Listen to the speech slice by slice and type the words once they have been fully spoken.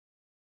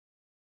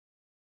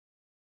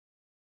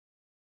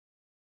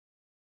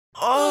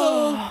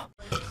Oh!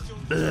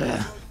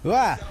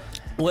 Ah.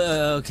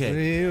 Well, okay.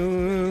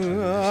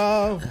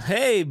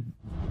 Hey,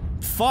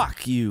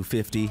 fuck you,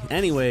 50.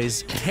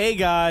 Anyways, hey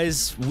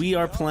guys, we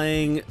are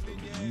playing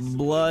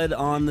Blood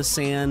on the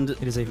Sand.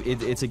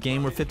 It's a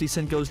game where 50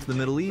 Cent goes to the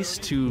Middle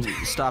East to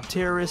stop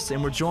terrorists,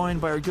 and we're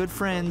joined by our good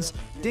friends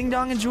Ding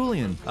Dong and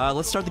Julian.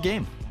 Let's start the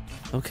game.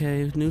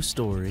 Okay, new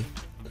story.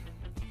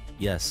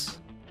 Yes.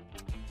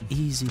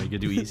 Easy. You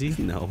could do easy?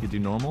 No. You could do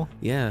normal?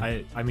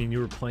 Yeah. I mean, you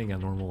were playing on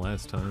normal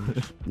last time.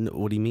 No,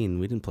 what do you mean?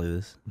 We didn't play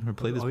this. Never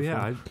played this before.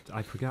 Yeah,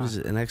 I forgot. What is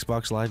it? An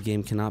Xbox Live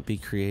game cannot be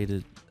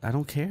created. I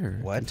don't care.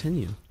 What?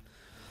 Continue.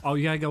 Oh,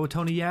 you gotta go with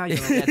Tony Yayo.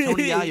 Yeah,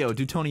 Tony Yayo.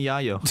 Do Tony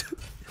Yayo.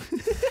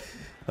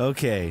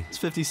 Okay. It's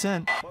 50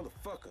 Cent.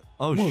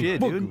 Oh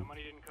shit, dude.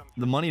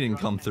 The money didn't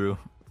come through.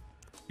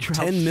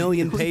 10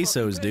 million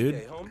pesos,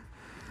 dude.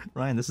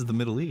 Ryan, this is the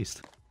Middle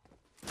East.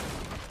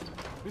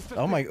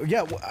 Oh my,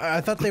 yeah, I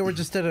thought they were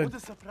just at a...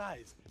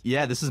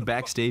 Yeah, this is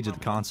backstage at the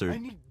concert.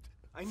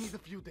 I need a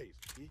few days.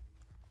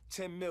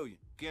 10 million,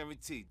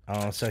 guaranteed.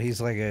 Oh, so he's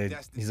like a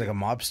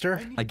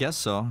mobster? I guess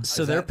so.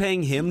 So they're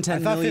paying him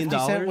 $10 million? I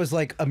thought 50 Cent was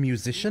like a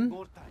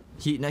musician?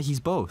 He's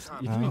both.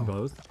 You can be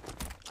both.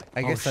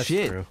 I guess that's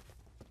shit. true.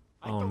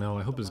 Oh no,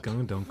 I hope his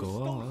gun don't go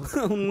off.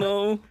 Oh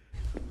no.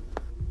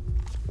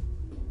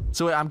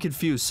 So wait, I'm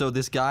confused. So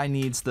this guy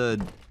needs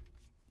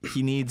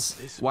He needs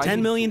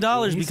 $10 million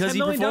because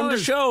he performed a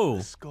show.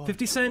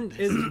 50 Cent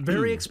is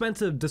very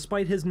expensive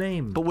despite his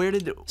name. But where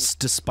did...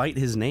 Despite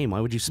his name, why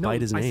would you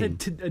spite his name? I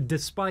said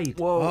despite.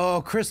 Whoa.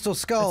 Oh, Crystal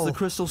Skull. It's the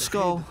Crystal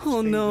Skull.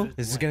 Oh no.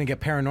 This is gonna get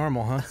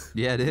paranormal, huh?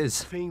 Yeah, it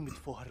is. Famous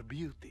for her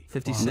beauty.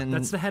 50 Cent.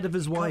 That's the head of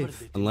his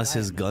wife. Unless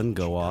his gun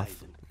go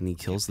off and he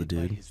kills the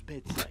dude.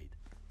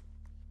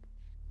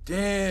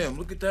 Damn,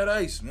 look at that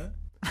ice, man.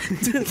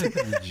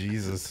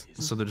 Jesus.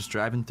 So they're just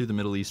driving through the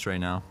Middle East right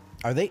now.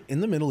 Are they in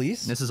the Middle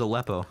East? This is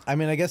Aleppo. I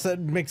mean, I guess that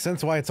makes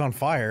sense why it's on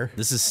fire.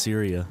 This is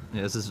Syria.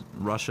 Yeah, this is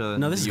Russia.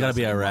 No, this has gotta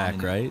be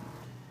Iraq, right?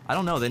 I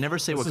don't know. They never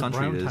say what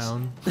country it is.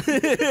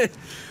 Browntown.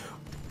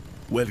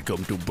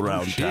 Welcome to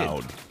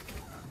Browntown.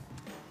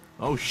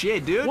 Oh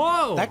shit, dude!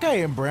 Whoa! That guy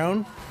in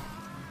brown.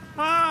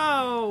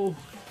 Oh!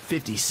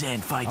 50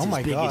 Cent fights Oh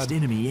my God.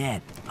 enemy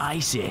yet,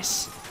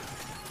 ISIS.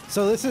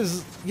 So this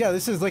is, yeah,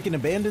 this is like an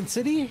abandoned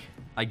city?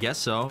 I guess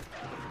so.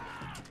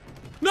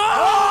 No!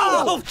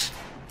 Oh!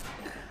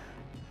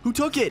 Who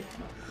took it?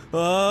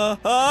 Oh,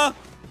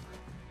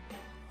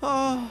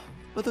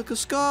 I took a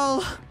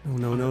skull.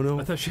 no.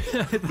 I thought she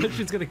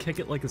was gonna kick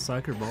it like a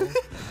soccer ball.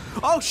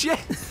 Oh shit!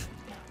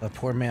 A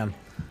poor man.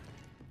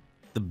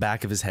 The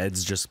back of his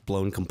head's just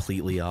blown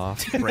completely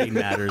off. Brain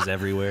matters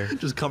everywhere.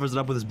 Just covers it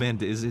up with his band,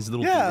 his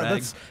little Yeah,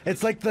 rag.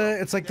 it's like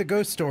the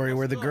ghost story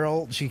where the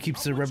girl, she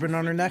keeps a ribbon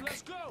on her neck.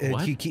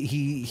 What?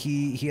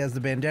 He has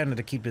the bandana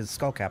to keep his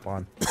skull cap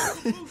on.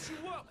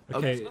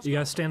 Okay, you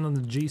gotta stand on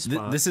the G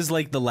spot. This is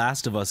like the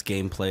Last of Us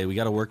gameplay. We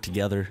gotta work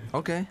together.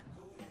 Okay.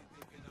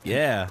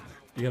 Yeah.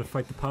 You gotta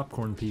fight the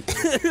popcorn people.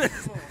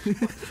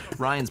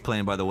 Ryan's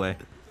playing, by the way.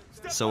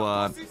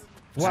 So,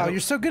 Wow, you're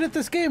so good at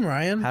this game,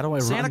 Ryan. How do I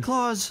Santa run?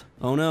 Claus.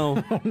 Oh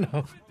no. Oh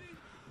no.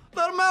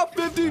 Let him out,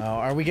 50. Oh,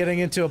 are we getting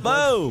into a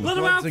Boom! Let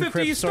him Bloods out, and 50!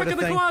 Crips He's sort stuck of in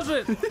the thing?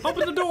 closet!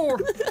 Open the door!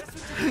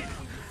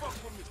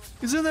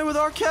 He's in there with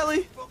R.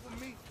 Kelly.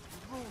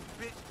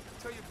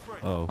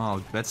 Oh.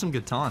 Oh, that's some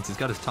good taunts. He's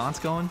got his taunts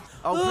going.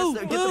 Oh, Ooh,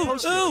 get the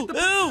poster.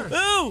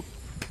 ooh!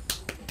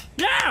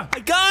 Yeah! I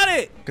got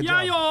it! Good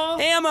Yeah, job. y'all!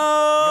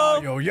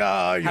 Ammo!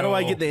 Yo. How do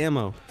I get the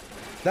ammo?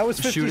 That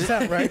was 50 Shoot it.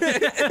 Cent, right?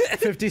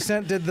 50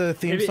 Cent did the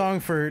theme Maybe- song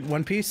for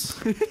One Piece.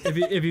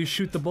 If you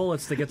shoot the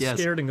bullets, they get Yes.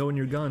 scared and go in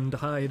your gun to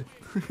hide.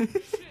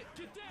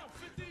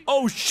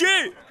 Oh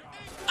shit!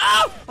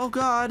 Ow! Oh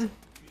God.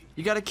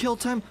 You gotta kill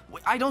time.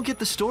 Wait, I don't get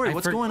the story.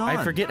 What's going on?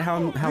 I forget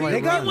how I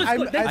They got, run. I I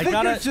think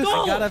gotta- it's just,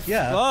 I gotta.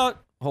 yeah. Oh,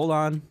 hold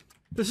on.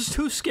 This is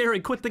too scary.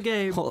 Quit the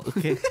game.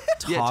 Okay.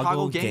 Yeah,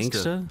 toggle gangsta.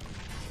 gangsta.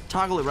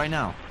 Toggle it right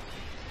now.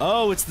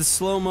 Oh, it's the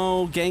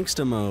slow-mo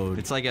gangsta mode.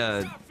 It's like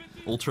a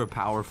ultra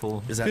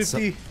powerful. Is that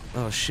 50.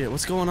 Oh shit!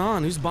 What's going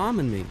on? Who's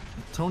bombing me?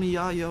 Tony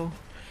Yayo.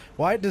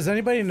 Why does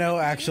anybody know,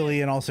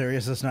 actually, in all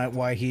seriousness, not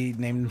why he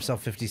named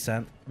himself 50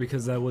 Cent?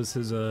 Because that was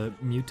his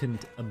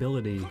mutant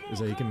ability, is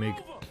that he can make...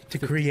 To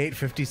create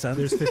 50 Cent?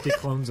 There's 50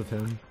 clones of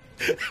him.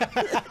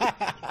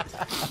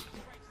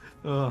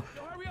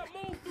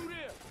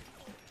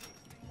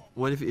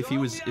 What if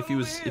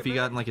he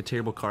got in like a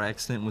terrible car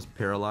accident and was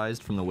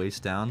paralyzed from the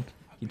waist down?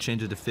 He'd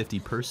change it to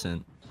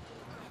 50%.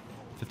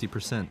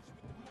 50%.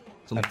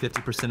 So only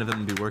 50% of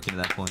him would be working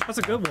at that point. That's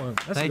a good one.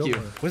 That's Thank a good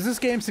you. One. Was this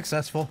game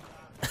successful?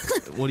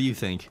 What do you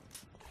think?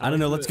 I don't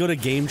know. Let's go to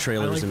game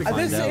trailers and like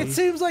find out. It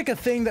seems like a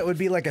thing that would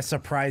be like a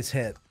surprise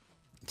hit.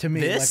 To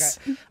me, This?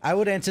 like I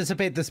would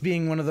anticipate this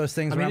being one of those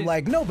things where mean, I'm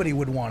like, nobody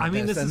would want I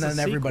mean, this, this and is then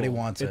a everybody sequel.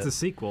 wants it. It's a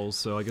sequel,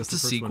 so I guess the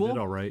It's a first one sequel? did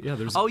all right. Yeah,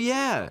 there's Oh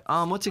yeah.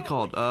 What's it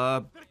called?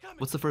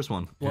 What's the first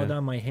one? blood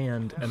on my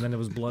hand, and then it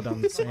was blood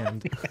on the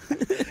sand.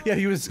 Yeah,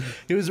 he was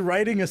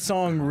writing a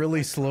song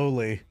really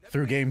slowly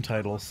through game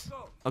titles,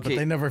 but Okay.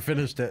 they never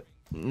finished it.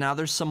 Now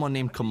there's someone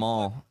named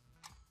Kamal.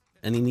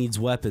 And he needs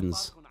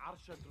weapons.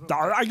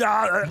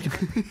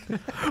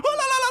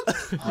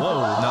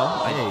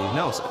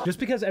 No. Just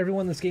because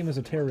everyone in this game is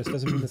a terrorist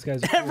doesn't mean this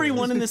guy's a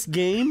Everyone in this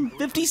game,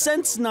 50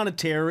 Cent's not a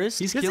terrorist.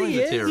 He's Yes, killing he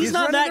the is. terrorists. He's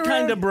not that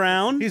kind of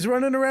brown. He's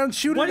running around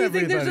shooting Why do you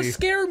think everybody. there's a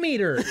scare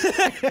meter?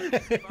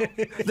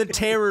 The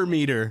terror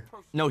meter.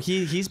 No,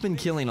 he's been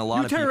killing a lot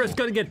You of terrorists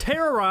people. gonna get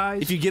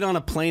terrorized. If you get on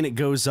a plane, it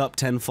goes up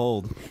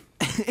tenfold.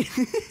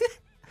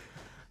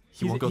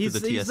 He won't go through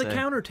the He's the TSA.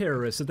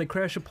 counter-terrorist. If they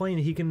crash a plane,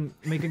 he can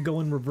make it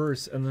go in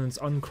reverse and then it's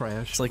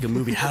uncrashed. It's like a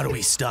movie. How do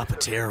we stop a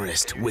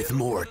terrorist with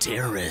more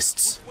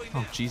terrorists?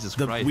 Oh, Jesus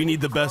Christ. We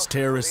need the best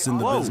terrorists in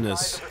the Whoa.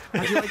 business.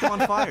 How'd you light them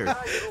on fire?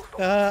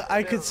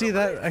 I could see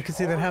that. I could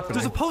see that happening.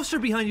 There's a poster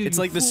behind you. It's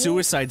you like the fool.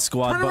 Suicide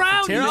Squad. Turn but for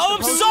around, you terrorists. Oh,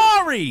 I'm supposed-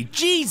 sorry!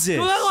 Jesus!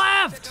 To the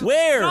left!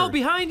 Where? No,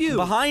 behind you!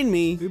 Behind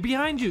me.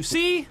 Behind you,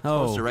 see?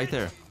 Poster Oh, right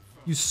there.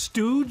 You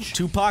stooge!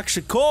 Tupac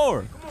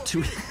Shakur.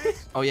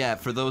 Oh yeah,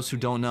 for those who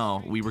don't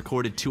know, we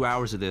recorded 2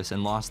 hours of this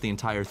and lost the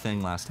entire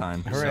thing last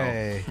time.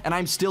 Hooray. So. And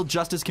I'm still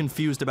just as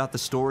confused about the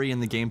story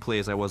and the gameplay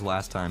as I was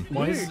last time.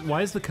 Why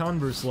is the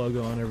Converse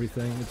logo on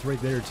everything? It's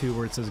right there too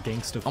where it says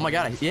gangsta. Oh my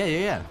god,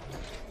 yeah.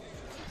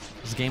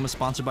 This game was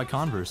sponsored by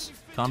Converse.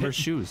 Converse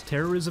shoes.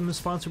 Terrorism is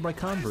sponsored by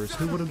Converse.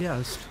 Who would have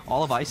guessed?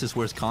 All of ISIS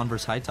wears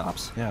Converse high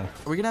tops. Yeah.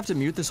 Are we gonna have to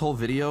mute this whole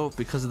video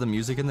because of the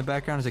music in the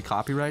background? Is it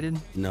copyrighted?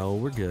 No,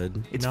 we're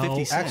good. It's No,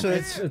 50 Cent. actually-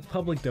 It's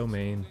public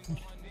domain.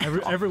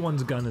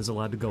 Everyone's gun is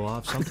allowed to go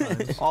off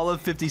sometimes. All of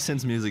 50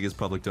 Cent's music is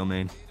public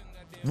domain.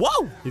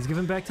 Whoa! He's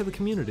giving back to the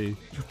community.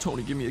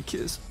 Tony, give me a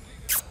kiss.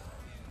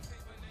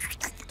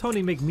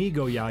 Tony, make me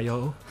go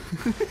yayo.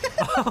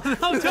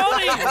 Oh,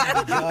 Tony!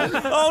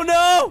 Oh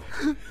no!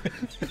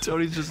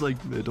 Tony's just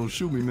like, "Man, don't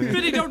shoot me, man.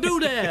 Vinny, don't do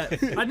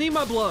that! I need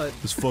my blood.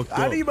 It's fucked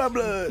I up. need my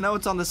blood. Now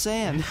it's on the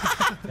sand.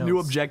 New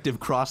objective,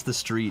 cross the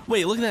street.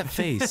 Wait, look at that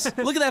face.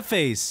 Look at that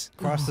face.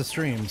 Cross the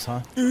streams,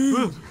 huh?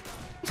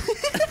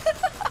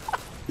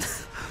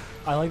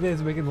 I like that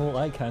he's making a little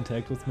eye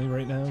contact with me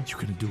right now. You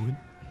gonna do it?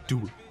 Do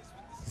it.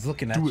 He's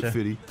looking at Do you. it,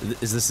 Fitty.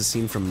 Is this a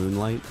scene from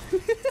Moonlight?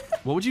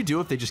 What would you do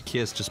if they just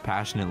kissed just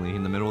passionately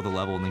in the middle of the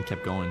level and then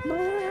kept going?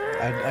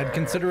 I'd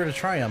consider it a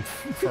triumph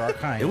for our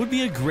kind. It would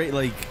be a great,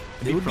 like,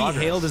 it would progress.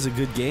 be hailed as a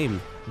good game.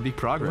 Big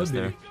progress Would be.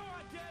 there.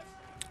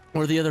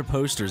 Or the other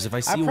posters. If I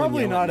see I'm one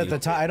probably yell not at at the me.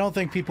 time. I don't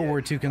think people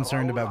were too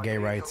concerned about gay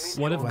rights.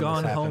 What if when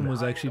Gone this Home happened.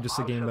 was actually just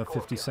a game about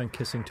 50 Cent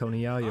kissing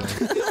Tony Yayo?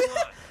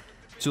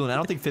 Julian, I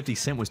don't think 50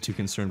 Cent was too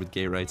concerned with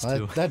gay rights,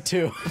 too. That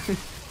too.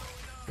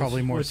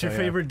 Probably more What's so, your yeah.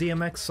 favorite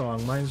DMX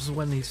song? Mine's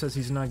when he says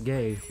he's not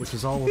gay, which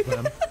is all of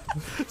them.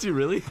 Is he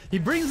really? He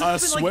brings it I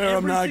up in like swear I'm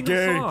every not single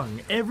gay. song.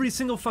 Every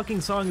single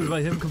fucking song is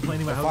about him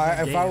complaining about how he's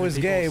not If I was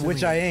and people gay, singing which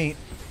it. I ain't,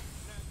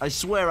 I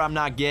swear I'm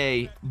not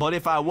gay, but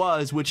if I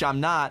was, which I'm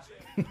not,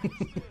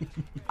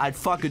 I'd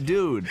fuck a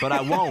dude, but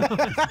I won't,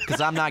 because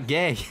I'm not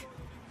gay.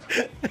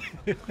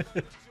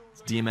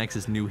 It's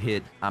DMX's new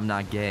hit, I'm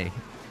not gay.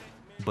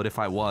 But if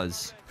I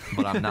was,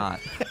 but I'm not.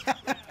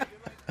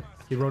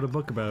 He wrote a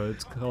book about it.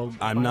 It's called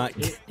I'm Not-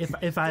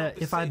 If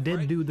I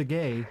did do the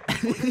gay.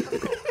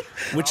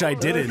 Which I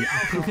didn't.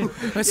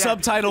 A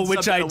subtitle,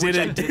 which I subtitle, which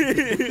I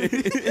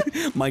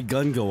didn't. My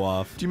gun go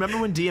off. Do you remember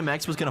when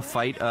DMX was gonna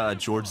fight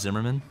George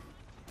Zimmerman?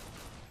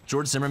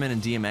 George Zimmerman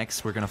and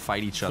DMX were gonna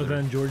fight each So other.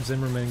 then George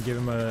Zimmerman gave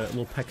him a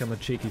little peck on the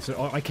cheek. He said,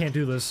 "Oh, I can't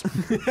do this."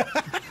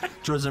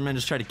 George Zimmerman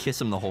just tried to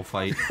kiss him the whole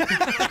fight.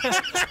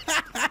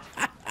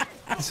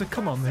 He said,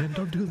 "Come on, man,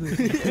 don't do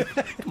this.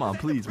 Come on,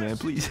 please, man,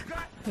 please.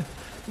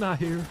 Not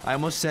here." I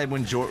almost said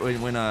when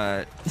when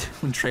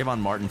Trayvon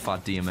Martin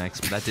fought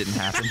DMX, but that didn't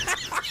happen.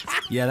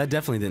 Yeah, that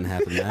definitely didn't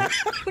happen, Matt.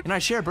 And I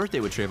share a birthday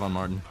with Trayvon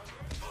Martin.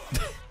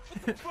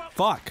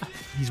 Fuck.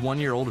 He's 1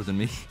 year older than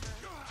me.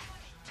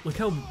 Look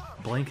how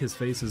blank his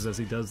face is as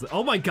he does that.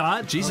 Oh my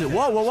God! Jesus,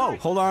 whoa, whoa, whoa.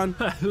 Hold on.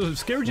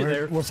 Scared you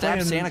there. we're Stab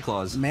playing Santa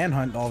Claus.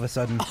 Manhunt all of a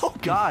sudden. Oh,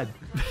 God.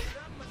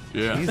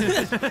 Yeah.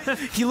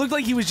 He looked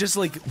like he was just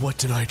like, what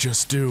did I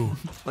just do?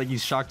 Like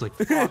he's shocked, like,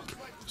 fuck.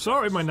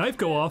 Sorry, my knife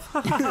go off.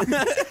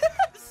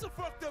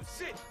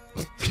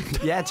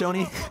 Yeah,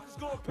 Tony.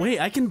 Wait,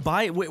 I can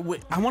buy it.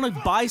 Wait, I want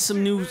to buy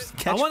some new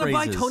catchphrases. I want to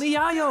buy Tony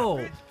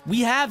Yayo.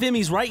 We have him.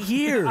 He's right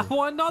here. I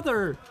want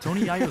another.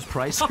 Tony Yayo's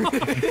price.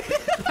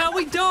 How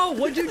we don't?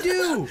 What'd you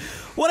do?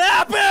 What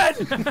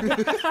happened?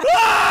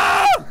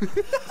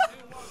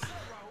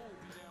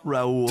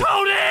 Raul.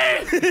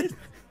 Tony!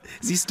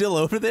 Is he still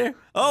over there?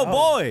 Oh,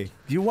 boy.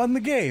 You won the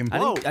game.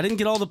 I didn't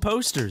get all the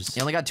posters.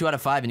 You only got 2 out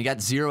of 5, and you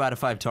got 0 out of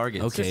 5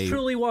 targets. Okay. This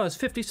truly was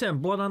 50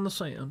 Cent, blood on the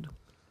sand.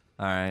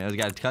 All right, I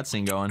got a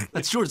cutscene going.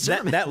 That's George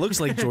Zimmerman. That looks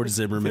like George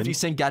Zimmerman 50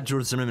 Cent got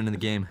George Zimmerman in the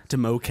game. to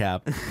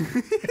mocap.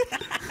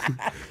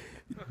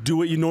 Do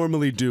what you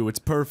normally do. It's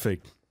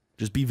perfect.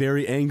 Just be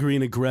very angry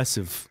and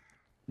aggressive.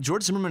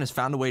 George Zimmerman has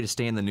found a way to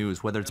stay in the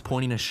news, whether it's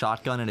pointing a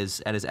shotgun at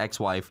his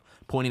ex-wife,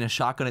 pointing a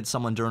shotgun at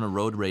someone during a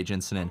road rage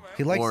incident.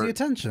 He likes or the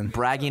attention.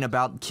 bragging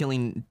about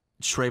killing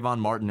Trayvon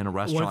Martin in a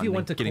What restaurant if he and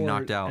went to getting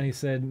court knocked out. and he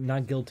said,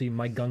 "Not guilty,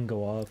 my gun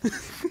go off"?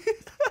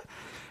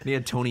 He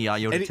had Tony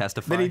Yayo to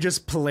testify. Then he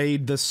just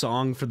played the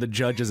song for the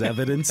judge's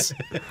evidence.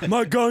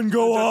 My gun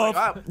go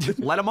off.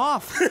 Let him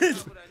off.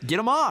 Get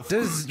him off.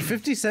 Does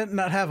 50 Cent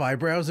not have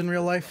eyebrows in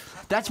real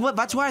life? That's why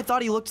I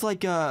thought he looked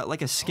like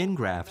a skin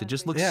graft. It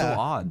just looks so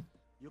odd.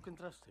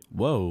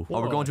 Whoa.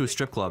 Oh, we're going to a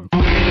strip club.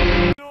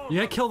 You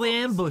gotta kill the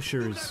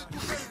ambushers.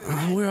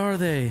 Where are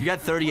they? You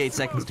got 38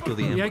 seconds to kill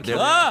the You gotta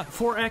ambush.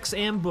 kill 4X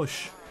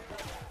ambush.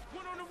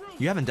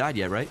 You haven't died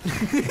yet, right?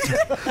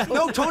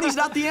 No, Tony's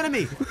not the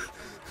enemy.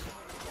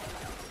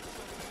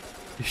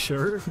 You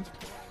sure?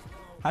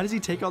 How does he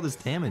take all this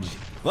damage?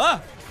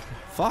 Ah!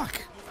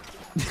 Fuck.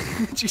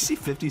 Did you see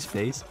 50's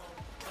face?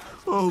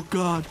 Oh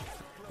god.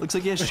 Looks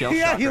like he has shell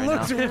Yeah, shock he right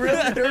looks now.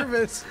 really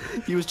nervous.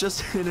 He was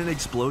just in an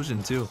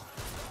explosion too.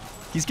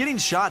 He's getting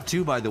shot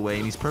too, by the way,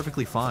 and he's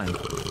perfectly fine.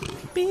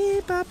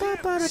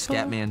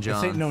 Scatman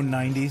John. This ain't no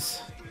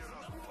 90s.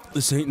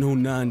 This ain't no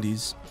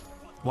 90s.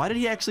 Why did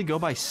he actually go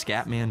by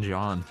Scatman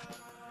John?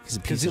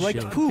 Because he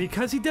liked poop.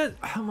 Because he does.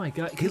 Oh my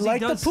god. He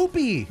liked the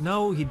poopy.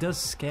 No, he does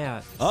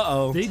scat.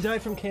 Uh-oh. Did he die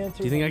from cancer?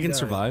 Do you think I He can died.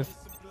 survive?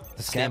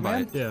 The Stand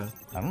by Scatman? Yeah.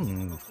 I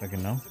don't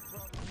fucking know.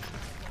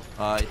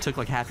 It took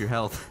like half your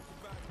health.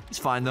 He's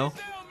fine though.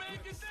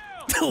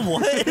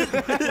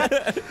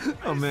 What?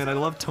 Oh man, I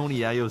love Tony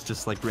Yayo's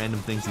just like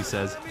random things he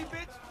says.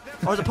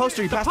 Oh, there's a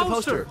poster. He passed the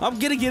poster. I'm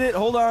gonna get it.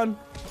 Hold on.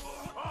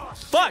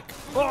 Fuck.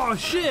 Oh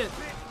shit.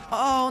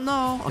 Oh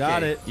no. Okay,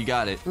 Got it. You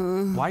got it.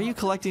 Why are you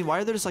collecting? Why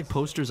are there just like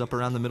posters up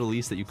around the Middle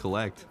East that you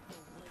collect?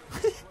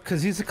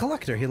 Because he's a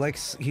collector.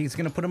 He's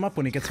gonna put them up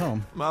when he gets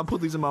home. Mom,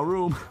 put these in my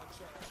room.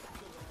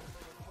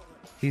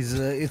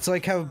 It's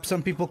like how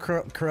some people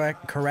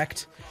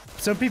correct.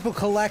 Some people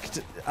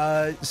collect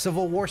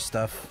Civil War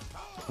stuff.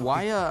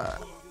 Why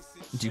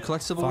do you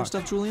collect Civil War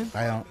stuff, Julian?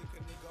 I don't.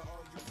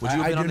 Would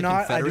you have been on the I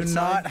Confederate do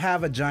side? not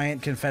have a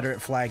giant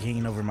Confederate flag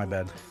hanging over my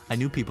bed. I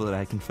knew people that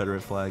had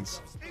Confederate flags.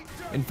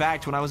 In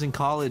fact, when I was in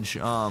college,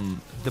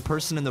 the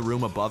person in the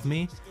room above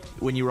me,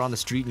 when you were on the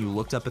street and you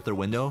looked up at their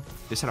window,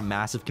 they just had a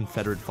massive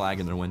Confederate flag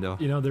in their window.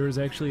 You know, there was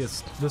actually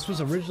this was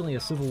originally a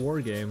Civil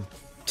War game.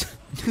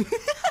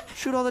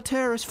 Shoot all the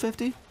terrorists,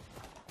 50.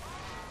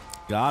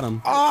 Got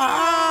him.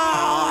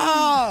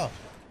 Ah!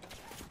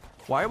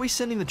 Why are we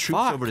sending the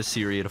troops over to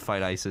Syria to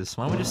fight ISIS?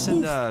 Why don't we just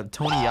send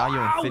Tony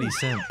Yayo and 50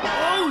 Cent?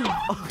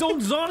 Oh!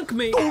 Don't zonk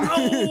me!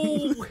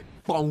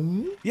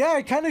 Oh! Yeah,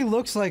 it kind of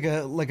looks like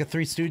a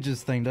Three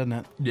Stooges thing, doesn't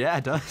it? Yeah,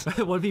 it does.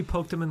 What if he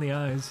poked him in the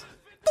eyes?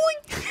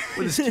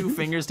 With his two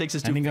fingers, takes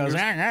his two And he goes.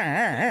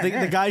 fingers.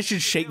 The guys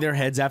should shake their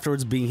heads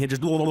afterwards being hit.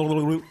 Just. Tony,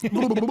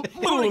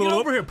 get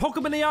over here! Poke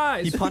him in the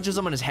eyes! He punches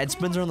him and his head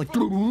spins around like.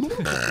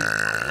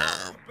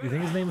 You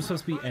think his name was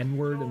supposed to be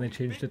N-word and they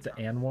changed it to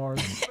Anwar?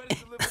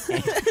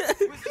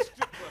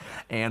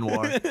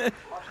 Anwar.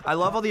 I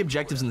love all the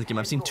objectives in this game.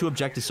 I've seen 2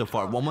 objectives so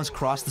far. One was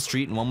cross the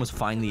street and one was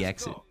find the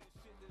exit.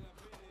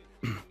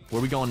 Where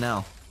are we going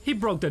now? He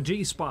broke the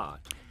G-spot.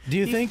 Do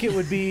you think it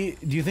would be?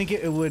 Do you think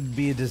it would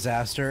be a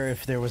disaster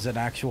if there was an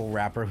actual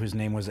rapper whose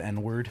name was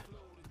N-word?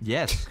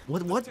 Yes.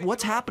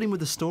 What's happening with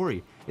the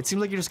story? It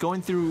seems like you're just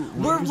going through.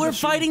 We're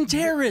fighting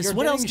terrorists. You're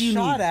What else getting do you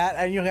shot need? at,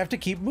 and you have to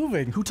keep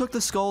moving. Who took the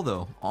skull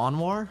though?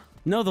 Anwar?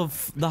 No,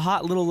 the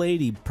hot little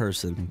lady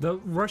person. The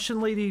Russian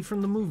lady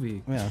from the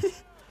movie. Yeah,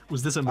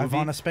 Was this a movie?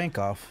 Ivana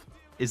Spankoff.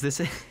 Is this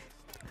it?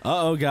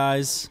 Uh-oh,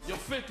 guys. Yo,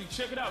 50,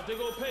 check it out. They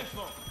go pay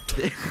for.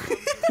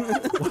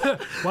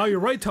 Wow, you're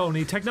right,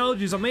 Tony.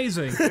 Technology's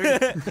amazing.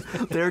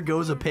 There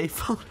goes a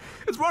payphone.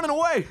 It's running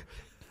away.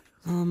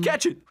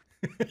 Catch it.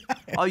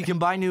 Oh, you can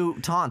buy new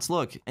taunts.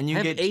 Look, and you I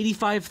can have get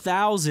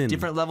 85,000.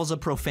 different levels of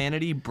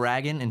profanity,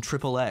 bragging, and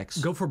triple X.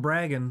 Go for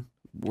bragging.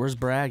 Where's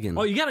bragging?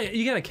 Oh, you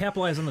gotta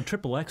capitalize on the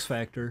triple X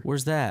factor.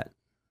 Where's that?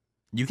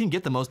 You can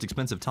get the most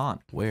expensive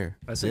taunt. Where?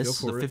 I say go This?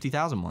 The for it.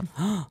 50,000 one.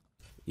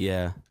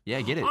 Yeah.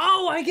 Yeah, get it.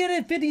 Oh, I get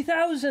it.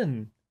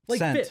 50,000. Like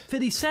Cent.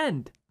 50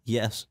 cent.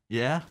 Yes.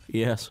 Yeah.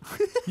 Yes.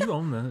 You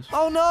own this.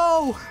 Oh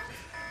no!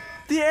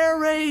 The air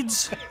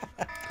raids.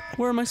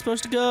 Where am I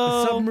supposed to The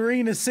go?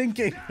 submarine is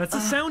sinking. That's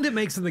the sound it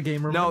makes in the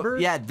game. Remember? No,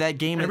 yeah, that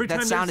game. Every That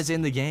time sound there's- is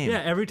in the game. Yeah,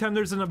 every time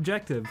there's an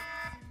objective.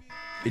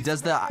 It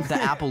does the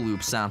Apple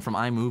Loop sound from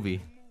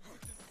iMovie.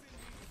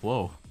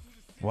 Whoa.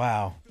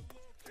 Wow.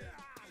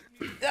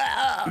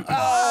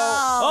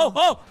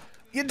 Oh!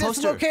 You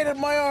Poster. dislocated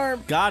my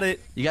arm. Got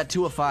it. You got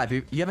 2 of 5.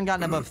 You haven't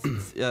gotten above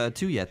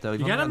 2 yet, though.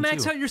 You gotta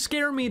max out your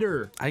scare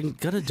meter. I'm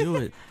gonna do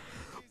it.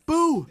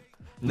 Boo!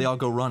 And they all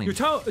go running.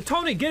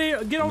 Tony, get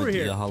here, get over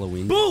Medea here.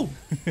 Halloween. Boom!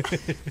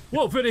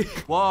 Whoa, Fiddy.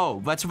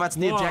 Whoa, that's the Whoa.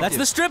 objective. That's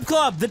the strip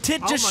club. The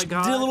tit Oh just my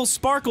God. did a little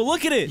sparkle.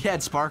 Look at it. Yeah,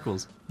 it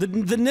sparkles. The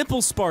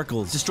nipple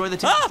sparkles. Destroy the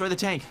tank. Ah! Destroy the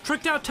tank.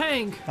 Tricked out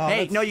tank. Oh, Hey,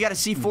 that's- no, you got to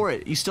C4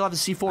 it. You still have the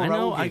C4. I know.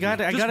 Raoul I gave got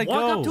you. it. I Just gotta walk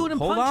go. up to it and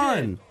Hold punch on.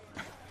 it.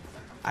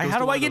 How to do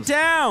I one of get those-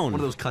 down? One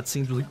of those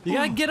cutscenes where like, You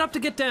gotta get up to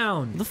get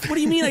down. What do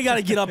you mean I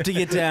gotta get up to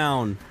get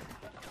down?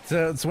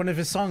 So it's one of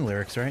his song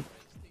lyrics, right?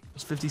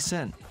 it's 50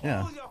 Cent.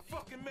 Yeah.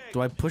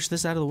 Do I push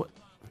this out of the way?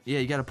 Yeah,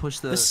 you got to push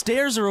The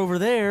stairs are over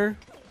there.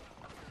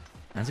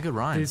 That's a good Did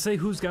rhyme. he say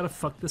who's gotta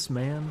fuck this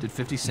man? Did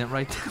 50 Cent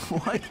write that?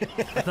 What?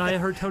 I thought I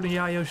heard Tony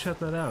Yayo shut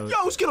that out. Yo,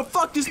 who's gonna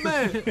fuck this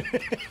man?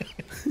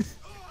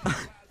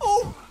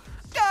 Oh!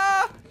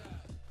 Ah!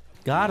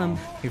 Got him.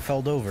 He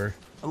fell over.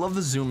 I love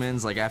the zoom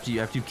ins, like after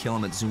you kill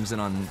him, it zooms in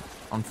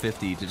on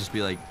 50 to just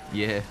be like,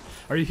 yeah.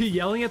 Are you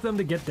yelling at them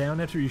to get down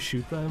after you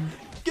shoot them?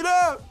 Get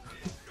out!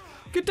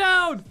 Get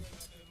down!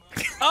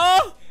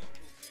 Oh!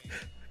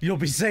 You'll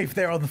be safe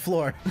there on the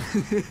floor.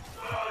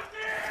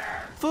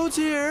 Food's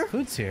here!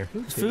 Food's here.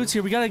 Food's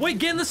here. We gotta. Wait,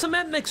 get in the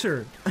cement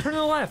mixer! Turn to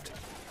the left!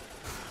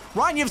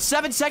 Ryan, you have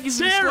 7 seconds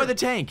to There! destroy the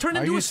tank! Turn Are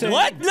into you a saying-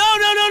 What?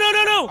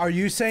 No! Are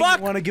you saying Fuck!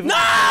 you want to give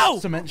No! him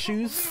cement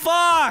shoes?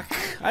 Fuck!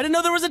 I didn't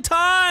know there was a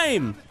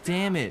time.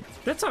 Damn it.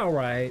 That's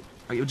alright.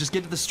 Alright, just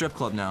get to the strip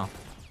club now.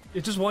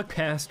 It just walked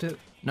past it.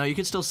 No, you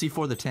can still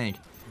C4 the tank.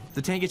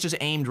 The tank is just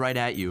aimed right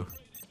at you.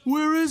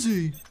 Where is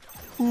he?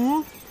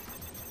 Huh?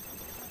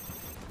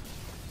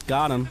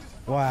 Got him.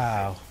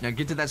 Wow. Now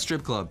get to that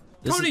strip club.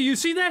 Tony, you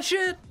see that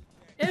shit?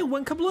 It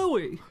went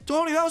kablooey.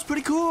 Tony, that was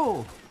pretty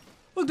cool!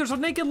 Look, there's a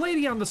naked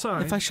lady on the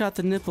sign. If I shot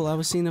the nipple, I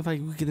was seeing if I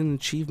could get an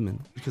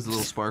achievement. Because of the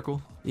little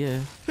sparkle? Yeah.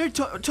 Hey,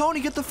 Tony,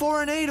 get the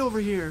 4 and 8 over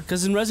here!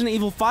 Because in Resident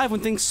Evil 5, when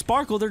things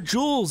sparkle, they're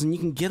jewels, and you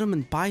can get them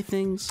and buy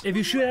things. If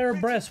you shoot at her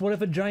breast, what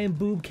if a giant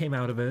boob came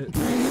out of it?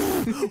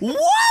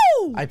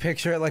 Whoa! I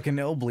picture it like a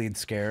no bleed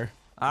scare.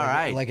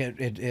 Alright. Like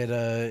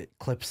it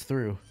clips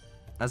through.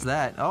 That's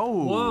that.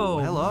 Oh, Whoa.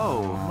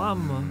 hello.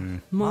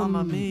 Mama.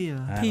 Mamma mia. I don't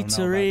know about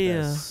Pizzeria.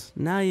 this.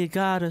 Now you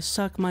gotta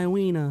suck my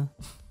wiener.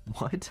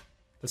 What?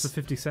 That's a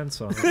 50 Cent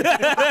song.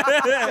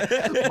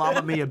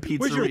 Mamma mia pizzeria.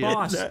 Where's your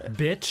boss,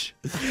 bitch?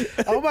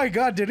 Oh my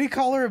god, did he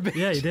call her a bitch?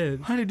 Yeah, he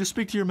did. I need to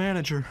speak to your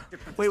manager.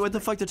 Wait, what the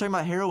fuck? They're talking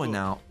about heroin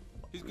now.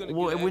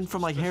 Well, it went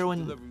from like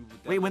heroin.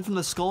 Wait, it went from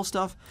the skull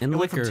stuff. And it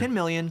went from liquor. 10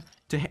 million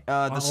to the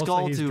Also,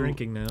 skull he's to.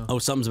 drinking now. Oh,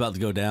 something's about to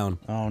go down.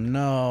 Oh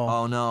no.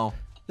 Oh no.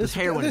 There's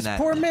heroin in This that.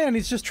 poor man,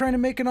 he's just trying to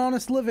make an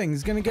honest living.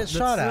 He's gonna get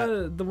shot at.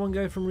 That's the one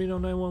guy from Reno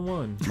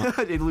 911.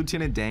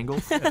 Lieutenant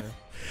Dangle. Remember,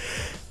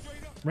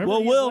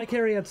 Well, he Will- had black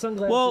hair, he had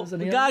sunglasses, Well, and we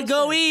he had gotta a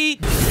go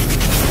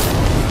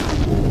mustache.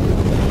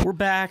 eat. We're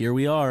back. Here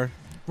we are.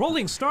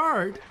 Rolling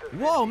start.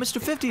 Whoa,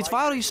 Mr. 50, it's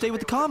vital you stay with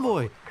the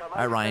convoy.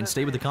 Alright, Ryan,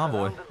 stay with the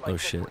convoy. Oh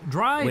shit.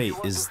 Drive. Wait,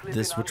 is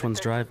this which one's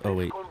drive? Oh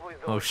wait.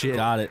 Oh shit.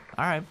 Got it.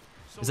 Alright.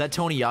 Is that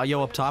Tony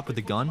Yayo up top with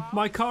the gun?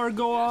 My car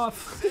go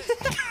off.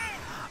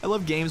 I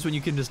love games when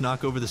you can just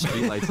knock over the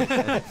streetlights like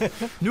that.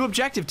 New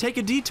objective, take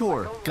a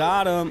detour.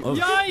 Got him. Oh.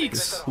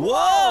 Yikes.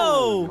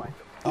 Whoa!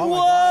 Oh my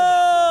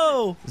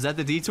Whoa! Is that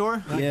the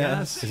detour? Yeah.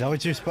 Yes. Is that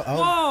what you're supposed? Oh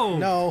Whoa.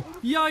 no,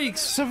 Yikes.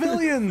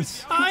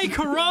 civilians! Ay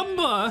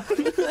caramba.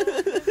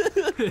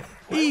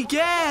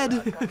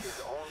 Egad!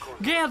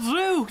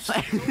 Gadzooks.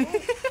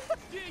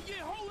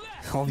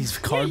 All these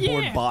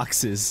cardboard yeah.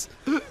 boxes.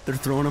 They're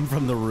throwing them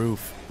from the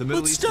roof. The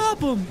Middle Let's East stop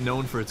them. is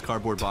known for its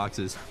cardboard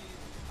boxes.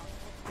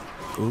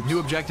 New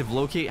objective,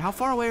 locate. How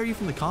far away are you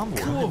from the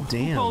convoy? Whoa,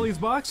 damn. all these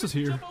boxes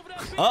here.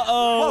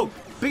 Uh-oh. Whoa!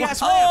 Big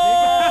ass ramp!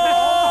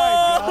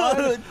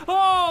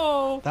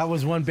 Oh. That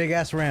was one big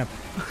ass ramp.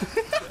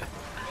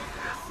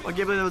 I'll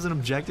give it that was an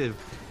objective.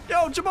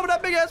 Yo, jump over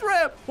that big ass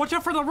ramp! Watch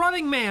out for the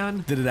running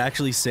man. Did it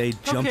actually say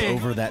jump Okay.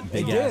 over that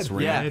big It ass did.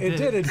 ramp? Yeah.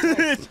 It It did.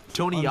 did.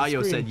 Tony On the Yayo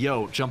screen. said,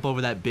 yo, jump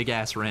over that big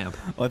ass ramp.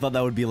 Oh, I thought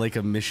that would be like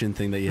a mission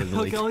thing that you had to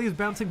Look like. at all these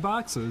bouncing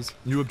boxes.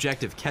 New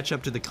objective, catch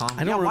up to the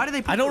convoy. I don't. Why do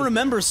they put I don't those-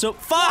 remember so.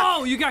 Fuck!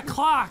 Oh, you got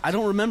clocked. I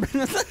don't remember.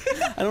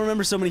 I don't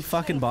remember so many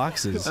fucking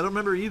boxes. I don't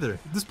remember either.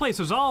 This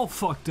place is all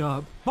fucked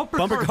up.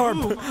 Bumper Car.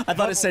 boom. I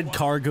thought it said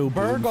cargo boom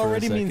Berg for a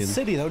already means second.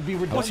 city. That would be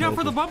redundant. Watch out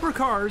for the bumper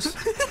cars.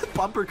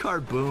 Bumper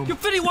car boom. You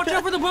Fitty, watch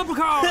out for the bumper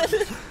cars.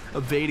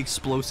 Evade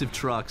explosive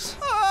trucks.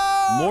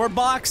 More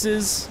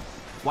boxes.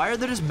 Why are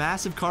there just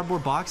massive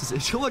cardboard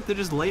boxes? Look, they're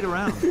just laid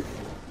around.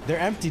 They're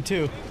empty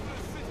too.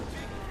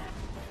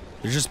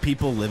 There's just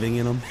people living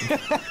in them.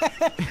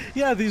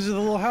 Yeah, these are the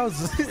little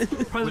houses.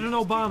 President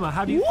Obama,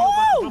 how do you feel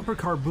about the bumper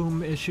car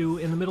boom issue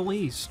in the Middle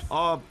East?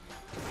 No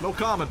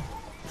comment.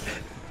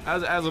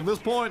 As of this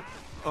point,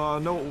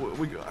 no,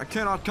 I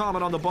cannot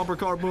comment on the bumper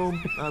car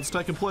boom that's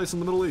taking place in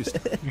the Middle East.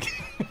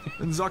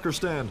 In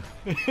Zuckerstan.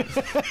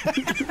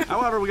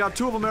 However, we got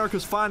two of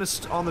America's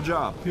finest on the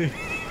job.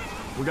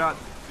 We got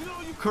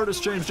Curtis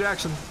James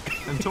Jackson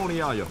and Tony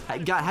Yayo.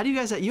 God, how do you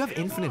guys? You have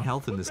infinite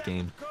health in this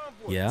game.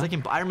 Yeah. It's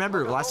like I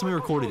remember last time we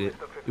recorded it,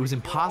 it was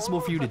impossible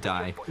for you to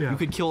die. Yeah. You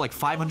could kill like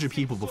 500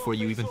 people before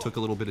you even took a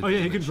little bit of Oh yeah,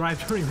 you damage. can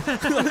drive during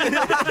that.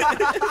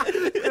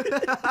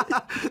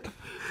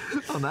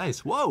 Oh,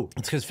 nice. Whoa.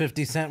 It's because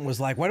 50 Cent was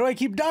like, "Why do I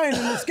keep dying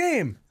in this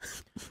game?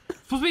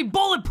 Supposed to be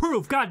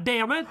bulletproof, god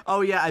damn it!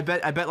 Oh yeah, I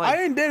bet like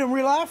I ain't dead in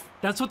real life."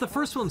 That's what the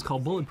first one's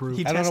called, bulletproof.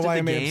 he I don't know tested why I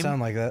the made game. it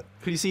sound like that.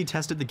 Could you see he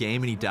tested the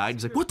game and he died?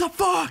 He's like, what the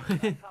fuck?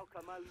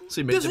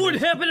 So he makes This it,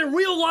 wouldn't happen in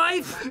real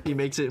life! he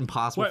makes it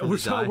impossible Wait, for him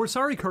to die. we're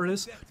sorry,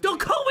 Curtis. Don't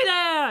call me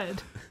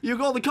that! You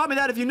can only call me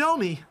that if you know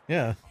me.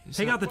 Yeah.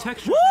 Take out the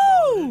texture.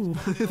 Woo!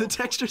 The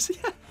textures.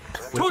 Yeah.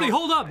 Tony,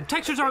 hold up.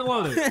 Textures aren't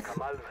loaded.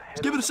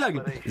 Give it a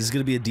second. This is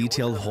gonna be a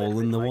detailed hole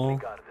in the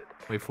wall.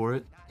 Wait for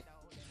it.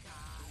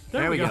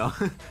 There we go.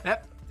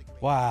 Yep.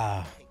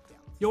 Wow.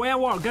 Yo,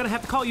 Anwar, gonna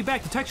have to call you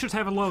back. The textures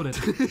haven't loaded.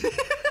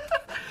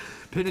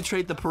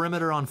 Penetrate the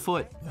perimeter on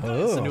foot. Oh,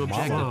 That's the new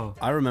objective. Whoa.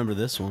 I remember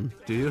this one.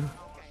 Do you?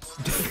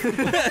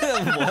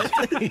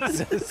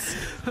 Jesus.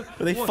 Are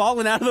they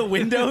falling out of the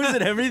windows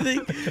and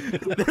everything?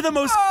 They're the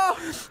most.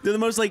 They're the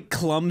most like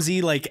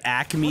clumsy, like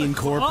Acme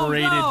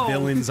Incorporated Oh, no.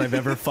 villains I've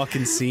ever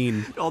fucking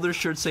seen. All their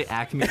shirts say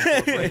Acme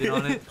Incorporated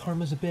on it.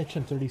 Karma's a bitch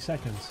in 30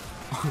 seconds.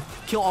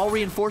 Kill all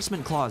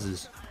reinforcement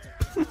clauses.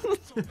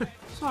 So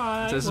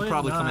this is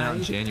probably coming out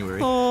in January.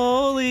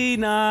 Holy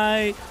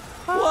night.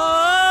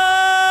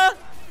 What?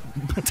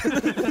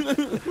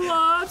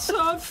 Lots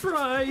of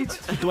fright.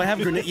 Do I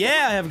have grenades?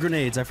 Yeah, I have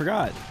grenades. I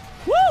forgot.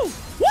 Woo!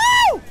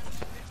 Woo!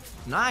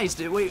 Nice.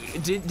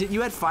 Wait, did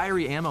you had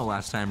fiery ammo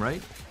last time, right?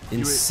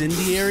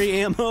 Incendiary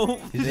ammo.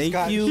 Just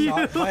got Thank you.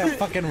 shot by a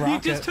fucking He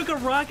rocket. just took a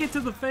rocket to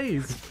the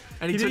face.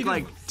 And he took didn't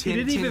like even, 10. He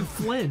didn't even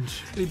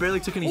flinch. He barely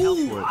took any health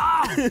for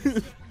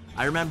it.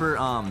 I remember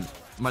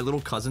my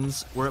little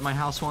cousins were at my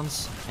house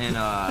once, and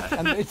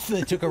And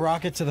they took a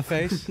rocket to the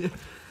face.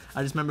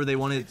 I just remember they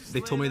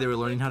told me they were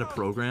learning how to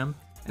program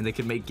and they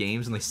could make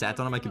games, and they sat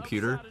down on my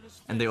computer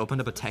and they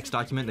opened up a text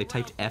document, they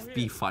typed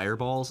FB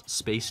fireballs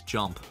space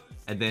jump,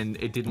 and then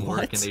it didn't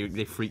work, and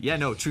they freaked. Yeah,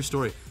 no, true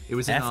story. It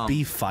was in,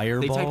 FB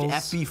fireballs. They typed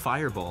FB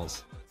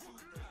fireballs.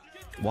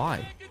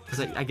 Why?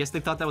 Because I guess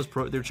they thought that was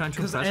they were trying to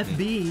Because impress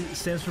me. FB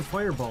stands for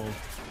fireball.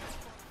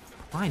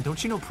 Ryan,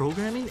 don't you know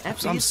programming?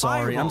 FB I'm is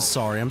sorry. I'm fireballs.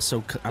 sorry.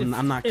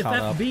 I'm not If caught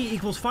up. FB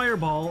equals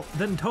fireball,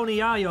 then Tony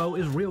Yayo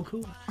is real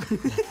cool.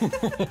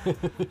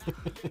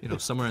 You know,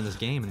 somewhere in this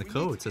game in the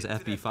code it says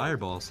FB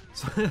fireballs.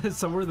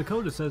 Somewhere in the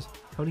code it says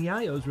Tony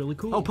Yayo is really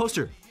cool. Oh,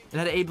 poster. It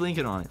had Abe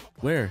Lincoln on it.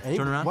 Where?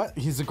 Turn around. What?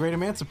 He's a great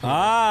emancipator.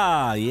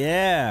 Ah,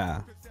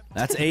 yeah.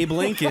 That's Abe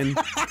Lincoln.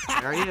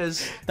 There he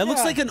is. That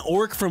looks like an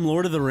orc from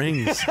Lord of the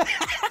Rings.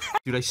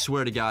 Dude, I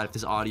swear to God, if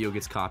this audio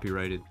gets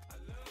copyrighted,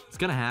 it's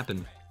gonna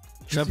happen.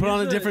 Should I put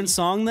on a different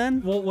song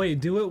then? Well,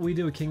 wait, do what we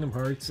do at Kingdom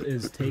Hearts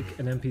is take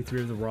an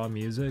MP3 of the raw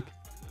music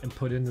and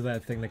put into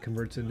that thing that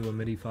converts into a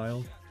MIDI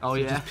file. Oh,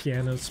 yeah? Just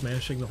piano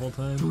smashing the whole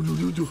time.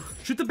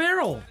 Shoot the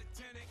barrel!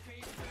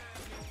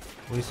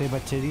 What do you say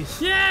about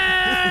titties?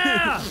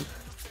 Yeah!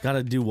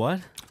 Gotta do what?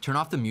 Turn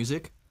off the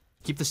music.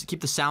 Keep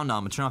the sound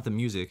on, but turn off the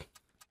music.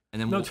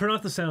 And then No, turn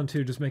off the sound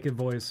too, just make it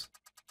voice.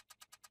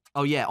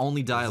 Oh yeah,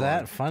 only Is dialogue.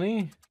 that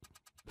funny?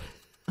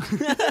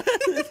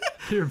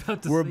 You're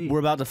about to see. We're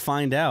about to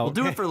find out. We'll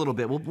do it for a little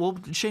bit. We'll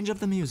change up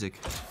the music.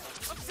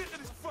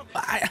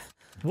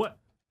 What?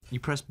 You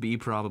press B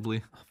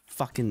probably.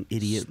 Fucking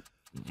idiot.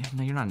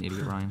 No, you're not an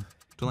idiot, Ryan.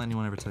 Don't let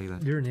anyone ever tell you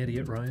that. You're an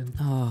idiot, Ryan.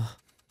 Oh.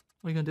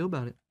 What are you gonna do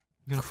about it?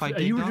 You gonna fight?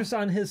 You Ding were Dong? just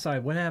on his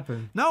side. What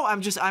happened? No,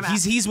 I'm.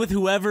 He's with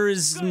whoever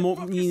is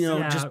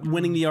just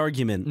winning the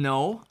argument.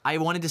 No, I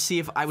wanted to see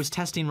if I was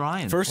testing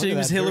Ryan. First Look he at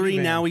was that dirty Hillary,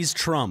 man. now he's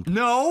Trump.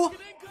 No.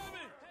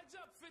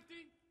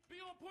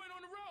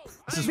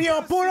 Be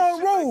on point on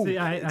the road. See,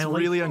 I It's like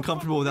really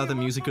uncomfortable without the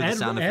music or the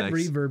sound add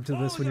effects. reverb to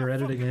this when you're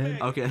editing it.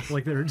 Okay.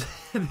 Like they're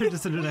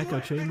just in an echo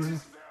chamber.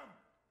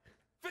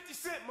 50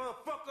 cent,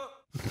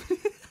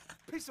 motherfucker.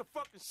 Piece of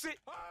fucking shit.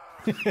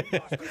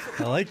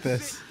 I like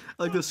this.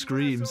 I like the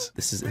screams.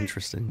 This is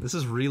interesting. This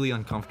is really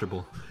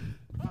uncomfortable.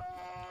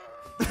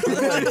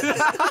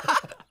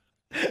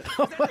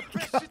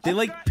 They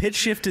like pitch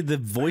shifted the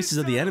voices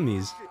of the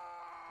enemies.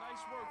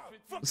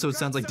 So it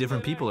sounds like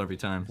different people every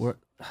time.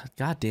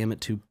 God damn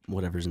it,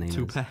 whatever his name is.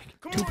 Two-pack.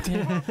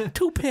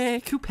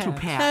 Two-pack.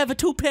 Two-pack. I have a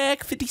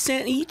 2-pack, 50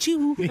 cent each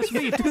you.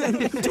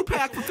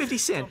 Two-pack for 50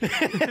 cent.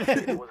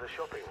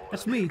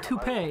 That's me,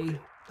 Toupee.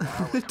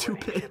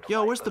 Two-pack.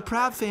 Yo, where's the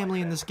Proud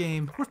family in this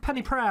game? Where's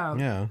Penny Proud?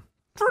 Yeah.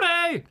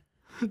 Today!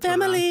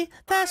 Family,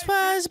 that's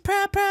why it's a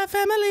proud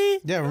family.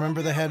 Yeah,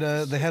 remember they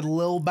had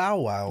Lil Bow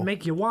Wow.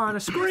 Make you wanna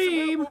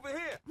scream!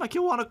 Like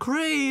you want a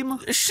cream.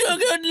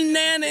 Sugar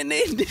nanny.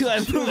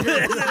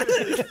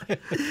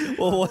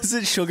 Well, was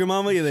it Sugar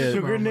Mama? Yeah,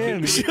 Sugar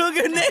Nanny.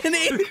 Sugar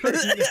Nanny.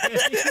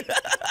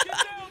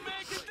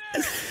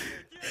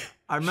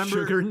 I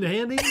remember. Sugar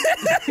Nanny?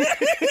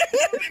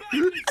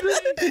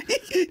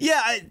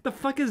 Yeah, The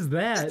fuck is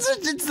that?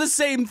 it's the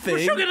same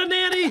thing. Sugar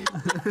Nanny!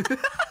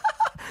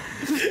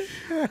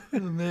 Oh,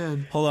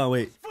 man. Hold on,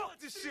 wait.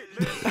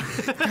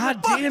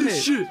 God damn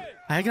it.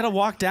 I gotta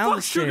walk down the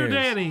Fuck stairs. Sugar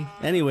Danny!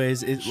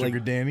 Anyways, it's Sugar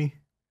like, Danny.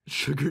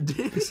 Sugar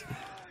dicks.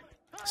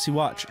 see,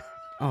 watch.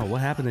 Oh,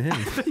 what happened to him?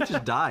 He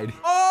just died.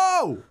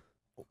 Oh!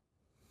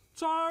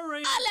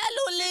 Sorry!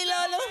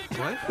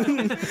 What?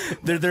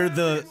 They're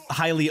the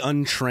highly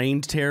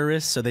untrained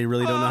terrorists, so they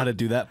really don't know how to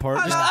do that part.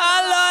 Just,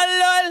 La la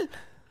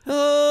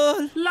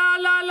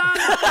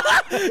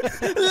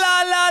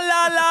la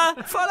la!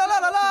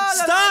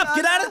 Stop!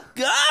 Get out of.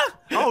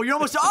 Oh, you're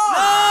almost.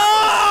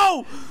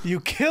 Oh! You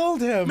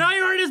killed him. Now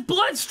you're in his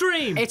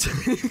bloodstream! It's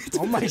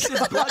Oh my his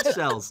god. blood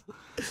cells.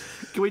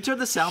 Can we turn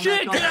the sound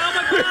Shit, back get on? out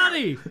of my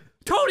body!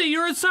 Tony,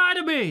 you're inside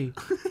of me!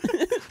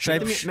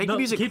 Should I? Make the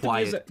music keep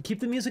quiet. Keep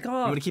the music off. You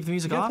want to keep the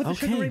music You gotta off?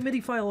 put the Sugar Ray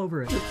MIDI file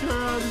over it. Put your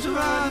arms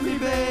around me,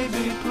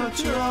 baby.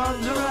 Put your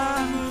arms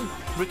around me.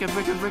 Ricka,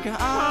 ricka, ricka.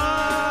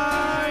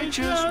 I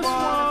just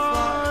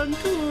want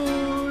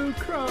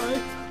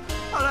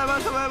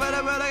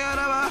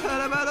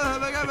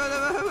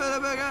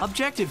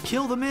Objective,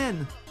 kill the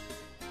men.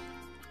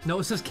 No,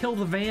 it says kill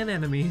the van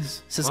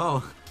enemies. Says,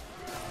 Oh,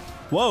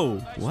 whoa,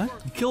 what?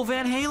 kill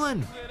Van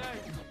Halen.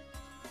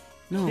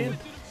 No. Can't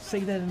say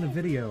that in a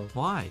video.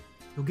 Why?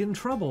 You'll get in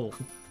trouble.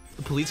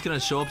 The police gonna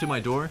show up to my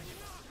door?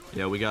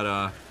 Yeah, we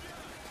got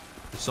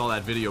we saw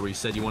that video where you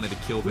said you wanted to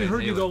kill We Van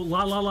heard Halen. you go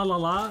la la la la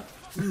la.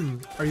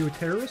 Are you a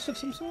terrorist of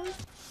some sort?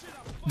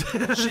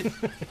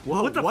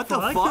 Whoa, what the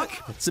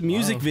fuck? It's a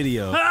music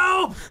video.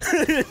 Help!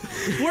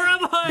 Where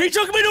am I? He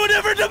took me to a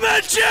different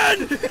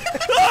dimension!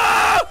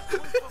 Ah!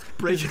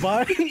 Breaks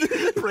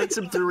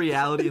him through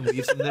reality and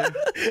leaves him there.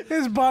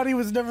 His body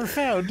was never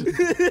found.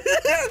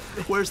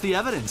 Where's the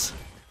evidence?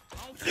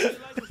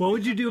 What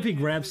would you do if he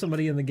grabbed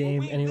somebody in the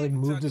game and he like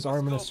moved his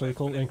arm in a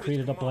circle and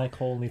created a black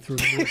hole and he threw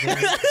it in the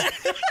ground?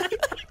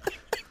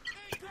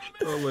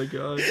 Oh my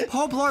god.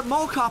 Hoblart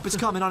Mall Cop is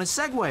coming on a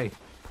Segway.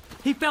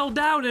 He fell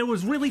down and it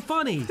was really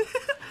funny.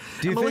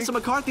 Do you Melissa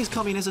think? McCarthy's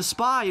coming as a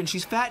spy and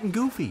she's fat and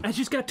goofy. And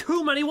she's got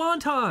too many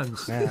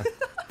wontons. Yeah.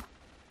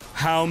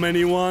 How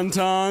many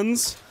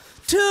wontons?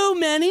 Too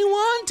many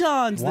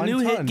wontons! The One new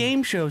hit ton.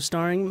 game show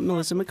starring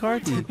Melissa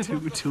McCarthy.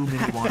 Too many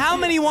wontons. How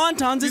many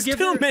wontons is give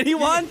too her- many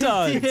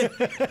wontons?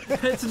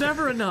 It's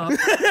never enough.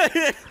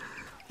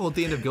 Well, at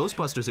the end of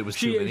Ghostbusters, it was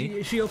too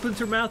many. She opens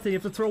her mouth and you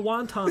have to throw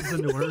wontons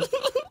into her.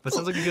 That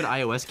sounds like a good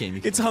iOS game. You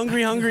can It's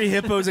Hungry Hungry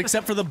Hippos,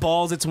 except for the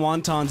balls, it's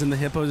wontons, and the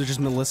hippos are just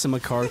Melissa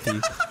McCarthy.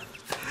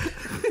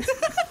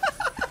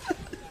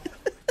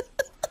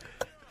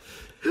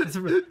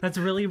 That's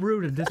really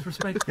rude and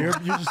disrespectful. You're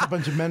just a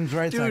bunch of men's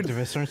rights Dude,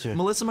 activists, aren't you?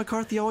 Melissa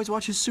McCarthy always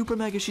watches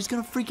SUPERMEGA. She's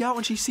gonna freak out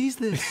when she sees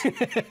this.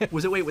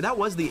 Wait, that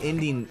was the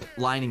ending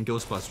line in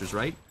Ghostbusters,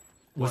 right?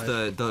 Was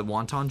the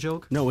wonton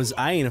joke? No, it was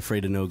I Ain't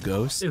Afraid of No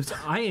Ghosts. It was,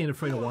 I ain't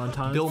afraid of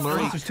wontons. Bill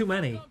Murray- There's too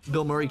many.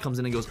 Bill Murray comes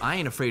in and goes, I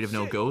ain't afraid of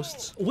no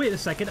ghosts. Wait a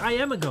second, I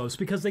am a ghost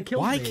because they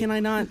killed Why me. can I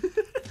not?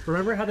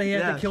 Remember how they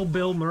had Yeah. to kill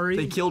Bill Murray?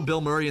 They killed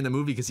Bill Murray in the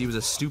movie because he was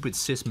a stupid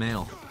cis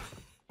male.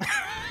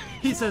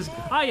 He says,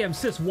 I am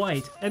cis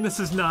white, and this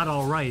is not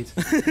alright.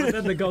 But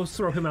then the ghosts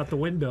throw him out the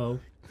window.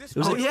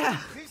 Oh yeah.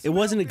 It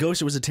wasn't a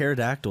ghost, it was a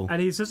pterodactyl.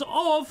 And he says,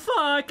 oh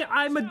fuck,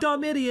 I'm a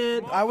dumb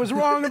idiot. I was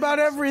wrong about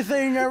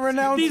everything. I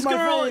renounced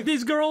my faith.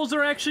 These girls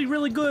are actually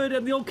really good,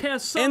 and the old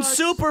cast sucks. And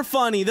super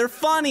funny, they're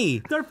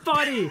funny! They're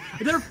funny.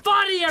 They're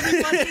funny,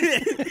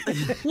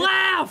 everybody.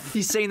 Laugh.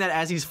 He's saying that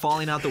as he's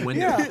falling out the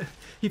window. Yeah.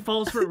 He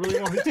falls for a really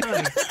long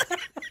time.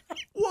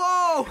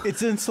 Whoa!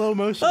 It's in slow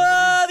motion.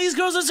 Ah, these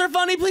girls are so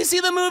funny, please see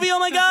the movie, oh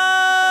my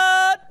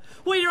god!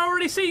 Wait, you're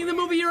already seeing the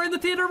movie. You're in the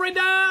theater right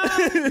now.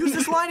 Use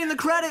this line in the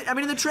credit. I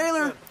mean, in the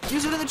trailer.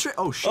 Use it in the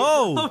Oh shit.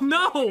 Oh, Oh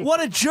no.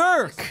 what a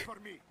jerk!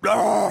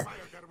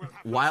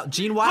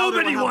 Gene How Wilder.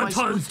 many will have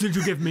my- wontons did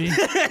you give me?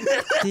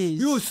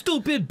 You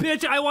stupid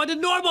bitch! I wanted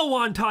normal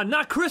wonton,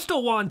 not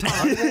crystal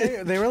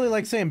wonton. They really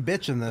like saying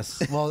bitch in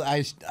this. Well,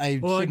 I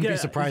shouldn't be yeah.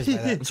 surprised by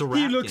that. It's a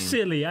He rap looks game.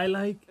 silly. I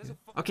like.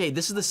 Okay,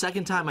 this is the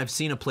second time I've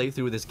seen a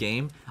playthrough of this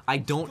game. I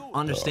don't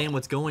understand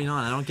what's going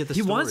on. I don't get the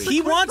story. wants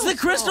He wants the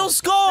crystal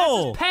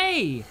skull!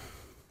 Pay.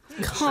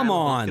 Come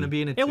Gonna on.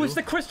 be in it It was too?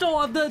 the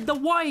crystal of the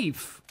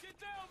wife.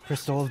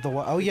 Crystal of the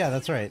Oh yeah,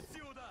 that's right.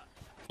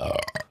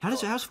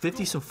 How's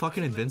 50 so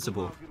fucking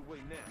invincible?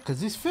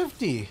 Because he's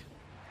 50.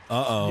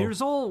 Uh-oh.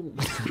 Years old.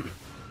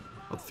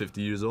 About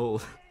 50 years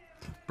old.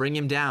 Bring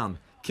him down.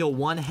 Kill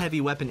one heavy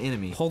weapon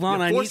enemy. Hold You on,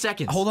 have I 4 need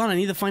seconds. Hold on, I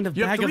need to find a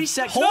You have bag 3 of.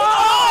 seconds.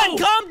 Hold on!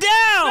 Calm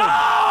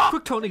down!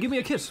 Quick, Tony, give me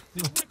a kiss.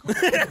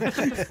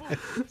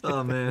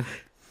 Oh man.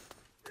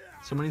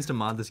 Someone needs to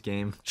mod this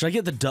game. Should I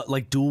get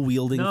the dual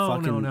wielding No,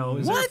 fucking? no.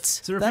 Is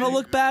What? there a That'll fl-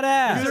 look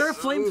badass. Is there a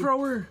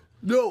flamethrower?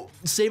 No.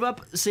 Save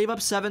up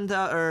 7,000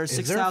 or there a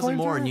 6,000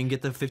 more, and flamethrower? you can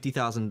get the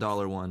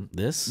 $50,000 one.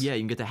 This? Yeah,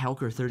 you can get the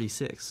Helker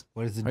 36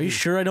 What is it? Are you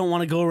sure I don't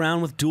want to go around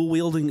with dual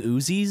wielding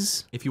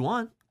Uzis? if you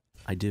want.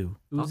 I do.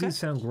 Uzis Okay.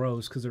 sound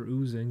gross because they're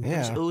oozing. Yeah.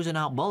 Just oozing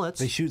out bullets.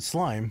 They shoot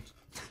slime.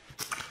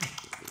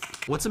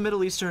 What's a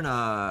Middle Eastern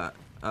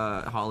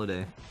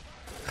holiday?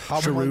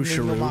 Sharu,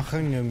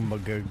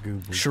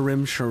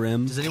 Sharim,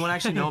 Sharim. Does anyone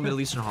actually know a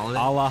Middle Eastern holiday?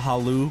 Allah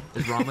Halu.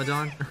 Is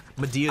Ramadan?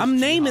 Medea's I'm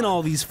naming Jihad.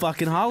 all these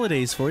fucking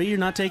holidays for you. You're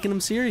not taking them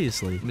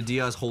seriously.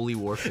 Medea's Holy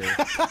Warfare.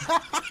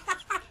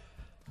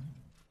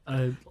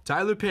 No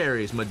Tyler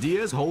Perry's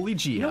Medea's Holy wonder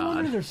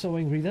Jihad. they're so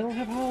angry. They don't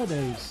have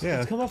holidays. Yeah.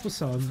 Let's come up with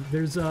some.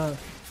 There's a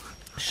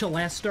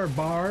Shalastar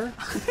Bar.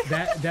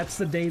 That's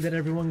the day that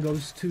everyone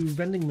goes to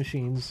vending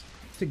machines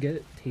to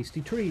get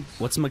tasty treats.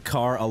 What's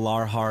Makar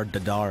Alarhar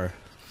Dadar?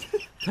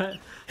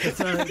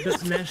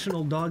 That's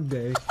National Dog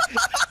Day.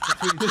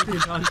 That's where you take your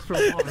dogs for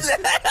a walk.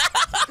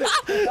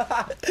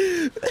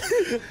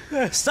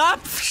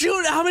 Stop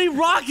shooting! How many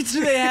rockets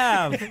do they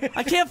have?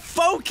 I can't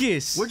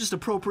focus. We're just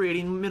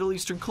appropriating Middle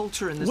Eastern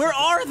culture in this. Where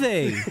are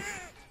they?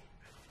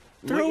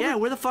 Yeah,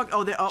 where the fuck?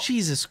 Oh, they. Oh,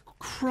 Jesus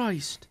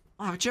Christ!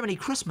 oh, Jiminy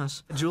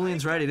Christmas.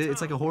 Julian's right.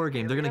 It's like a horror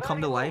game. They're gonna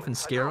come to life and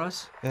scare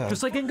us. Yeah.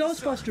 Just like in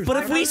Ghostbusters. But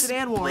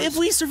if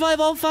we survive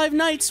all 5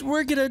 nights,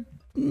 we're gonna.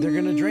 They're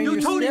gonna drain Yo,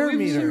 your Tony, scare we,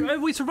 meter.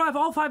 we survive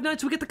all 5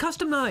 nights, we get the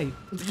custom night.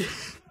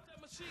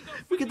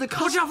 We get the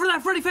Watch out for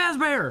that Freddy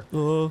Fazbear!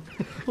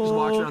 Just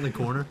walks around the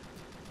corner.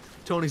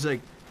 Tony's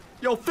like,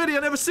 yo, Fiddy,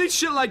 I never seen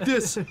shit like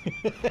this.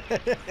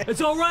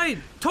 It's all right.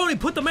 Tony,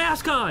 put the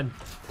mask on.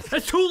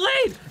 It's too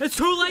late. It's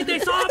too late. They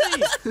saw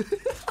me.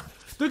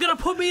 They're gonna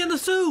put me in the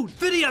suit.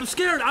 Fiddy, I'm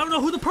scared. I don't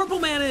know who the purple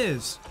man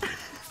is.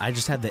 I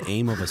just had the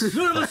aim of a.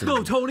 None of us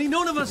know, Tony.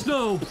 None of us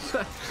know.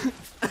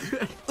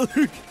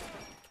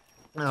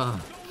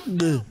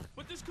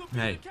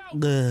 Hey.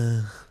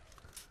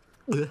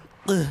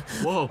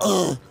 Whoa.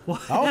 Oh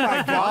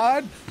my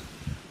god!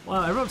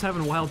 Wow, everyone's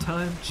having a wild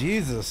time.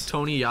 Jesus.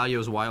 Tony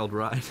Yayo's Wild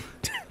Ride.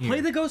 Play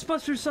the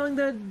Ghostbusters song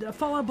that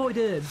Fall Out Boy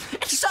did.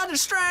 It's on the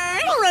string.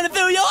 I'm running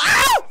through you.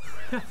 Ow!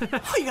 Who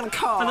are you gonna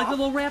call? I like the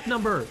little rap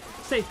number.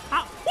 Say,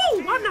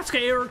 woo, I'm not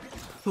scared.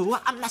 Ooh,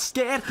 I'm not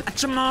scared.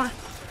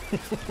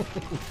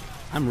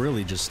 I'm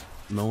really just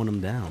mowing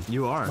them down.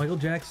 You are. Michael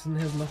Jackson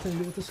has nothing to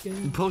do with this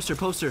game.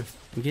 Poster.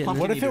 I'm getting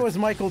What if it was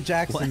Michael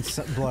Jackson's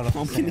blood on the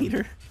pumpkin sand?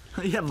 eater?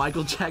 Yeah,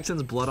 Michael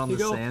Jackson's blood on the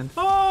go, sand.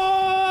 Oh!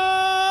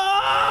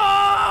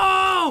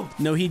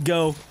 No, he'd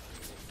go.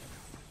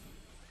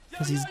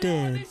 Because he's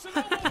dead.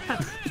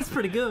 That's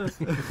pretty good.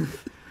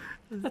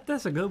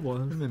 That's a good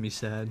one. That made me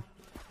sad.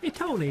 Hey,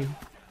 Tony.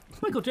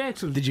 Michael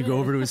Jackson. Did you go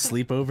over to his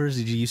sleepovers?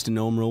 Did you used to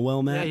know him real well,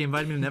 Yeah, Matt? he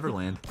invited me to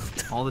Neverland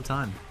all the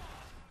time.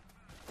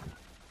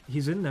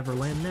 He's in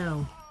Neverland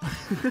now.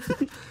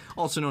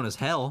 Also known as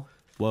Hell.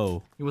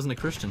 Whoa. He wasn't a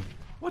Christian.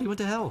 What? He went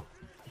to hell.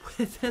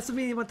 That doesn't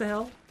mean what the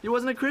hell? He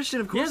wasn't a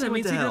Christian. Of Yeah, course that he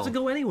went means to he hell. doesn't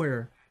go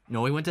anywhere.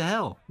 No, he went to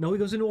hell, No, he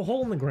goes into a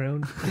hole in the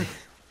ground.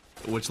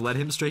 which led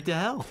him straight to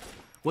hell.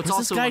 What's this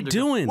also guy undergo-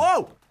 doing?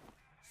 Whoa!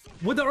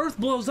 When the Earth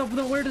blows up,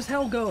 then where does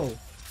hell go?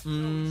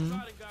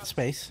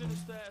 Space.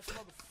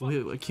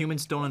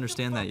 Humans don't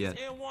understand that yet.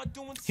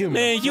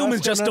 Man,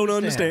 humans just don't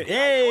understand.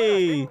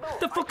 Hey! What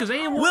the fuck is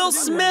A1? Will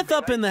Smith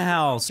up in the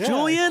house. Yeah,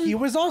 Julian? He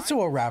was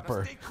also a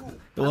rapper.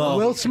 Well,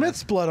 Will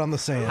Smith's blood on the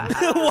sand.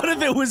 what if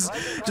it was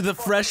the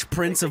Fresh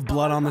Prince of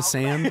Blood on the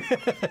Sand?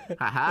 Ha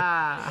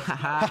ha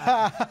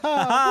ha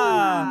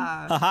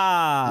Ha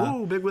ha!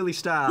 Ooh, Big Willie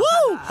style.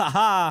 Woo! Ha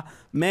ha!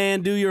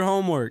 Man, do your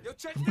homework.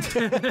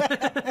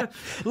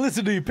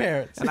 Listen to your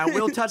parents. And I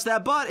will touch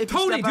that butt if you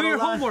Tony, step out do your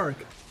of line. homework.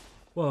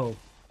 Whoa.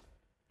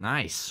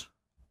 Nice.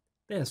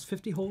 That's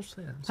 50 whole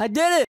sands. I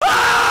did it!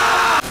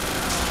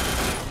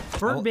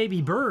 Burn,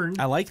 baby, burn.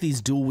 I like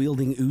these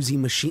dual-wielding Uzi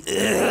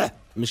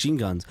machine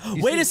guns.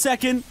 Wait a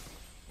second!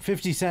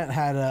 50 Cent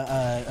had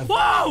a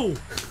Whoa!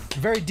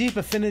 very deep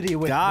affinity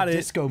with Got the it.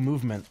 disco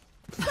movement.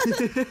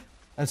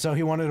 And so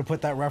he wanted to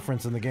put that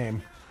reference in the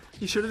game.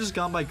 You should have just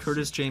gone by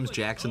Curtis James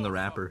Jackson, the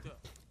rapper.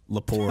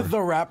 Lepore.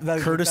 The rap.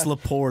 Curtis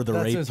Lepore, the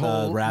that's his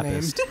whole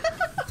rapist.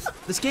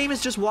 This game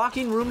is just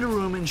walking room to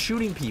room and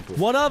shooting people.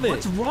 What of it?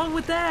 What's wrong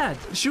with that?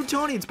 Shoot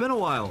Tony, it's been a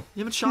while.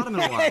 You haven't shot him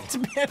in a while. It's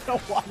been a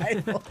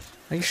while.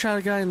 I shot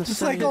a guy in the Just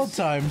side. like old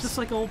times. Just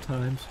like old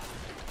times.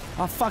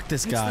 Oh, fuck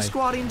this It's guy. the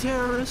squatting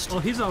terrorist. Oh,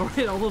 he's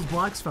alright. All those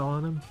blocks fell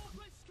on him.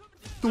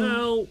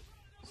 Ow.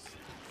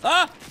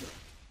 Ah!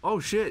 Oh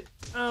shit.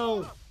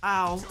 Ow.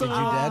 Ow. Did you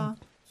dead?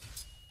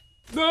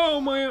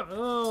 No, my.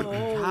 Oh.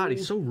 God,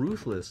 he's so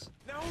ruthless.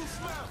 I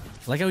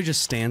like how he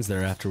just stands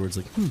there afterwards,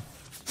 like,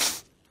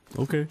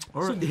 okay.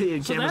 Or So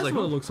camera's that's like,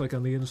 what it looks like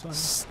on the inside.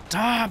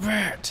 Stop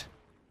it!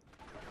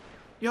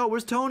 yo,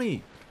 where's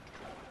Tony?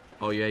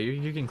 Oh yeah, you're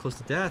getting close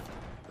to death.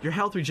 Your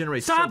health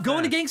regenerates. Stop so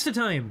going to fast. gangsta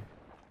time.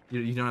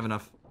 You don't have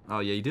enough. Oh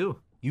yeah, you do.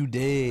 You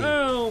did.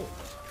 Oh.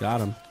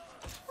 Got him.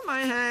 My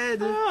head.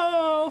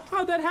 Oh,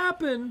 how'd that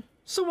happen?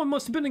 Someone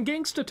must have been in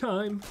gangsta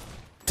time.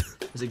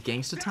 Is it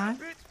gangsta time?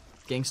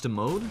 Gangsta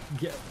mode?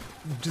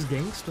 Just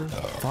gangsta.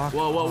 Fuck.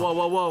 Whoa, whoa, whoa,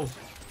 whoa, whoa.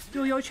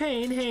 Do your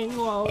chain hang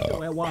low,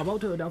 do it wobble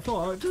to the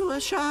floor. Do a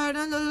shine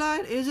on the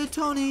light. Is it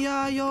Tony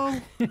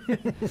Yayo?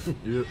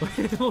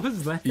 What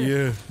was that?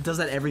 Yeah. It does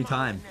that every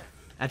time.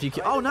 After you.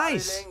 Oh,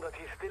 nice.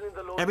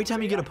 Every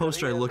time you get a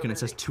poster, I look and it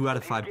says 2 out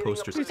of 5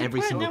 posters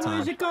every single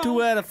time.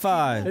 2 out of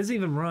 5. Doesn't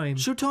even rhyme.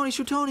 Shoot Tony,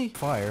 shoot Tony.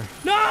 Fire.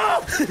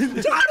 No!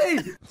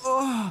 Tony!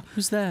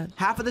 Who's that?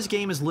 Half of this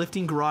game is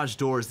lifting garage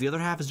doors. The other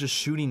half is just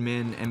shooting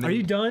men. And then Are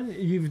you done?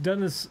 You've done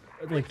this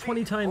like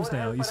 20 times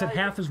now. You said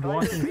half is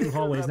walking through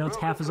hallways. Now it's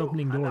half is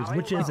opening doors.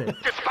 Which is it?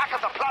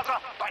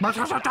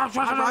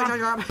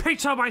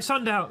 Pizza by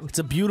sundown. It's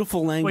a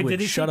beautiful language. Wait, did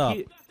he Shut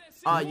say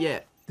up. Yeah.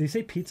 Did he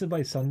say pizza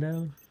by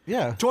sundown?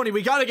 Yeah. Tony,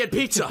 we gotta get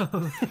pizza.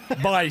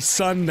 By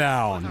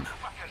sundown.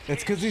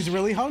 It's because he's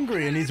really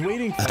hungry and he's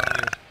waiting for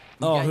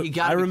Oh, you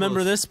gotta I be remember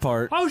close. this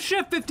part. Oh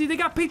shit, 50, they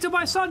got pizza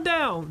by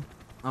sundown.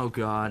 Oh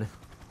God.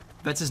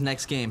 That's his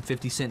next game.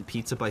 50 cent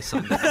pizza by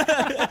sundown.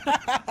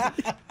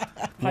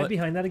 Hide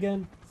behind that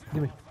again.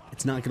 Give me.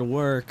 It's not gonna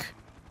work.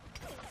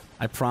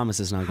 I promise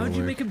it's not gonna How'd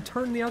you work. make him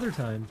turn the other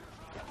time?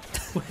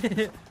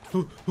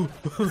 Am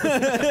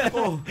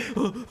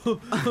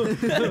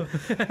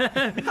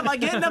I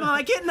getting him? Am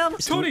I getting him?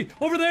 Tony,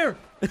 over there.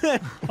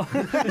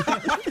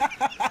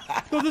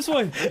 Go this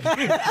way.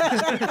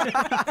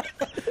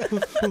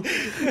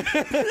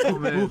 Oh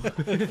man.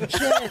 What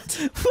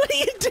are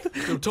you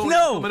doing? Tony,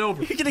 No! coming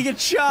over. You're gonna get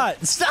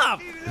shot.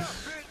 Stop!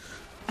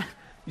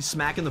 He's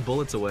smacking the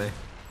bullets away.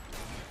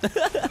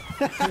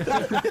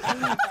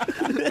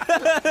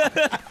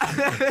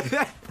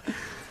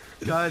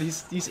 God,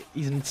 he's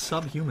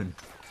subhuman.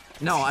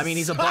 No, I mean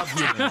he's above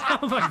human.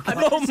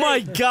 Oh my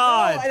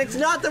god! And it's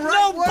not the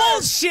right No word.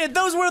 bullshit!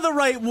 Those were the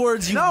right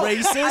words, you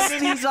racist! I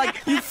mean, he's like,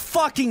 you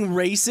fucking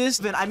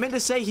racist! I meant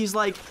to say he's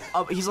like,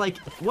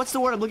 what's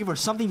the word I'm looking for?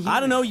 Something human. I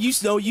don't know. You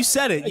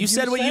said it. You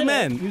said what you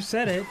meant. You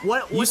said it.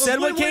 You said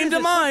what came to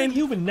mind.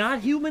 Human,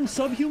 not human,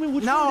 subhuman.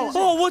 Which No. one is it?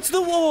 Oh, what's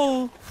the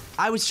whoa?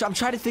 I'm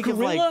trying to think of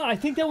Gorilla? like. I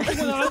think that was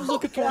the one I was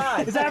looking for.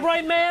 Is that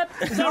right, Matt?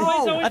 Is that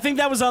right, Zoe? I think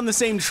that was on the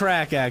same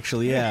track,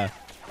 actually. Yeah.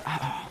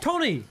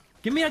 Tony,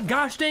 give me a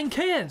gosh dang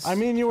kiss. I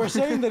mean, you were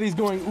saying that he's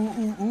going ooh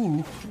ooh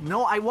ooh.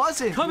 No, I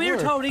wasn't. Come here,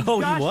 Tony. Oh,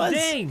 he gosh was?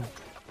 dang.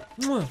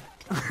 Mwah.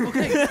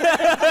 Okay.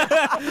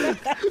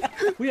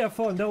 We have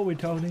fun, don't we,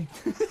 Tony?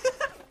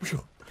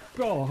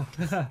 Oh.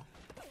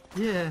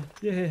 Yeah.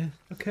 Yeah.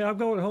 Okay, I'm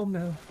going home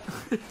now.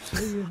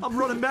 I'm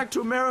running back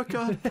to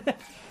America.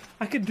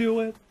 I can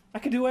do it. I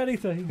can do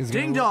anything.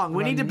 Ding dong,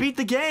 we need to beat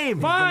the game.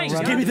 Fine.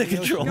 Just Give me the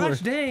controller. Gosh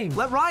dang.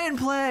 Let Ryan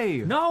play.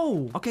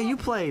 No. Okay, you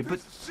play,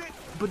 but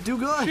do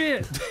good.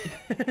 Shit.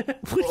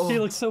 He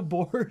looks so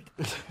bored.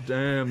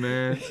 Damn,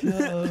 man.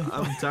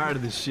 I'm tired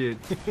of this shit.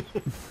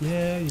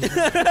 Yeah.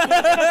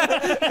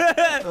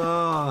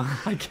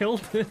 I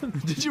killed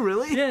him. Did you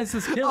really? Yeah, it's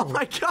his kill. Oh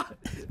my god.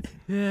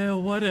 Yeah,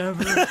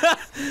 whatever.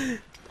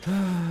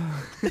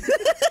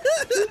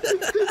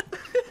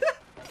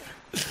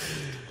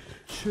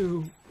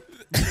 Chew.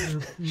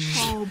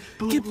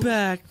 Get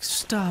back.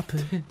 Stop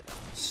it.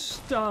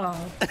 Stop.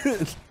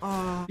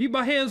 Eat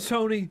my hands,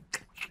 Tony.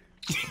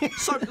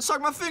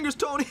 Suck my fingers,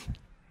 Tony.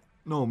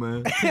 No,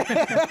 man.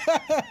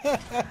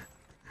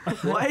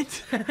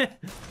 What?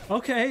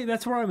 Okay,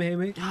 that's where I'm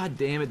aiming. God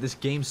damn it, this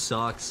game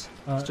sucks.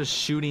 It's just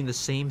shooting the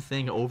same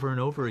thing over and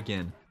over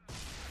again.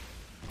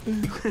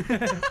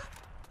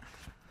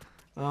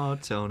 Oh,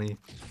 Tony.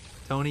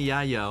 Tony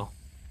Yayo.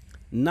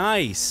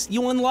 Nice.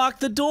 You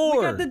unlocked the door.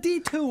 We got the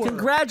detour.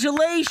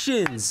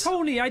 Congratulations.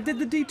 Tony, I did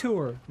the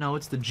detour. No,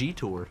 it's the G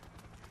Tour.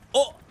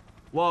 Oh.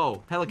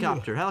 Whoa,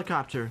 helicopter,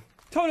 helicopter.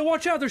 Tony,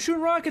 watch out, they're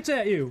shooting rockets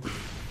at you.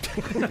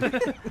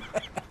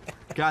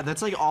 God,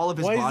 that's like all of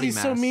his Why body is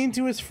he mass. so mean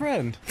to his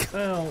friend?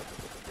 Oh.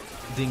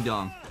 Ding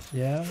dong.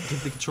 Yeah?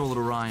 Give the controller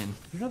to Ryan.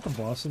 You're not the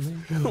boss of me.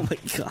 Oh my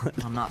god.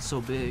 I'm not so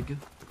big.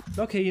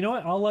 Okay, you know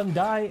what? I'll let him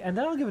die, and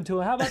then I'll give it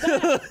to him. How about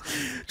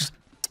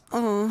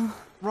that?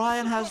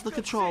 Ryan has the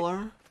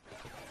controller.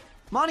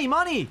 Money,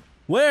 money!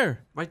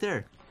 Where? Right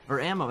there. Or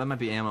ammo. That might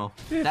be ammo.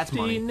 That's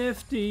money.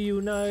 Nifty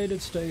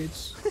United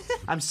States.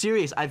 I'm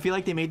serious. I feel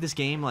like they made this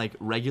game like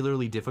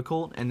regularly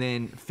difficult, and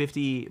then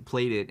 50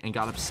 played it and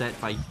got upset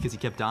because he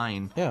kept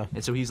dying. Yeah.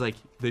 And so he's like,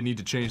 they need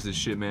to change this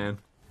shit, man.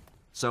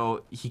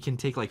 So he can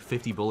take like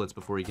 50 bullets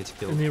before he gets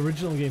killed. In the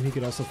original game, he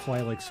could also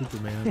fly like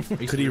Superman.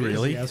 Could he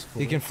really?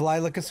 He can fly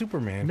like a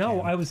Superman. No,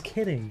 can. I was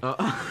kidding.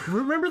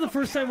 Remember the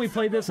first time we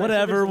played this?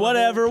 Whatever,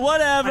 whatever.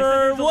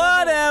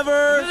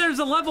 whatever. There's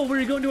a level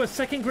where you go into a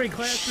second grade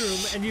classroom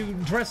and you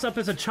dress up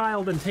as a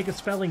child and take a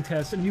spelling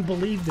test, and you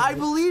believed it. I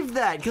believed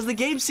that because the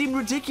game seemed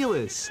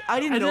ridiculous. I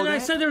didn't And know then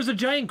that. I said there was a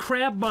giant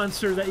crab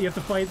monster that you have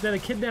to fight that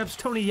it kidnaps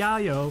Tony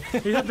Yayo.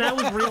 That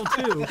was real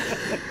too.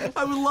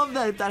 I would love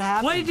that if that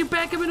happened. Why did you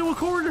back him into a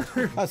corner?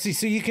 Oh, see,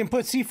 so you can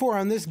put C4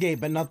 on this gate,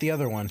 but not the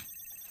other one.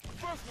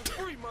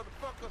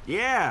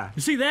 Yeah.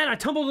 You see that? I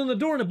tumbled in the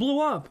door and it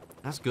blew up.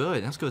 That's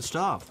good. That's good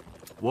stuff.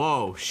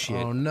 Whoa, shit.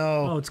 Oh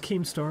no. Oh, it's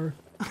Keemstar.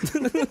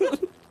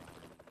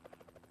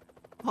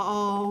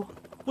 Uh-oh.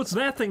 What's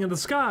that thing in the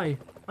sky?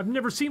 I've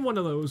never seen one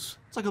of those.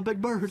 It's like a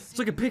big bird. It's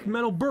like a big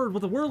metal bird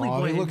with a whirly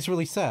Oh, he blade. looks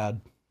really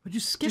sad. Why'd you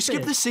skip Did you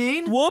skip it? the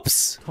scene?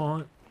 Whoops.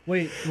 Taunt.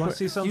 Wait, you want to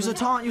see something? Use a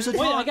taunt. Use a Wait,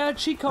 taunt. I got a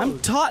cheat code. I'm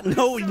taught.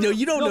 No,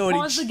 you don't know No, any.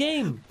 pause the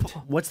game.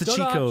 What's the Go to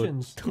cheat code?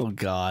 options. Oh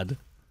god.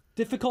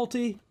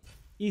 Difficulty,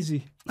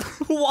 easy.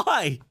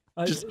 Why?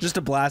 Just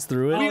to blast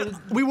through it.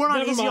 We weren't on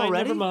Never easy mind,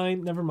 already?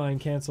 never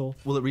mind, cancel.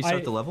 Will it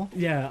restart the level?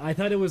 Yeah, I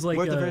thought it was like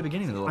We're at the very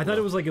beginning of the level. I thought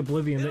it was like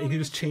Oblivion, that you could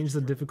just change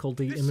the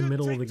difficulty in the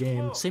middle of the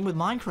game. Same with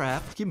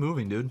Minecraft. Keep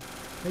moving, dude.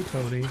 Hey,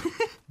 Tony.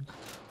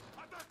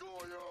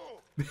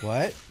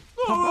 What?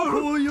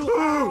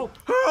 Oh,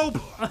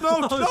 Help! No,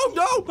 no,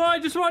 no! I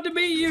just wanted to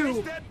meet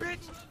you.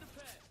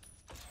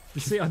 You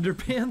see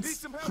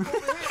underpants?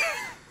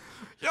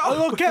 A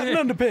little Captain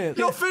Underpants.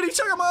 Yo, Fitty,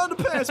 check out my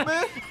underpants,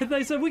 man!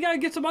 They said we gotta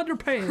get some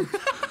underpants.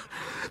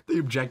 The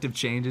objective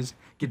changes.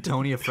 Get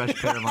Tony a fresh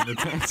pair of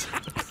underpants.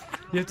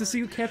 You have to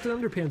see the Captain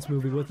Underpants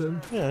movie with him.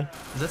 Yeah.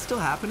 Is that still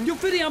happening? Yo,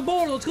 Fiddy, on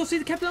board. Let's go see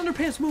the Captain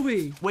Underpants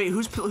movie. Wait,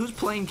 who's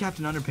playing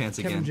Captain Underpants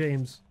again? Kevin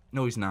James.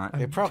 No, he's not.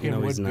 It probably No,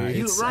 would he's not. be.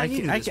 It's, Ryan, you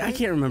knew this, I right?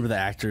 can't remember the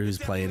actor who's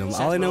playing him.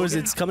 All I know is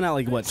it's coming out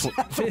like what?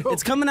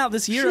 It's coming out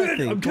this year, I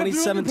think, I'm Captain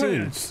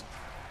 2017. Underpants.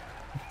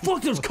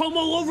 Fuck, there's cum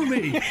all over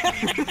me.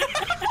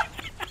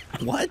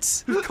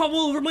 What? There's cum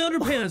all over my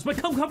underpants. My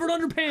cum covered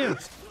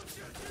underpants.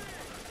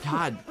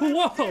 God.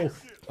 Whoa.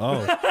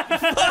 Oh,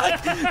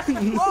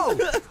 Whoa!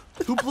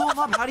 Who blew him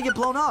up? How'd he get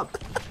blown up?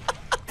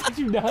 Did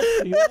you not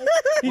see that?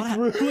 He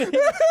threw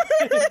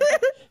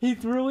it. He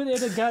threw it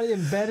and it got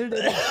embedded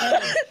in his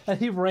head, and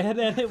he ran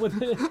at it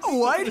with it.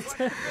 What?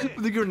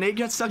 The grenade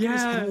got stuck in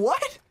his Yeah. head?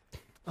 What?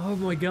 Oh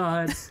my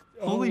god.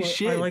 Holy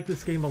shit. I like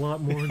this game a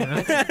lot more now.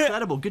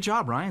 Incredible. Good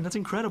job, Ryan. That's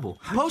incredible.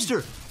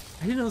 Poster.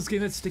 I didn't know this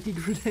game had sticky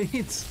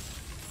grenades.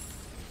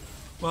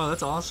 Wow,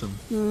 that's awesome.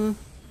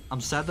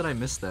 I'm sad that I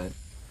missed that.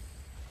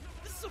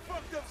 This is some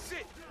fucked up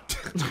shit.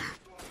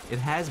 It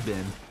has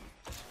been.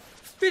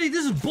 Vinny,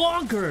 this is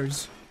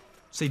bonkers.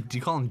 Say, do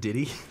you call him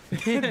Diddy?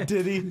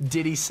 Diddy.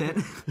 Diddy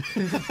sent.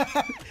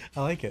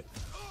 I like it.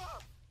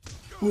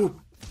 Ooh.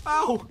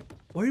 Ow.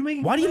 Why are you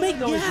making? Why do you make?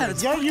 noises? Yeah,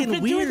 that's Yeah, you've fucking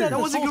been doing weird. that That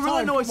this wasn't whole gorilla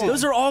time. noises.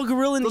 Those are all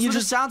gorilla. Those You are the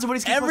just sounds of what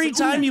he's every like,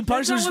 time you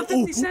punch, That's there's not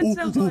what 50 Cent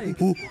sounds like.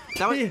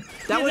 That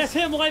That's was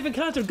him live in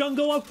concert. Gun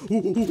go up.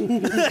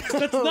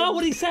 That's not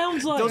what he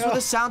sounds like. those were the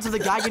sounds of the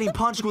guy getting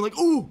punched, going like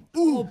ooh,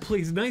 ooh. Oh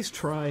please, nice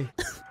try.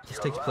 This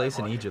takes place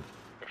in Egypt.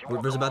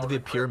 There's about to be a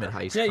pyramid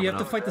heist. Yeah, you coming have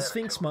to up. fight the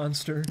Sphinx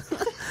monster.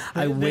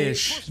 I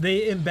wish.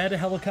 They embed a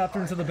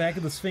helicopter into the back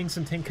of the Sphinx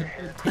and take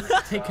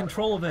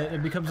control of it.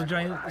 It becomes a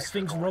giant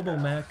Sphinx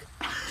robo-mech.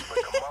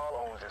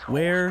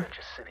 Where?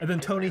 And then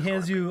Tony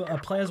hands you a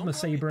plasma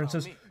saber and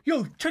says,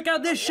 "Yo, check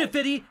out this shit,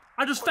 Fitty!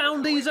 I just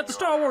found these at the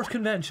Star Wars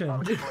convention."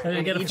 And then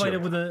you gotta fight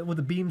it with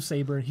a beam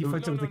saber, and he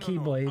fights it with a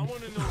keyblade.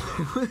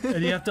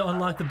 And you have to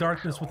unlock the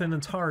darkness within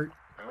its heart.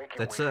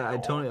 That's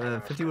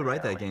 50 would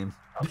write that game.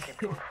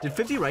 Did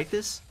 50 write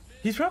this?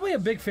 He's probably a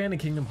big fan of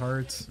Kingdom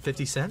Hearts.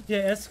 50 Cent? Yeah,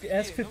 ask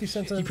 50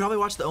 Cent. He probably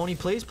watched the Oni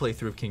Plays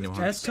playthrough of Kingdom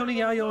Hearts. Ask Tony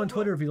Yayo on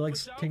Twitter if he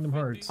likes Kingdom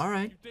Hearts. All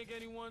right.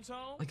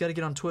 I gotta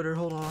get on Twitter.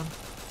 Hold on.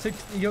 Say,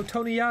 yo,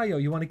 Tony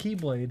Yayo, you want a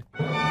keyblade?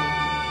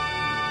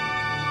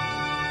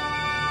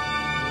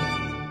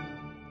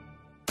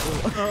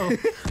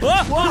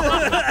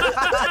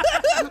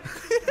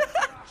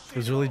 It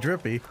was really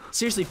drippy.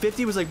 Seriously,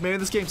 50 was like, man,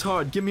 this game's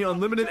hard. Give me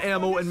unlimited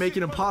ammo and make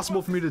it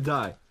impossible for me to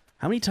die.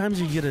 How many times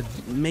are you gonna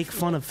make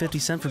fun of 50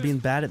 Cent for being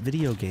bad at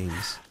video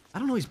games? I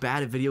don't know he's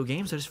bad at video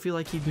games. I just feel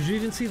like he Did you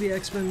even see the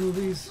X-Men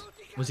movies?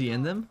 Was he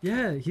in them?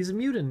 Yeah, he's a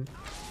mutant.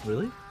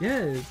 Really?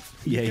 Yeah.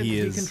 Yeah, he He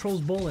is.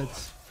 controls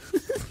bullets.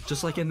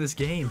 Just like in this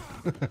game.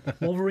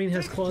 Wolverine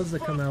has claws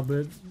that come out,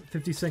 but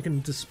 50 Cent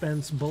can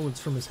dispense bullets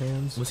from his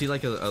hands. Was he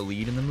like a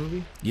lead in the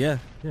movie? Yeah.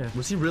 Yeah.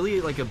 Was he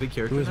really like a big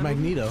character? It was in that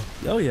movie? Magneto.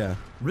 Oh yeah.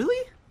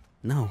 Really?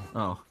 No.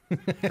 Oh.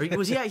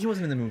 Was he? Yeah, he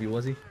wasn't in the movie,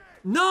 was he?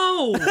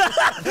 No!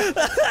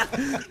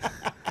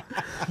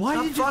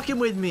 Stop fucking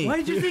with me. Why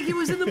did you think he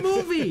was in the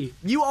movie?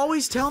 You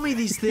always tell me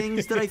these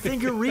things that I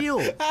think are real.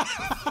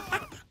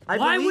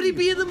 Why would he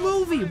be in the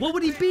movie? What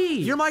would he be?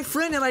 You're my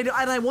friend, and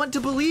I want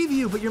to believe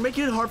you, but you're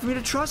making it hard for me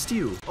to trust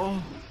you.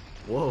 Oh,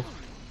 whoa.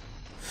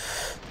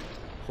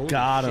 Holy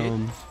Got shit.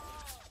 him.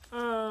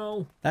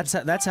 Oh.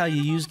 That's how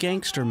you use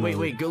gangster mode.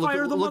 Wait, go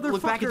Fire the look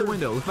back at the motherfucker.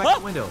 window. Look back at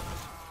the window.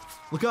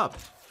 Look up.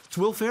 It's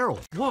Will Ferrell.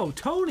 Whoa,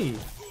 Tony.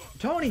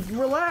 Tony,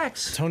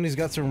 relax. Tony's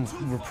got some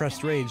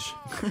repressed rage.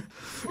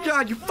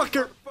 God, you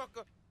fucker.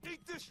 Fucker. Eat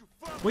this, you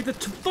fuck. Wait, the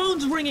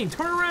phone's ringing.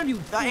 Turn around, you.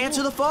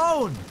 Answer the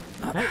phone.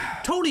 Hey,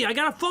 Tony, I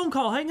got a phone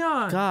call. Hang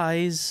on.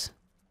 Guys,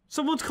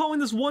 Someone's calling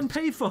this one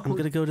payphone. I'm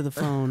gonna go to the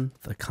phone.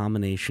 The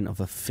combination of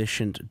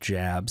efficient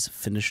jabs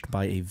finished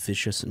by a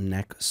vicious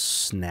neck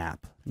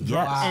snap.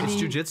 Yes.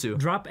 It's jujitsu.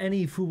 Drop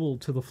any fool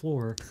to the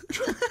floor.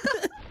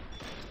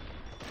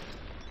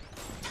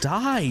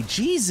 Die,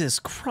 Jesus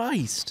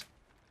Christ.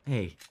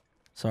 Hey,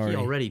 Sorry. he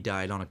already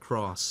died on a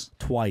cross.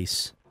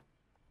 Twice.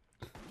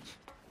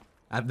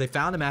 They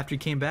found him after he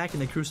came back,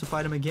 and they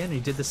crucified him again. And he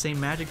did the same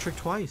magic trick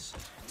twice.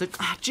 It's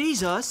like,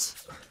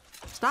 Jesus.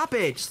 Stop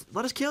it. Just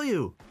let us kill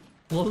you.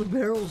 Blow the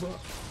barrels up.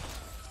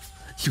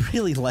 You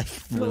really like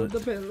Blow the,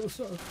 the barrels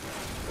up.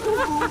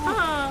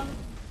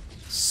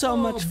 so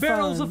much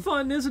Barrels fun. of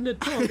fun, isn't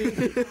it, Tony? You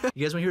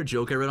guys want to hear a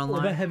joke I read What about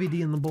online? Heavy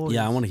D and the boys?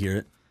 Yeah, I want to hear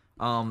it.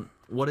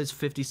 What is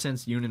 50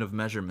 Cent's unit of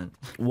measurement?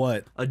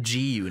 What? A G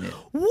unit.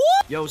 What?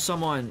 Yo,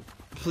 someone,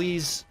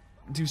 please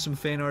do some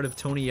fan art of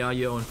Tony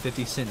Yayo and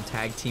 50 Cent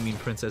tag teaming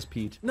Princess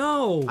Peach.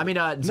 No. I mean,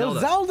 No, Zelda.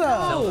 Zelda!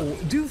 No.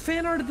 Do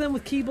fan art of them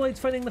with Keyblades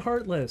fighting the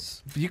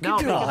Heartless. You can No,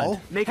 do make it it-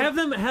 all. Make Have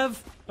them have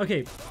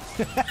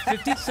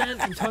 50 Cent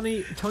and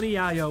Tony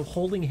Yayo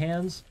holding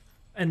hands,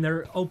 and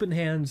their open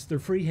hands, their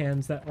free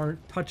hands that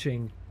aren't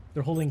touching.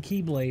 They're holding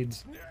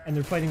Keyblades, and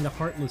they're fighting the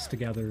Heartless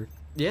together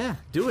Yeah,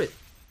 do it.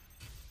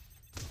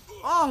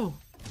 Oh,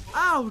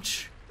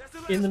 ouch.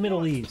 in the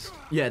Middle East.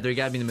 Yeah, they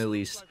gotta be in the Middle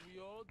East.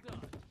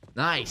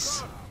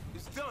 Nice.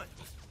 It's done.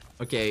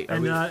 Okay, are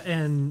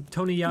And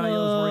Tony Yayo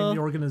is wearing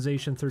the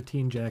Organization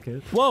 13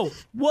 jacket. Whoa!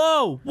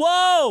 Whoa!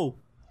 Whoa!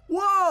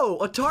 Whoa,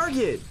 a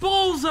target.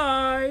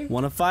 Bullseye!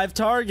 1 of 5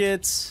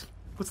 targets.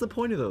 what's the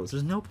point of those?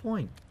 There's no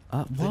point.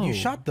 Whoa. Then you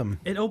shot them.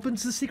 It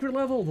opens the secret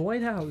level, the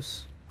White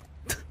House.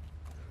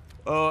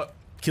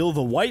 Kill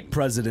the white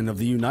president of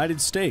the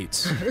United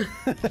States.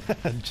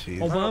 Jeez.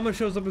 Obama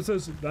shows up and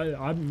says,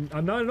 I'm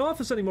not in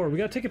office anymore. We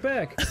gotta take it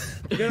back.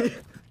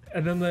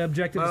 And then the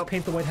objective is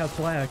paint the White House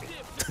black.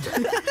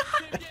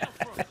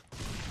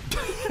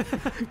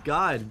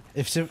 God.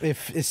 If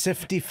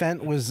 50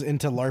 Fent was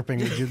into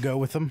LARPing, would you go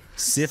with him?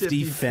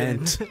 Sifty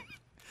Fent.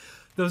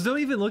 Those don't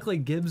even look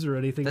like gibs or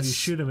anything when you That's-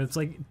 shoot him. It's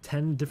like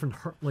 10 different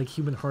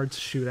human hearts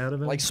shoot out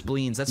of him. Like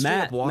spleens. That's straight up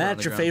Matt, water on Matt,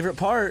 the your ground. favorite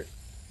part.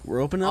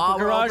 We're opening up Oh, a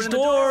we're garage opening the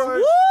door.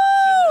 doors.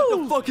 Woo!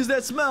 What the fuck is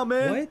that smell,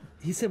 man? What?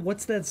 He said,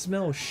 "What's that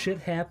smell? Shit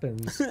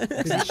happens." Did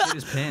he shit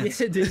his pants?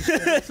 Yeah, did he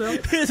shit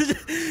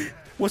himself?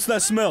 What's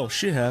that smell?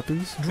 Shit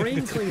happens.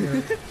 Drain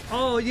cleaner.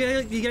 Oh, yeah,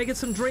 you gotta get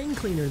some drain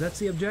cleaner. That's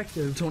the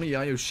objective. Tony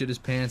Yayo shit his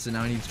pants and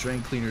now he needs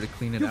drain cleaner to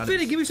clean it Yo, out.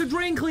 Fitty, give me some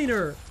drain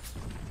cleaner.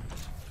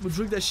 We'll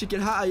drink that shit, get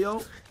high,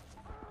 yo.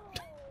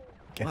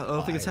 I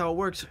don't think it's how it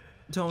works,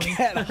 Tony.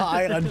 Get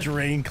high on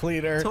drain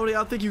cleaner. Tony, I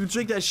don't think you can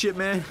drink that shit,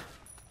 man.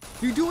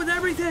 You're doing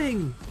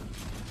everything.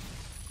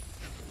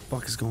 What the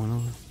fuck is going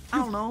on? I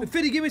don't know.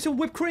 Fitty, give me some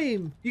whipped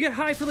cream. You get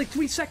high for like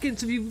 3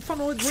 seconds if you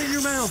funnel it right in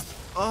your mouth.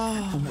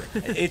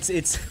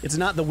 It's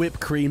not the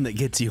whipped cream that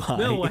gets you high.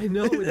 No, I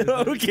know it isn't.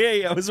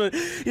 Okay, I was.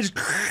 It's,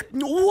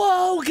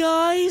 whoa,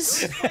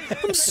 guys!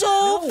 I'm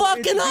so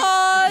fucking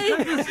high.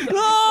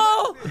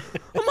 No,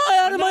 am I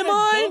out of my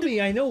mind? Dummy,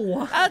 I know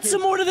why. Add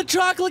some more to the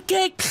chocolate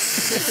cake.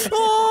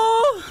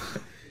 Oh.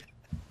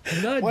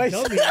 I'm not a Wait,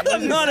 dummy.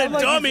 I'm not a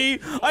dummy.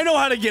 I know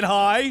how to get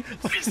high.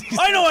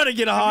 I know how to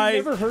get high. You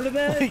never heard of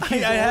that? I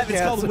have.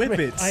 It's called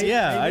Whippets.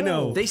 Yeah, I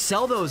know. They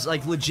sell those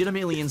like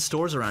legitimately in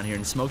stores around here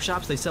in smoke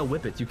shops. They sell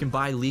whippets. You can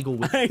buy legal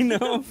whippets. I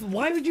know.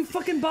 Why would you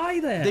fucking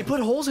buy that? They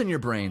put holes in your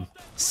brain.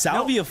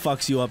 Salvia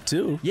fucks you up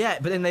too. Yeah,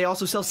 but then they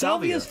also sell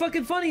salvia. Salvia's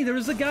fucking funny. There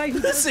was a guy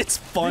who does, It's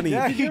funny.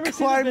 Yeah, you he ever seen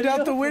climbed the out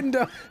the video?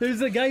 window. There's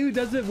a guy who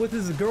does it with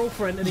his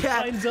girlfriend, and he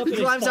Yeah, climbs up. he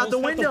and climbs out the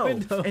falls window.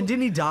 And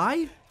didn't he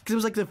die? Because it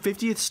was like the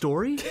 50th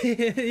story?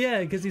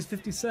 Yeah, because he's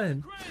 50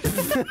 Cent.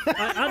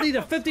 I need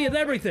a 50th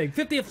everything.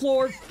 50th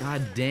floor.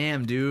 God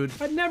damn, dude.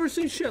 I've never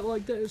seen shit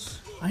like this.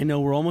 I know.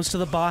 We're almost to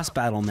the boss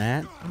battle,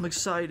 Matt. I'm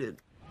excited.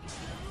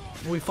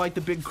 We fight the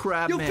big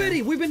crab, Yo, man.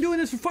 Fitty, we've been doing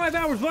this for 5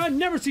 hours, but I've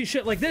never seen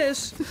shit like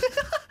this.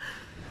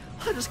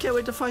 I just can't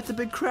wait to fight the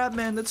big crab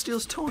man that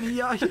steals Tony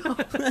Yayo.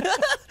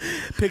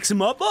 Picks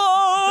him up.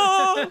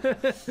 Oh!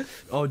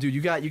 Oh, dude, you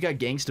got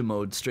gangsta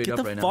mode straight Get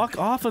up the right fuck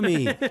off of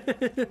me.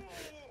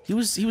 He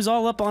was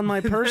all up on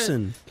my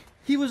person.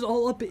 He was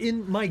all up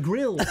in my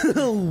grill.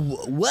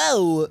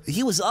 Whoa!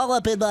 He was all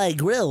up in my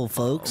grill, now.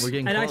 folks. We're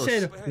getting And close. I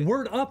said,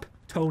 "Word up,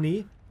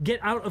 Tony. Get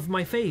out of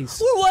my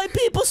face." We're white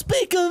people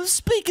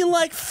speaking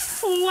like.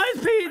 White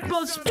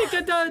people speak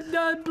of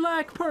the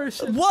black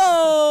person.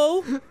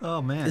 Whoa!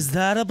 oh man, Is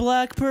that a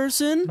black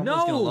person? Tumblr's No.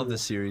 gonna love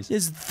this series.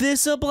 Is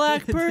this a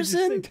black Did you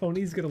say person?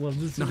 Tony's gonna love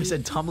this? No, he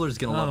said Tumblr's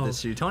gonna love Oh. this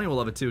series. Tony will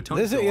love it too.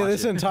 Tony's This, gonna watch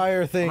this it.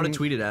 entire I'm thing gonna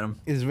tweet it at him.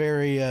 is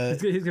very.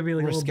 He's gonna be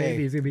like a little risque.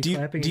 baby. He's gonna be Do you,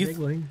 clapping do, and you,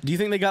 giggling. do you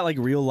think they got like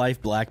real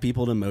life black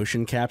people to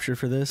motion capture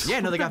for this?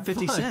 Yeah, no, they got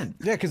 50 fuck? Cent.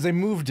 Yeah, because they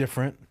move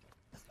different.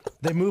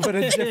 They move at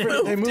a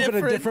different. They move at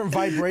a different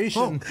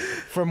vibration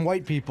from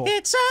white people.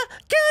 It's a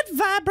good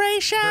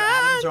vibration. Their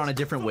atoms are on a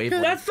different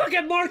wavelength. That's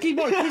fucking Marky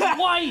Mark. He's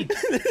white.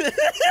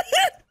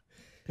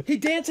 He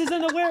dances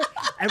in the where.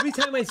 Every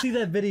time I see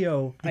that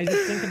video, I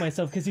just think to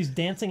myself because he's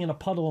dancing in a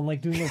puddle and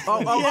like doing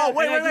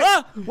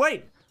those.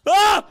 Wait.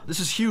 Ah! This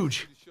is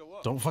huge.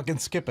 Don't fucking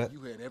skip it.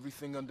 You had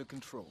everything under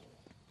control.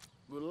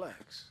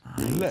 Relax.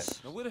 Lit.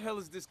 Now where the hell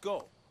is this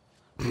gold?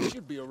 It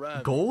should be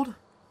around. Gold?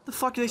 The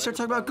fuck did they start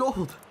talking about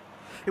gold?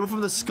 It went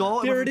from the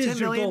skull. There went it from is,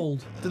 10 your million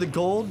gold. To the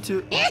gold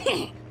to.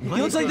 He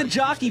looks like the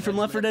jockey from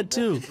Left 4 Dead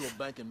 2. To a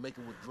bank and make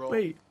a withdrawal.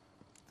 Wait.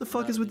 The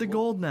fuck is with the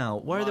gold now?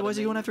 Why is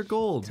he going after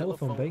gold?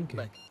 Telephone banking.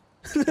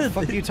 What the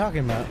fuck are you talking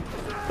about?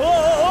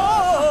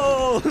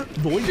 Oh!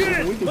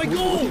 Shit! My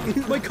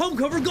gold! My comb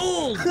cover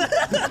gold!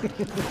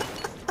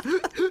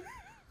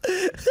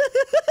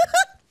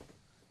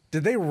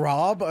 Did they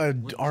rob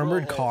an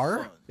armored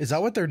car? Is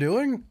that what they're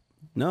doing?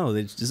 No,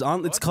 they just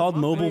on. It's called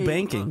mobile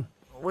banking.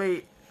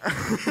 Wait.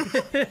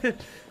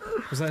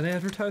 Was that an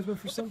advertisement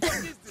for something? What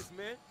is this,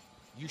 man?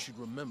 You should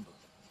remember.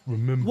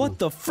 What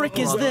the frick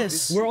is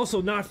this? We're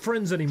also not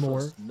friends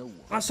anymore. No one.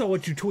 I saw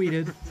what you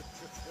tweeted.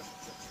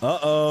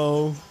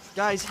 Uh-oh.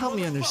 Guys, help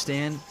me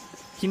understand.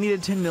 He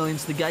needed 10 million,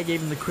 so the guy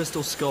gave him the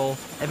crystal skull,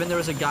 and then there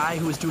was a guy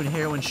who was doing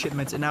heroin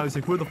shipments, and now he's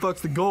like, where the fuck's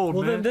the gold,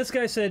 Well, then man? this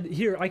guy said,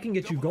 "Here, I can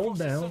get you gold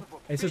now." And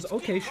he says,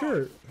 "Okay,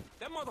 sure."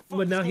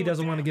 But now he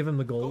doesn't want to give him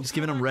the gold. He's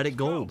giving him Reddit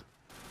gold.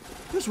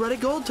 Where's Reddit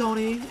gold,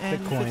 Tony? And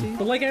Bitcoin. 50?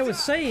 But like I was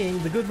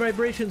saying, the Good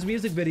Vibrations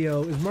music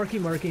video is Marky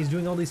Mark, and he's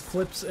doing all these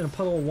flips in a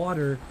puddle of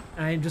water.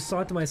 And I just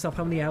thought to myself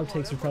how many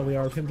outtakes there probably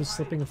are of him just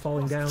slipping and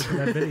falling down from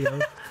that video.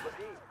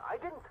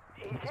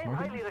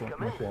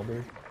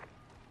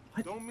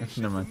 Don't miss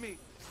shit Never for mind. me.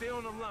 Stay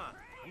on the line.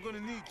 I'm gonna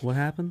need you. What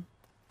happened?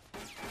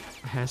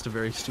 I asked a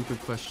very stupid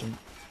question.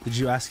 Did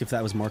you ask if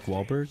that was Mark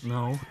Wahlberg?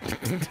 No.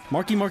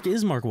 Marky Mark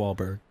is Mark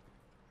Wahlberg.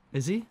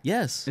 Is he?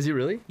 Yes. Is he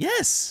really?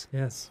 Yes.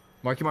 Yes.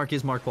 Marky Mark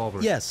is Mark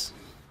Wahlberg. Yes.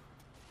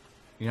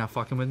 You're not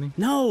fucking with me?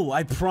 No,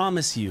 I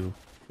promise you.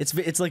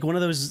 It's like one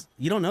of those.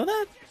 You don't know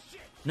that?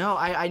 No,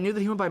 I knew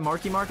that he went by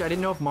Marky Mark. I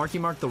didn't know if Marky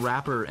Mark the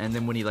rapper, and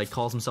then when he like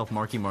calls himself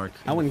Marky Mark.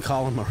 I wouldn't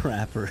call him a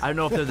rapper. I don't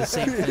know if they're the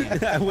same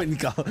thing. I wouldn't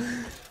call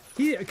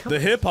Come the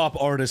hip hop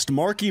artist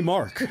Marky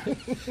Mark.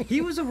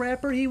 He was a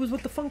rapper. He was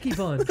with the Funky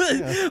Bunch.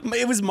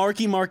 It was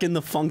Marky Mark and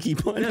the Funky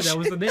Bunch. Yeah, that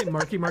was the name,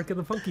 Marky Mark and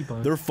the Funky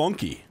Bunch. They're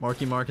funky.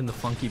 Marky Mark and the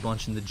Funky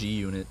Bunch in the G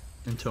Unit,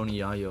 and Tony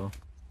Yayo.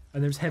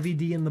 And there's Heavy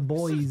D and the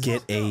boys.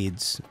 Get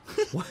AIDS.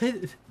 What?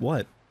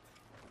 What?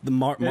 The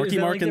Marky Is that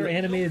Mark like and their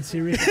animated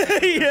series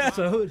yeah.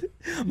 episode?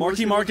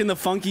 Marky Mark and the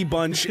Funky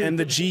Bunch and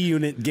the G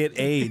Unit get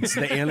AIDS.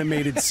 The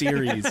animated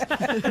series.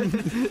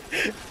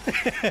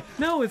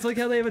 No, it's like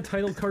how they have a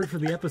title card for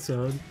the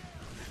episode.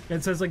 And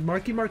it says like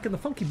Marky Mark and the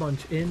Funky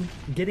Bunch in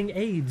Getting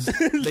AIDS.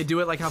 They do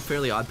it like how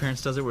Fairly Odd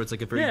Parents does it, where it's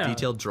like a very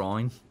detailed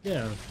drawing.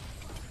 Yeah.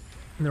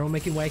 And they're all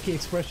making wacky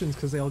expressions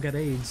because they all get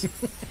AIDS.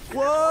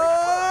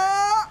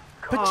 Whoa!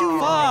 But you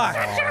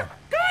fuck.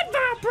 Good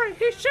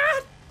vibration!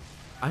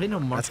 I didn't know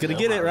Mark. That's gonna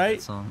get it,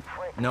 right?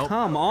 Nope.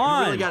 Come You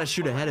on. really gotta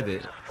shoot ahead of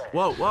it.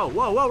 Whoa, whoa,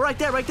 whoa, whoa! Right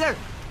there, right there.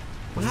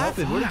 What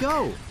happened? Where'd it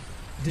go?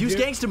 Use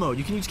gangsta mode.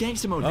 You can use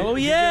gangsta mode. Oh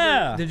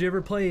yeah. Did you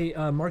ever play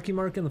Marky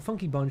Mark and the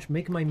Funky Bunch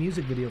Make My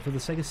Music video for the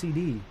Sega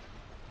CD?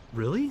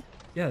 Really?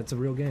 Yeah, it's a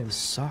real game.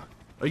 Suck.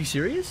 Are you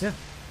serious? Yeah.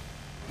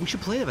 We should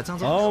play that. That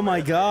sounds awesome. Oh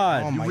my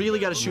god. You really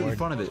gotta shoot in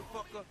front of it.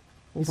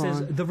 He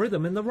says the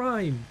rhythm and the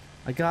rhyme.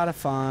 I gotta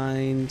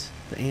find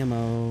the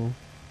ammo.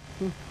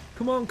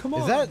 Come on, come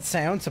on. Is that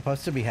sound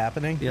supposed to be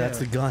happening? Yeah, that's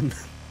the gun.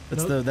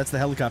 That's Nope. the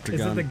helicopter Is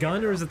gun. it the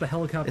gun or is it the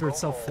helicopter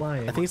itself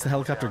flying? I think it's the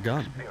helicopter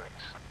gun.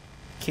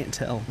 Can't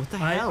tell. What the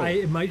hell?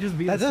 It might just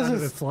be That the sound of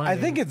it doesn't. flying.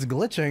 I think it's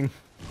glitching.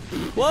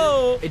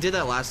 Whoa! It did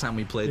that last time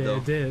we played, Yeah, though.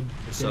 it did.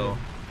 It So,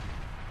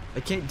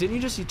 did. I can't. Didn't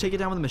you just take it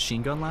down with a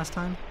machine gun last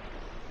time?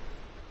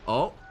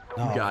 Oh,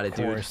 you Oh, got of it,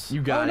 dude. course.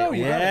 You got Oh, no, it.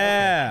 you got it.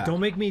 Yeah. Don't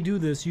make me do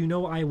this. You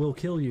know I will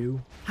kill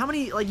you. How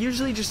many? Like,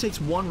 usually it just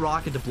takes one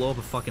rocket to blow up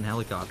a fucking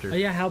helicopter.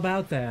 Yeah, how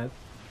about that?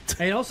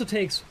 And it also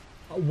takes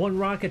one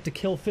rocket to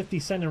kill 50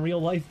 Cent in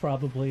real life,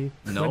 probably.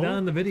 No. But not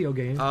in the video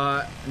game.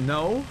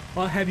 No.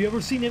 Have you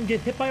ever seen him get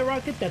hit by a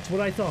rocket? That's what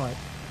I thought.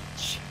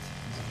 Shit.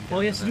 All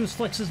he has to do is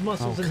flex his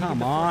muscles Oh and he can come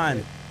deflect on.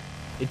 it.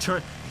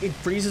 It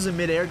freezes in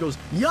midair, goes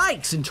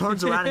yikes, and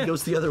turns around and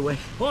goes the other way.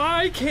 Well,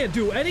 I can't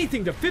do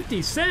anything to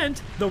 50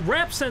 Cent, the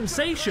rap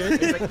sensation.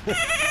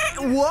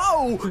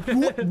 Whoa!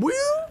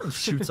 Woo!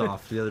 Shoots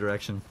off the other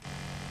direction.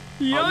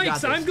 Yikes,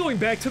 this. I'm going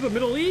back to the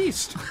Middle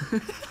East.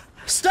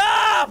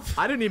 Stop!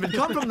 I didn't even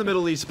come from the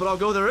Middle East, but I'll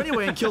go there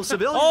anyway and kill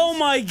civilians. Oh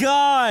my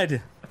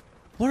god!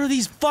 What are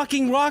these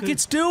fucking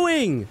rockets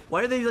doing?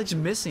 Why are they like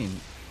just missing?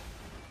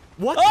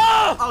 What?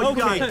 Oh! Oh, you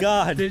got Okay, it.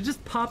 god. Did it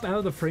just pop out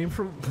of the frame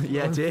from...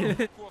 Yeah, it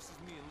did.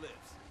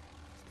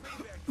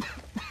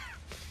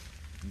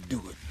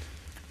 Do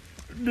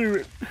it. Do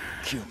it.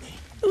 Kill me.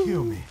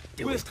 Kill me.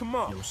 Wiz, come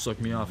on. Yo, suck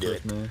me off,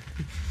 first, man.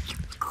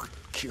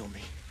 Kill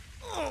me.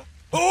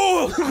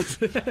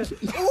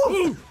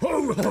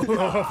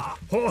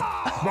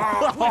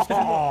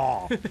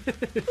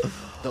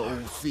 The old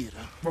theater.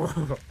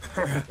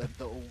 At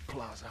the old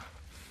plaza.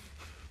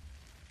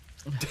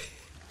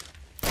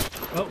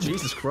 Oh,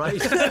 Jesus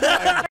Christ.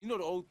 You know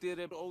the old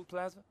theater at the old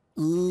plaza?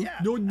 No.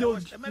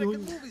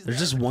 There's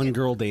just one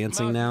girl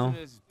dancing now.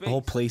 The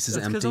whole place is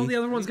Because all the empty.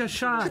 other ones got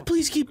shot.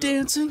 Please keep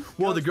dancing.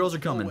 Whoa, the girls are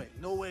coming.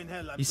 No way in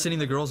hell. He's sending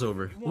the girls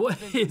over. What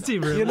is he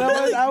really? You know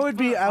what? I would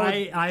be.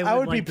 I I would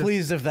would be like to-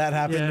 pleased if that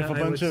happened. Yeah, If a I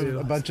bunch would of too.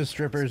 a bunch of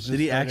strippers. Did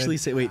he actually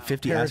say, wait,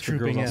 50 asked for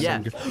girls?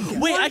 paratrooping Also in. Yeah.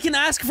 Wait, I can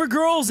ask for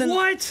girls and...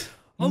 What?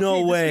 Okay,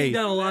 No this way. game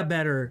got a lot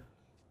better.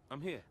 I'm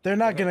here. They're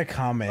not gonna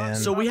come in.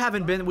 So we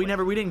haven't been. We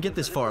didn't get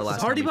this far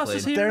last Party time we Bus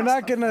is played. here. they're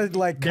not gonna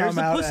like There's come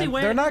the out. pussy And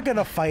wagon. they're not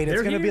gonna fight. It's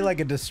They're gonna be here. like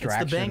a It's the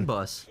distraction. bang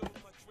bus.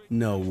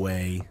 No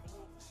way.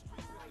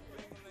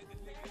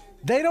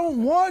 They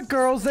don't want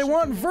girls. They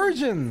want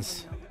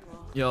virgins.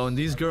 Yo, and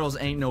these girls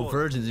ain't no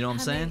virgins. You know what I'm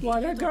saying?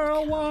 What a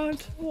girl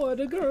wants, what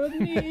a girl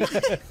needs.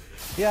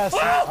 Yes.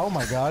 Oh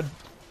my God.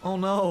 Oh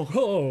no.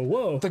 Oh,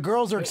 whoa. The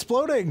girls are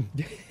exploding.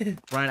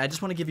 Ryan, I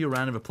just want to give you a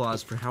round of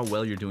applause for how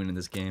well you're doing in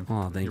this game.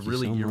 Oh, thank you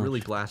so You're really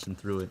much. blasting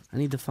through it. I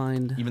need to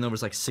find... Even though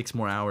there's like 6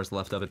 more hours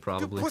left of it,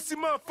 probably. Pussy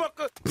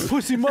motherfucker.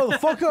 Pussy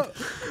motherfucker.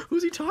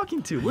 Who's he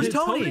talking to? Where's It's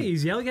Tony?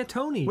 He's yelling at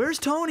Tony. Where's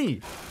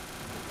Tony?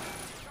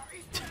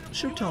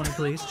 Shoot Tony,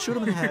 please. Shoot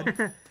him in the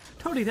head.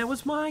 Tony, that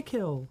was my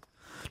kill.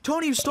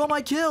 Tony, you stole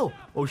my kill.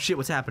 Oh shit,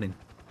 what's happening?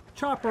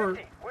 Chopper.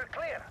 We're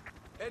clear.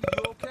 Eddie,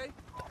 you okay?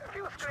 A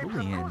few scrapes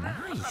Julian, on the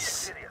road.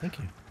 nice. Thank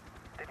you.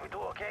 Did we do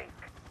okay?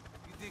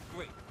 You did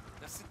great.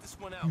 Now sit this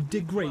one out. You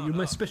did great. You're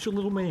my special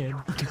little man.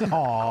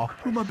 Aw.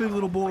 Who's my big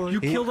little boy?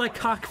 You killed that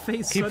cock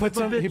face. He puts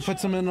him. He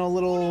puts him in a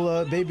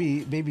little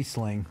baby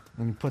sling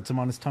and puts him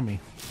on his tummy.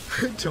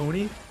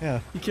 Tony? Yeah.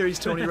 He carries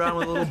Tony around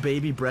with little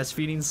baby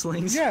breastfeeding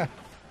slings. Yeah.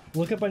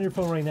 Look up on your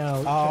phone right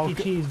now. Oh, Chuck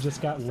E. Cheese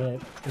just got lit.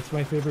 It's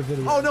my favorite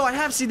video. Oh no, I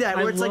have seen that.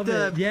 I Where it's like love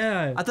the. it.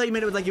 Yeah. I thought you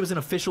meant it like it was an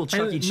official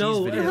Chuck E. Cheese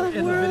no, video.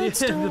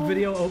 and the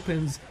video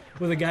opens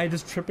with a guy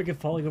just tripping and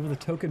falling over the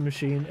token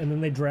machine, and then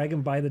they drag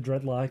him by the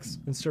dreadlocks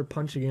and start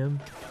punching him.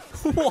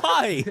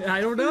 Why?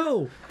 I don't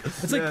know.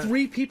 It's like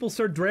 3 people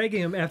start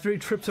dragging him after he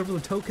trips over the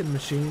token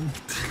machine.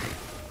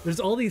 There's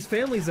all these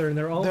families there, and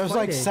they're all There's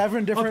like fighting.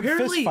 7 different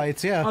fist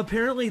fights, yeah.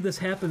 Apparently, this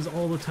happens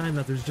all the time.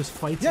 That there's just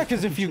fights. Yeah, at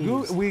because if you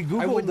we I wouldn't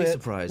googled be it,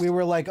 surprised. we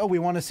were like, oh, we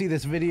want to see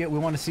this video. We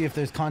want to see if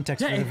there's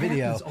context Yeah, for the it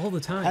video. happens all the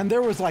time. And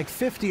there was like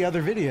 50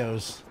 other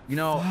videos, You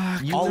know,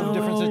 all in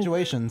different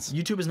situations.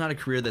 YouTube is not a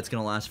career that's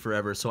gonna last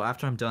forever. So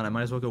after I'm done, I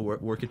might as well go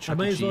work at Chuck I E.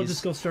 might as well Cheese.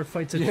 just go start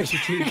fights at Chuck E.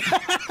 Cheese.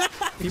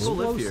 People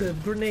live here. Explosive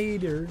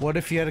grenader. What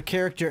if you had a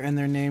character and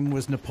their name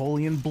was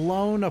Napoleon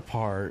Blown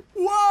Apart?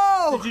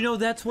 Whoa! Did you know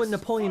that's what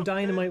Napoleon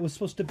Dynamite was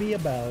supposed to be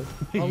about?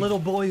 A little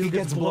boy who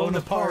gets blown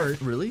apart.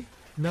 Really?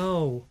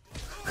 No.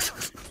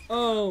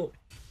 Oh.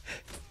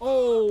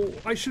 Oh,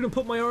 I should have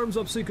put my arms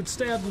up so you could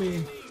stab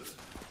me.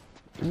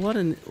 What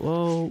an...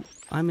 Whoa,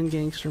 I'm in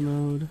gangster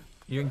mode.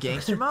 You're in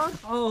gangster mode?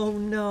 Oh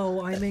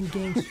no, I'm in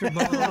gangster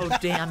mode. Oh,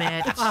 damn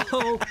it.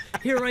 Oh,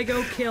 here I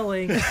go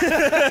killing.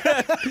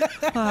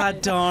 Ah,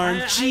 darn.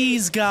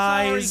 Jeez,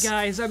 guys.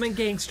 Sorry guys, I'm in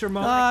gangster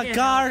mode. Ah, I can't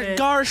help it.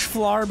 Garsh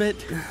Flarbit.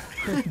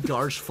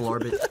 Garsh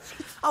Flarbit.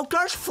 Oh,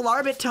 Garsh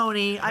Flarbit,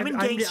 Tony. I'm in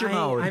gangster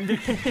mode.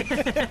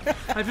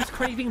 I'm just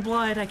craving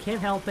blood. I can't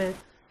help it.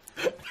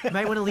 You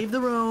might want to leave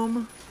the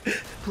room.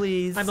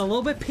 Please. I'm a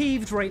little bit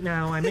peeved right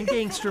now. I'm in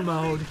gangster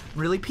mode.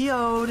 really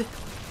PO'd.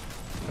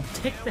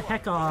 Tick the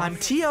heck off. I'm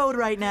TO'd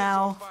right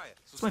now.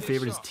 That's my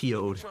favorite is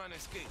TO'd.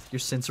 You're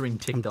censoring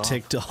ticked off.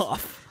 Ticked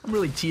off. I'm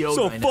really TO'd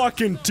So right now.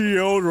 fucking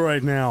TO'd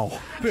right now.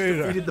 We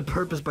did the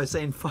purpose by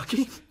saying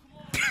fucking.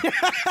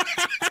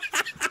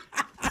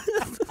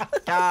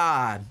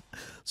 God.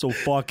 So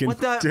fucking... What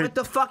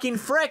the fucking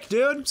frick,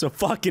 dude? So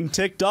fucking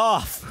ticked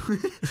off.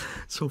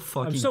 So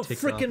fucking I'm so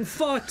ticked freaking off.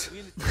 fucked.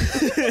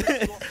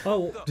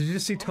 Oh, did you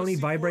just see Tony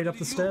vibrate up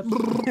the steps?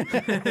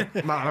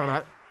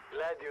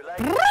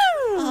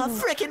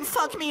 Oh, frickin'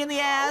 fuck me in the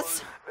ass.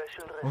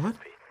 What?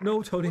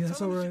 No, Tony,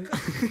 that's alright.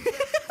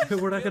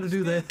 We're not gonna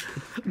do that.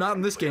 Not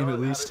in this game, at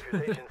least.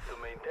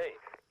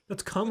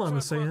 Let's come on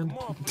the sand.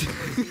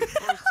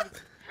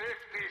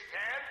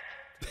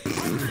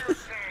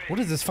 What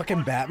is this,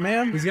 fucking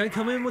Batman? He's gonna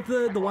come in with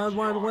the Wild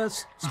Wild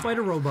West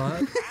spider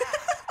robot.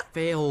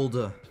 Failed.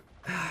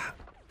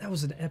 That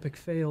was an epic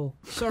fail.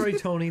 Sorry,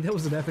 Tony, that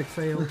was an epic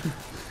fail.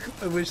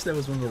 I wish that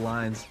was one of the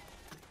lines.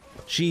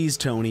 Jeez,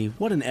 Tony,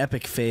 what an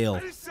epic fail.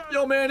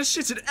 Yo, man, this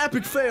shit's an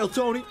epic fail,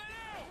 Tony.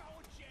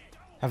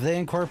 Have they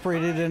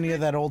incorporated any of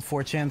that old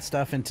 4chan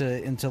stuff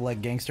into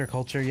like gangster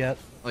culture yet?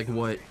 Like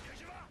what?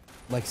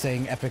 Like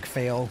saying epic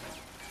fail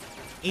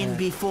In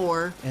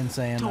before and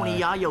saying Tony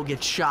Yayo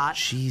gets shot.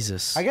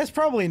 Jesus. I guess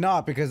probably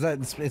not, because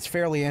it's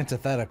fairly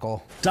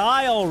antithetical.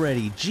 Die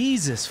already.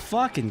 Jesus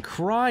fucking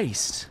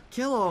Christ.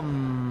 Kill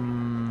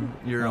him.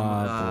 You're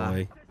Oh,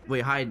 boy.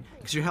 Wait, hide,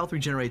 because your health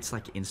regenerates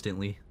like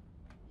instantly.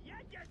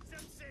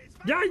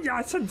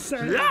 Yeah,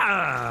 sensei.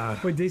 Yeah.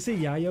 Wait, did they say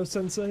Yayo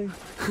sensei?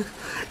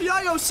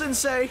 Yayo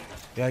sensei.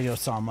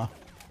 Yayo-sama.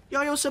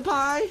 Yayo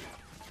senpai.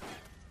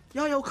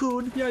 Yayo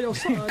kun. Yayo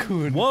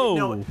san. Whoa.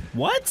 No.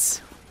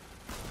 What?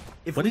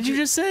 If What we did you could-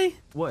 just say?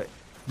 What?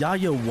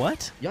 Yayo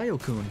what?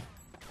 Yayo kun.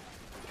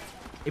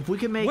 If we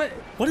can make.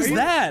 What is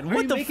that? Are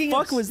What you the making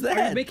fuck up, was Are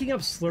that? you making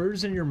up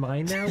slurs in your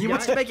mind now? You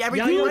want to make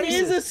everything Yayo racist.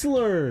 is a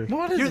slur.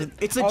 What is You're- it?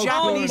 It's a Oh,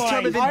 Japanese my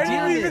term of God. I didn't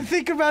endearment. even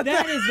think about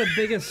That that. is the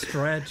biggest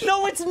stretch.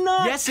 No, it's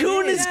not. Yes, it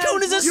Kun is. is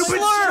Kun is a You've been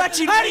slur.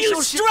 stretching How do you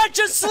racial shit. stretch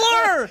a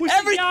slur? We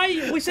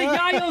say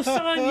Yayo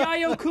san,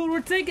 Yayo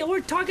kun. We're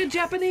talking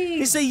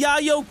Japanese. They say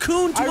Yayo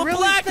Kun to I a really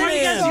black think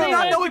man. so. Do you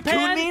not know If what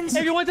kun means?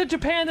 If you went to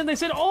Japan and they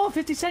said, "Oh,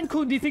 50 cent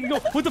kun," do you think you go,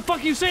 "What the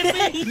fuck are you saying to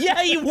me?"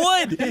 Yeah, he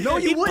would. No,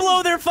 you He'd wouldn't.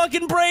 blow their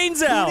fucking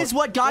brains out. Kun is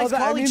what guys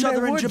call each they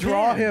other in would Japan.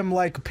 draw him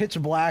like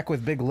pitch black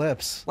with big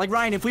lips. Like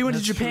Ryan, if we went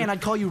to Japan,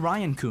 I'd call you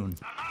Ryan Kun.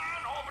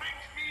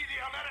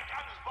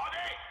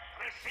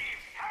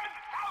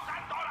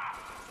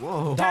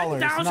 Whoa.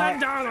 Dollars,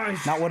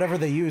 $10,000. not whatever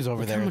they use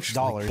over there. How It's much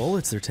dollars. like,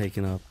 bullets they're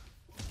taking up?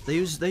 They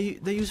use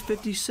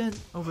 50 cent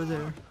over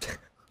there.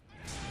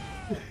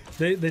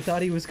 They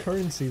thought he was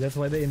currency. That's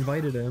why they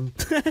invited him.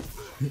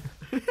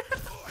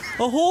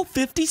 A whole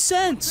 50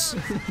 cents.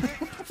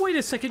 Wait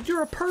a second,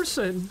 you're a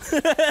person.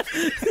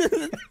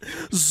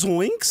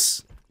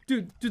 Zoinks.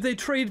 Dude, do they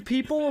trade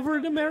people over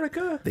in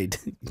America? They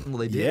did. Well,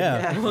 they did.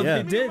 Yeah. Well, yeah.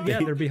 they did. Yeah,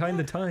 they're behind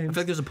the In times.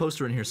 fact, there's a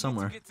poster in here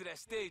somewhere. Get to that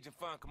stage and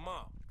find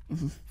Kamal.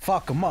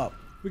 Fuck them up.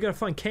 We gotta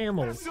find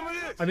camels.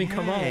 I mean,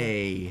 come on.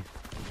 Hey.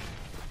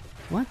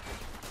 What?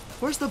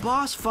 Where's the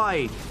boss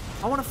fight?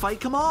 I want to fight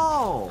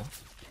Kamal.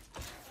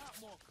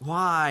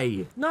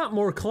 Why? Not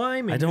more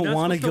climbing. I don't You're not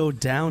want to supposed go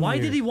down Why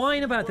here. did he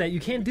whine about that? You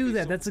can't do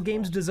that. That's the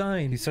game's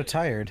design. He's so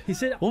tired. He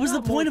said, What was the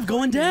 "Not more point of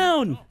going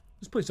climbing." down?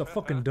 This place is a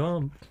fucking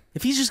dump.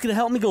 If he's just gonna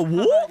help me go,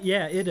 whoop.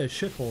 Yeah, it a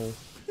shithole.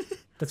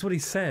 That's what he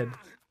said.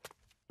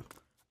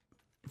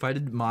 If I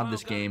did mod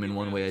this game in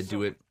one way, I'd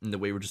do it in the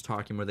way we're just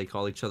talking, where they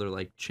call each other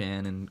like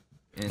Chan and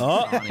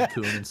Oh. Khan and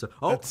Kun and stuff.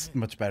 Oh, That's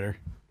much better.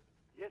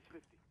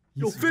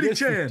 yo, Fitty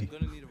Chan,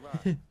 Gonna need a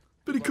ride.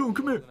 Fitty Kun,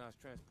 come here. Organized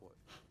transport.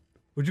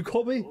 What'd you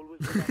call me?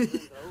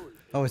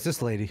 Oh, it's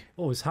this lady.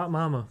 Oh, it's Hot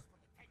Mama.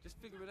 Just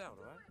figure it out,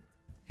 alright?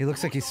 He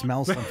looks like he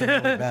smells something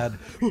really bad.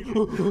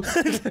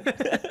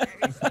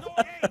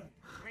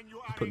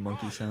 Put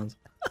monkey sounds.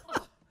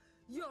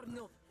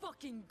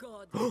 fucking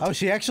god. Oh,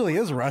 she actually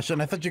is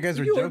Russian. I thought you guys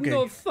were You're joking.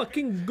 no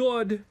fucking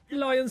god.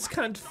 Lions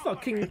can't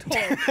fucking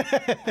talk.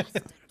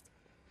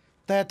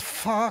 That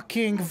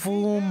fucking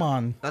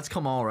woman. That's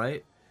Kamal,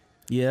 right?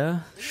 Yeah,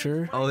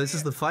 sure. Oh, this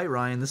is the fight,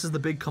 Ryan. This is the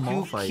big Kamal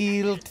You fight.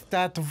 killed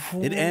that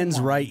woman. It ends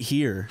right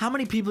here. How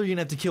many people are you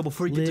gonna have to kill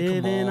before you get to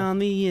Living Kamal? on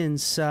the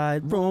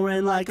inside,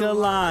 roaring like a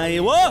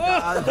lion.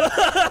 Whoa!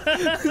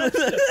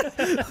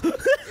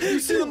 You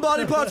see them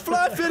body parts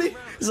fly, Fitty?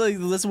 It's like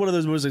that's one of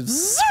those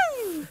movies.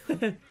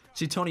 Like,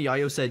 See, Tony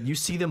Yayo said, "You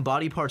see them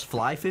body parts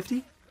fly,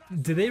 50?"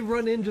 Did they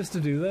run in just to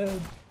do that?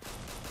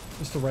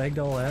 Just to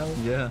ragdoll out?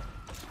 Yeah.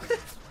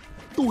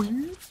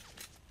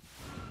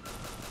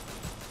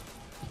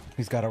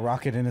 He's got a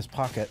rocket in his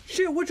pocket.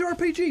 Shit, which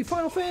RPG?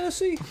 Final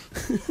Fantasy?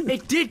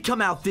 It did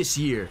come out this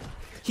year.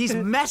 He's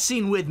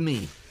messing with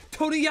me.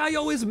 Tony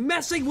Yayo is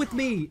messing with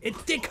me.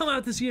 It did come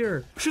out this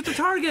year. Shoot the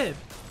target.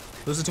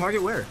 There's a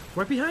target where?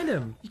 Right behind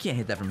him. You can't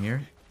hit that from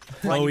here.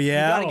 oh You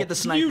yeah. gotta get the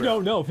sniper. You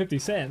don't know 50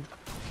 Cent.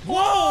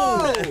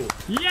 Whoa!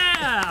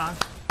 Yeah!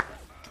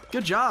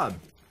 Good job.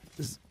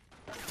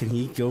 Can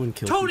he go and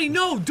kill? Tony,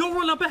 no! Don't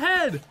run up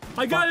ahead!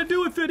 I gotta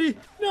do it, Fitty!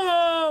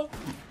 No!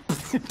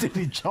 Did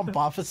he jump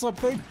off of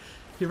something?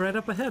 He ran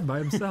up ahead by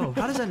himself.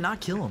 How does that not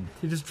kill him?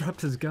 He just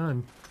dropped his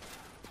gun.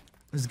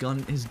 His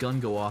gun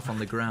go off on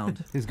the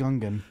ground. His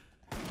gungan.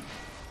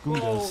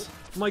 Oh,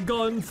 my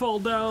gun fall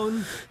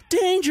down.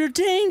 Danger,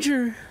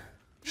 danger!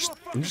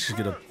 I'm just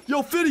gonna.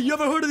 Yo, Fitty, you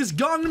ever heard of this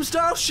Gangnam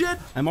Style shit?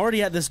 I'm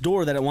already at this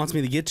door that it wants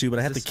me to get to, but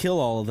I have to kill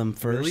all of them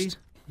first. Really?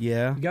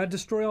 Yeah, You gotta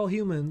destroy all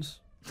humans.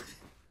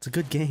 it's a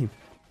good game.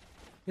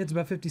 Yeah, it's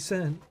about 50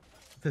 Cent.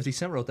 50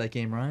 Cent wrote that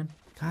game, Ryan.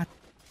 God,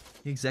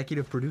 He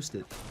executive produced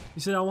it.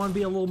 He said, I wanna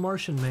be a little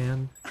Martian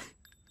man.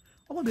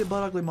 I want to be a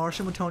butt ugly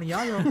Martian with Tony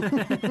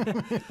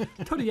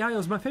Yayo. Tony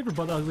Yayo's my favorite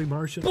butt ugly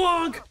Martian.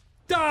 Bonk!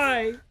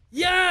 Die!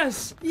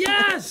 Yes!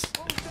 Yes!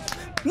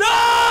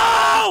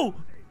 no!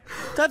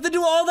 Do I have to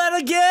do all that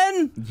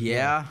again?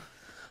 Yeah.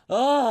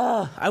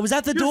 Oh, I was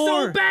at the You're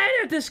door. so bad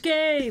at this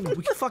game!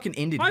 We can fucking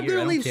end it I'm here.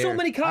 gonna I leave don't so care.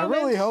 many I comments.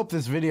 really hope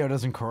this video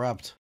doesn't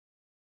corrupt.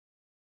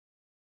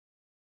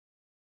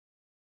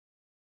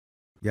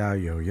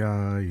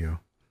 Yayo.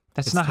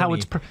 That's not how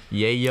it's.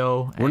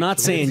 Yayo. We're not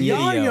saying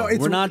yayo.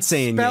 We're not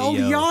saying spelled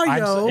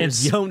yayo.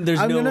 It's There's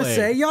I'm no gonna way.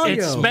 say yayo.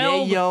 It's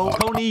spelled Yayo.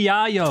 Tony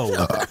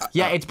Yayo.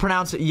 Yeah, it's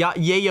pronounced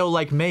Yayo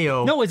like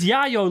mayo. No, it's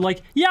Yayo,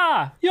 like,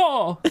 yeah,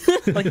 yo.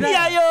 Like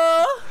that.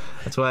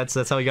 Yayo.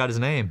 That's how he got his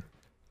name.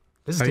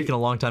 This is taking a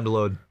long time to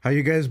load. How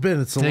you guys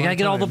been? It's a They long gotta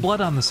get all the time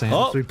blood on the sand.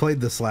 Oh. since we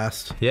played this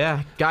last.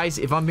 Yeah, guys,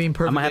 if I'm being I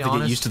perfectly might have to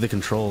honest, get used to the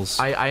controls.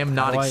 I am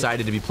not How do I-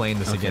 excited to be playing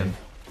this again.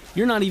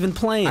 You're not even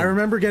playing. I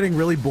remember getting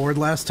really bored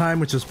last time,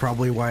 which is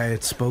probably why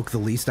it spoke the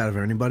least out of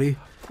anybody.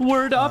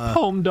 Word up,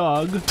 home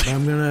dog.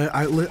 I'm gonna.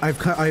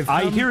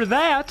 I hear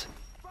that.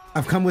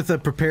 I've come with a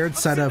prepared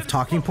set of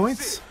talking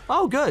points.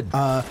 Oh, good.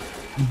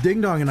 Ding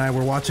Dong and I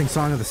were watching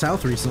Song of the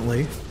South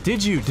recently.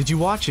 Did you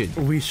watch it?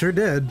 We sure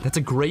did. That's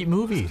a great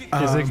movie.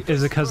 Is it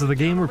because of the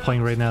game we're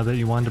playing right now that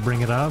you wanted to bring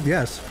it up?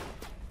 Yes.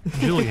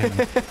 Julian.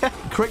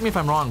 Correct me if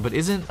I'm wrong, but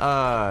isn't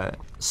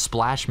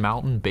Splash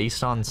Mountain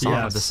based on Song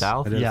of the Yes.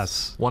 South? It is.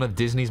 Yes. One of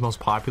Disney's most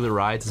popular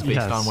rides is based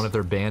Yes. on one of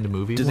their banned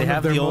movies. Do they One have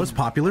of their the old? most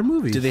popular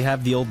movies. Do they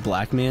have the old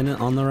black man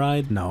on the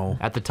ride? No.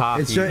 At the top,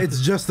 It's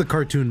just the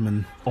cartoon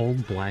man.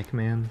 Old black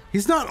man.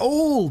 He's not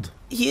old.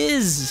 He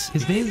is.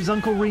 His name's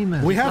Uncle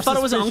Remus. We have I thought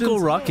it was suspicions- Uncle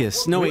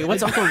Ruckus. No wait,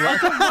 what's Uncle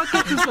Ruckus?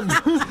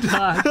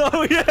 God,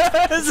 Oh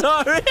yeah,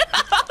 sorry.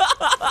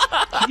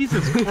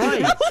 Jesus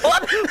Christ.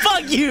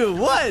 Fuck you.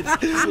 What?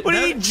 What do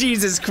you mean,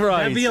 Jesus Christ?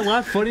 That'd be a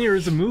lot funnier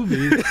as a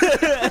movie.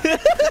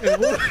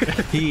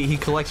 he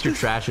collects your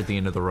trash at the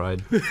end of the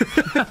ride.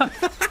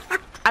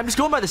 I'm just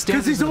going by the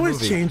standards. Because he's of the always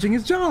movie. changing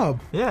his job.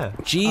 Yeah,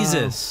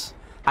 Jesus.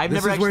 I've This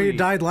never is actually. where he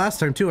died last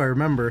time too. I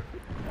remember.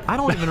 I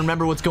don't even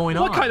remember what's going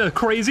on. What kind of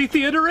crazy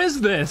theater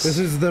is this? This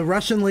is the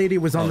Russian lady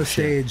was on the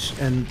shit. stage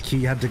and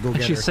he had to go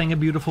get She her. sang a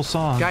beautiful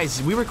song.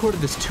 Guys, we recorded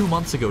this 2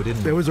 months ago,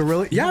 didn't It we? was a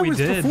really yeah. we It was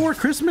did. before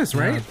Christmas,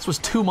 right? This was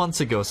 2 months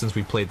ago since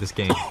we played this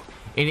game.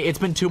 And it's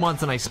been 2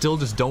 months, and I still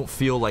just don't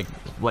feel like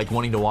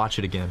wanting to watch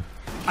it again.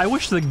 I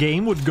wish the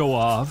game would go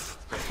off.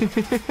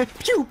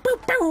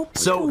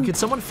 So, can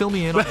someone fill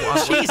me in on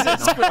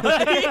Jesus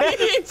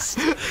Christ.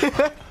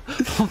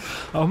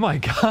 Oh my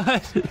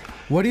god.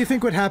 What do you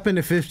think would happen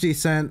if 50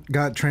 Cent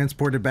got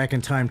transported back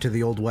in time to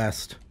the Old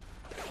West?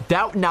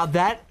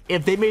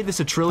 If they made this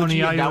a trilogy,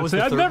 Tony and Yayo that would was say,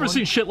 the I've third never one,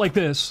 seen shit like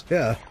this.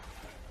 Yeah.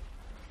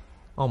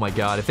 oh my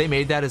god, if they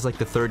made that as like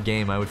the third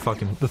game, I would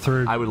fucking. The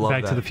third I would love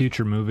Back that. to the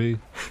Future movie.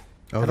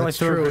 Oh, How do I that's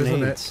throw true, isn't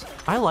grenades? it?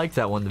 I like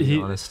that one, to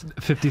be honest.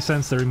 50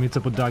 Cent there, he meets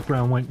up with Doc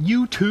Brown, went,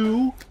 you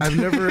too? I've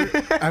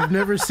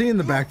never seen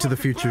the Back to the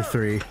Future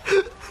 3.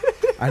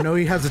 I know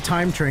he has a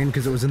time train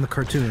because it was in the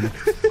cartoon.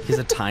 He's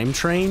a time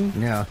train?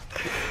 Yeah.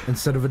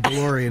 Instead of a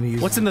DeLorean, he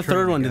uses What's in the a train,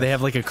 third one? I Do they guess.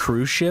 have like a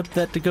cruise ship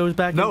that goes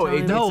back No,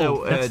 in time?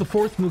 No, It's that's the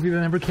fourth movie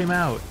that never came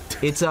out.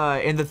 It's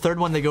in the third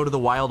one they go to the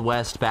Wild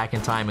West back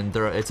in time, and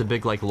it's a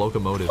big like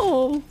locomotive.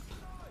 Oh.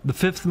 The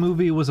fifth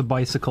movie was a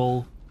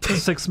bicycle. The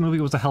sixth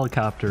movie was a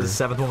helicopter. The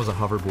seventh one was a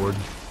hoverboard.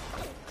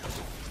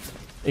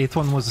 8th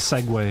one was a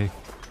Segway.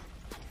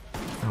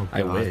 Oh,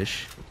 I God.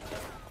 wish.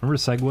 Remember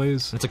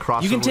Segways? It's a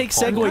crossover. You can take with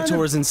Paul Segway Rudd.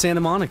 tours in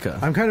Santa Monica.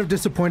 I'm kind of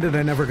disappointed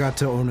I never got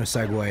to own a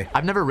Segway.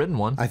 I've never ridden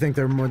one. I think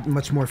they're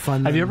much more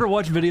fun. Have you ever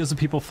watched videos of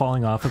people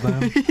falling off of them?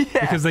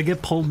 Because they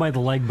get pulled by the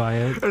leg by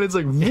it. And it's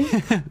like,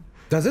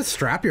 Does it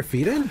strap your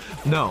feet in?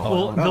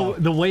 no. Well,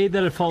 the way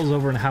that it falls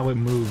over and how it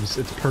moves,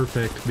 it's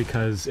perfect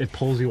because it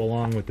pulls you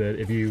along with it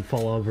if you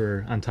fall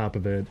over on top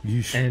of it.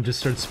 And it just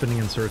starts spinning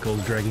in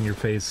circles, dragging your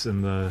face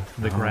in the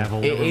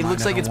gravel. It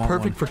looks like it's want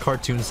perfect for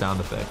cartoon sound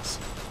effects.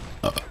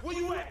 Where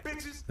you at,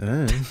 bitches?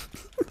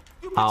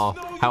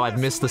 How I've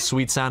missed the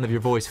sweet sound of your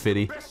voice,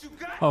 Fiddy.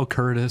 Oh,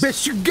 Curtis.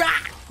 Bitch, you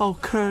got. Oh,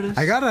 Curtis.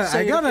 I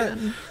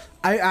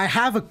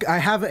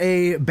have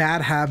a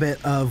bad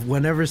habit of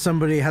whenever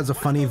somebody has a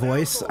funny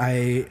voice,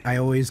 I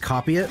always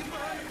copy it.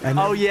 And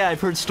Oh yeah,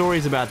 I've heard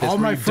stories about this. All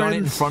Where my you've done it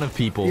in friends- front of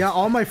people. yeah,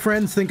 all my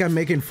friends think I'm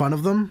making fun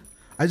of them.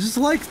 I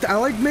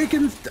like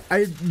making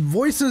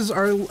voices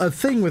are a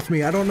thing with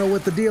me. I don't know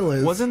what the deal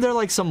is. Wasn't there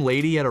like some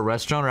lady at a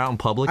restaurant or out in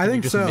public? I and you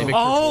think just so. mimicked her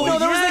Oh, voice? no,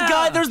 there was the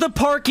guy, there's the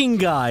parking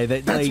guy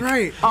that, That's like...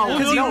 right. Oh,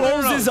 Because he no,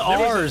 rolls his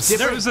R's.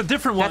 There was a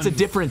different one. That's a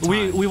different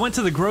time. We went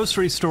to the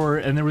grocery store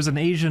and there was an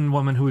Asian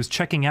woman who was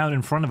checking out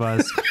in front of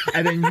us,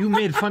 and then you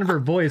made fun of her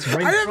voice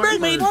right in front of her.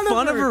 Made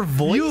fun of her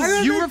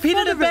voice? You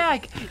repeated it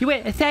back. You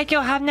went, thank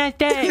you, have a nice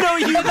day. No,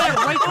 you did that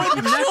right next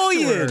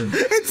to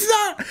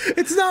her.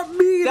 It's not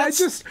mean.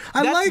 That's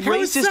I like how it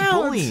racist sounds.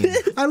 bullying.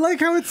 I like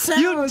how it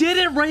sounds. You did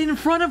it right in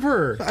front of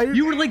her.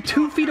 You were like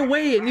 2 feet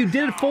away, and you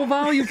did it full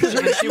volume.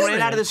 And she ran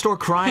out of the store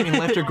crying and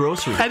left her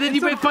groceries. And then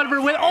you made fun of her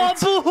and went,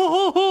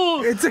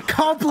 oh, boo! It's a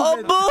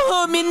compliment.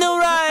 Oh, me no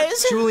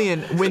rice.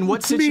 Julian, in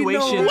what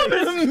situation?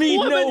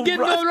 Women get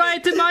no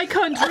right in my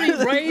country,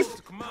 right?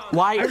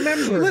 Why?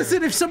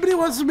 Listen, if somebody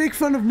wants to make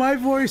fun of my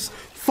voice,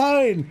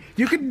 fine.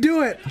 You can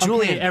do it.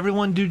 Julian, Okay,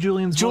 everyone do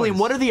Julian's Julian,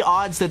 voice. what are the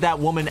odds that that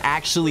woman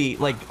actually,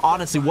 like,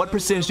 honestly, what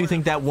percentage do you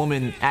think that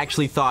woman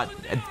actually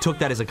took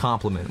that as a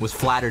compliment, was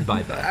flattered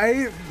by that?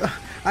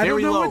 I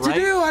Very don't know low, what to right?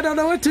 do. I don't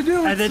know what to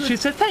do. And then she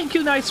said, thank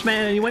you, nice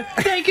man. And you went,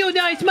 thank you,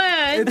 nice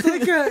man.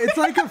 It's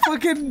like a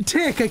fucking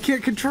tick. I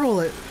can't control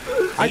it.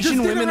 I just Asian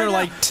did it women right are now.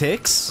 like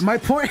ticks? My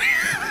point.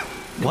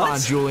 Come on,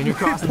 Julian, you're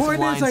crossing some point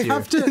lines is,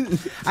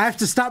 here. I have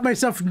to stop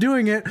myself from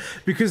doing it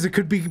because it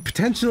could be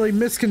potentially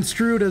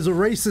misconstrued as a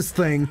racist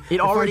thing. It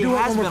already if I do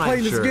has it when been, we're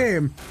playing I'm sure. this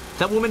game.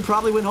 That woman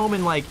probably went home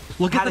and, like,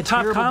 Look had at the a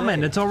top terrible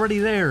comment. day. It's already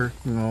there.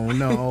 Oh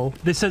no.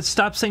 They said,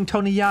 stop saying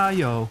Tony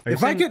Yayo.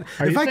 If I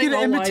could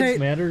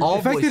imitate, All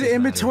if I could voices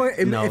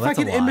imitate, No, if I that's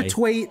a could lie.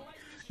 imitate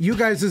you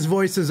guys'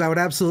 voices, I would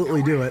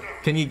absolutely do it.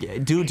 Can you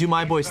do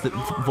my voice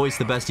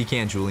the best you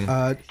can, Julian?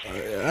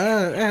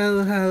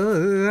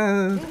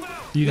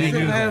 You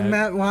do that.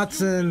 Matt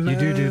Watson. You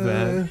do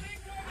that.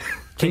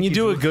 Can you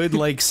do a good,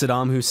 like,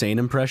 Saddam Hussein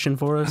impression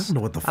for I us? don't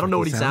know what the fuck I don't know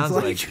what he sounds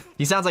like.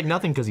 He sounds like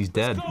nothing because he's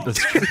dead.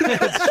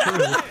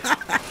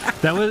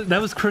 That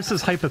was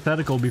Chris's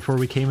hypothetical before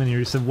we came in here.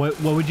 He said, what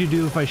would you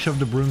do if I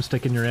shoved a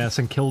broomstick in your ass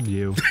and killed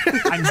you?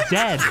 I'm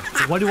dead.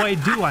 What do I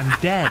do? I'm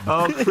dead.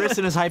 Oh, Chris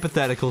and his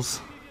hypotheticals.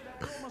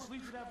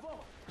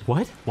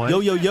 What?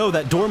 Yo,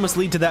 that door must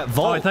lead to that Oh,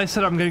 vault. I thought I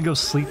said I'm gonna go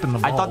sleep in the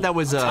vault. I thought that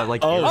was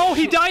like. Oh,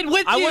 he died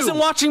with you! I wasn't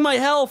watching my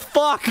health.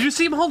 Fuck. Did you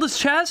see him hold his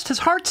chest? His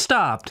heart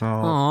stopped.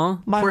 Aw.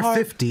 We're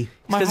 50.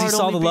 Because he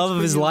saw the love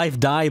of his life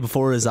die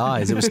before his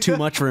eyes. It was too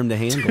much for him to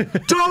handle.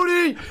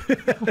 Tony!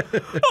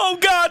 Oh,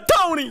 God,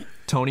 Tony!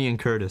 Tony and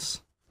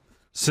Curtis.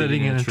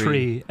 Sitting in a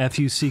tree.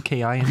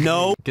 F-U-C-K-I.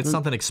 No. Get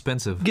something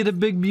expensive. Get a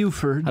big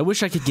Buford. I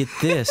wish I could get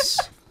this,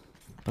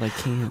 but I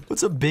can't.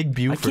 What's a big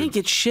Buford? I can't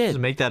get shit. Just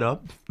make that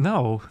up.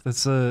 No,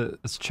 that's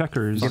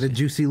checkers. Get a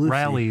juicy Lucy.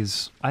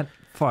 Rallies.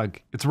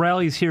 Fuck. It's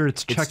rallies here.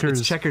 It's checkers.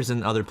 It's checkers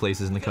in other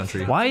places in the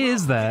country. Why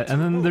is that?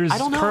 And then there's I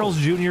don't know. Carl's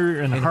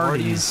Jr. and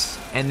Hardee's.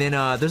 And then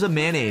there's a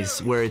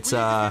mayonnaise where it's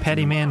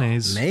Patty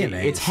mayonnaise.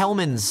 It's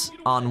Hellman's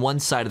on one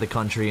side of the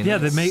country. And Yeah,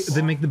 they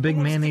it's- make the big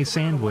mayonnaise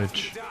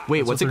sandwich. Wait,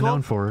 That's what's what it they're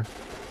known called? for.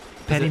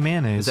 Patty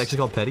mayonnaise. It's actually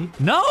called Petty.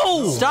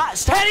 No! Stop!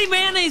 Patty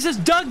mayonnaise is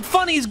Doug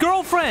Funny's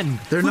girlfriend.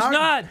 They're who's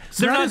not.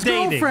 They're not not his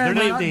dating. girlfriend,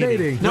 They're they're not not dating.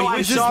 dating. No, Wait, I'm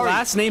is his sorry.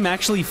 last name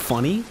actually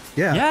Funny?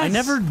 Yeah. Yes. I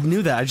never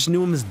knew that. I just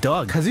knew him as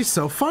Doug. Because he's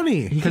so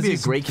funny. He could Because be a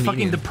he's great fucking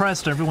comedian.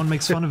 depressed. Everyone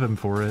makes fun of him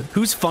for it.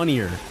 Who's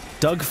funnier,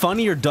 Doug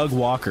Funny or Doug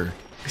Walker?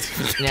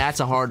 Yeah, that's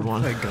a hard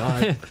one. Oh my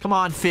God. Come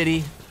on,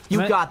 Fiddy.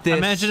 You got this.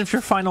 Imagine if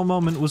your final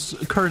moment was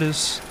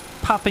Curtis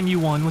popping you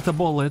one with a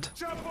bullet.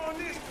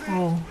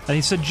 Oh. And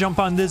he said, jump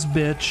on this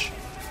bitch.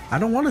 I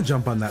don't want to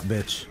jump on that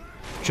bitch.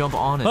 Jump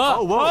on it.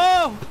 Oh, whoa.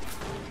 oh!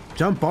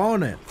 Jump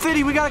on it.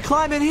 Fiddy, we gotta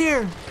climb in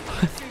here.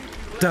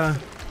 Duh.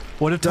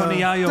 What if Tony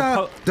Yayo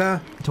Duh. Duh.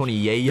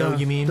 Tony Yayo, Duh.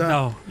 you mean? Duh.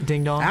 No.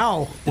 Ding dong.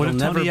 Ow. What It'll if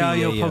never Tony be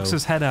Yayo Yayo. pokes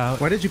his head out?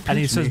 Why did you And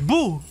he pinch says, me?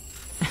 boo!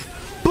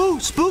 Boo!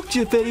 Spooked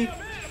you, Fiddy.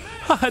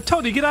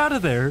 Tony, get out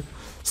of there.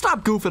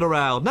 Stop goofing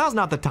around. Now's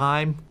not the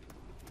time.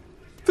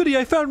 Fiddy,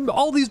 I found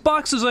all these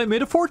boxes. I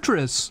made a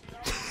fortress.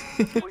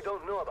 We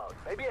don't know about.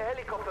 Maybe a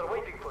helicopter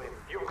waiting for him.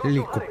 You've got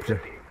Helicopter.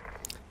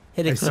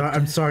 to hurry,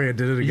 I'm sorry I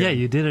did it again. Yeah,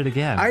 you did it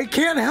again. I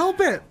can't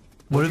help it.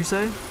 What'd you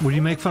say? Would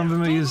you make fun of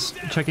him when he's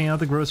checking out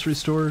the grocery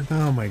store?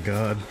 Oh my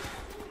god.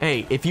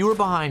 Hey, if you were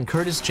behind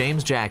Curtis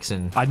James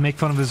Jackson, I'd make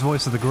fun of his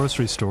voice at the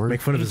grocery store.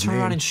 Make fun of he'd his turn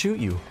name. around and shoot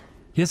you.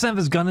 He doesn't have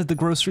his gun at the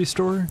grocery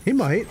store. He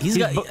might. He's He's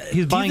got. bu- he's do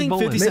you buying think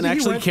 50 bullets. Cent Maybe he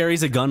actually went-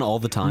 carries a gun all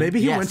the time? Maybe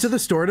he Yes. went to the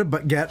store to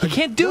get. He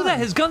can't do that.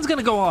 His gun's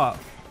gonna go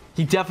off.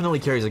 He definitely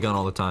carries a gun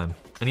all the time.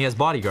 And he has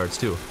bodyguards,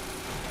 too.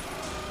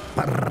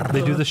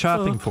 They do the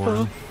shopping for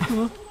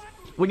him.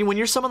 When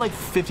you're someone like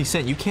 50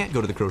 Cent, you can't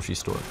go to the grocery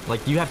store.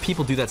 Like, you have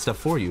people do that stuff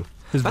for you.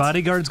 His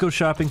bodyguards go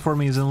shopping for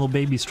me. He's in a little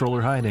baby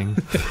stroller hiding.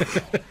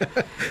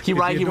 He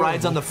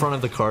rides on the front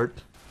of the cart.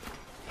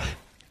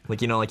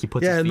 Like, you know, like he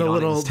puts his in feet the on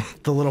little it.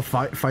 the little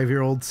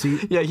 5-year-old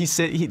seat. Yeah,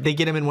 they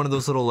get him in one of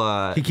those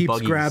little He keeps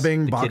buggies,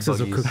 grabbing the kid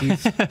boxes of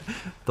buggies. cookies.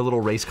 The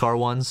little race car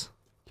ones.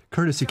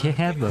 Curtis, you can't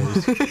have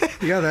those.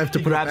 Yeah, they have to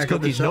He put it grabs back on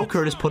the cookies. No, shelf.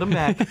 Curtis, put them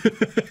back.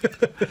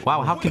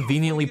 Wow, how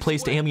conveniently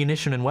placed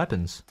ammunition and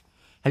weapons.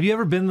 Have you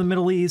ever been in the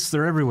Middle East?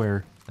 They're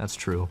everywhere. That's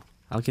true.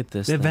 I'll get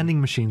this. They have then.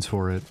 vending machines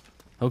for it.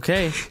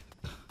 Okay.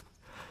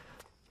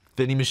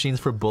 Vending machines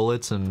for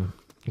bullets and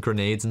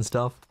grenades and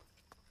stuff.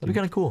 That'd be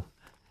kind of cool.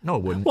 No,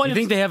 it wouldn't. You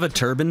think they have a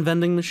turban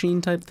vending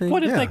machine type thing?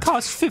 What if Yeah. they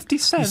cost 50 You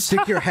cents?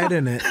 stick your head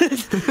in it.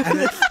 It's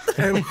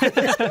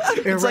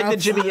like the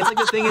Jimmy. It's like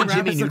the thing in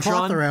Jimmy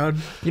Neutron. Around.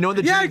 You know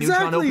the Yeah, Jimmy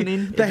Neutron exactly.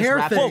 opening? The It just hair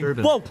wraps thing. a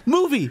turban. Whoa,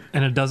 movie!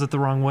 And it does it the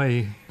wrong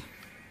way.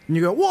 And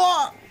you go,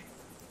 what?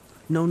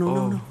 No, no,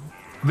 no, no.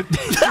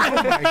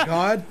 Oh my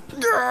god.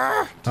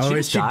 Oh, she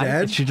is just she die?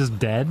 dead? Is she just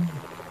dead?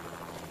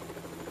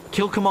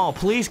 Kill Kamal.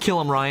 Please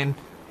kill him, Ryan.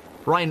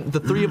 Ryan, the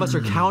three of us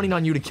are counting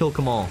on you to kill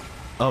Kamal.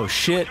 Oh,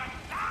 shit.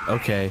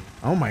 Okay.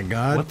 Oh my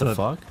god. What the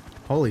fuck?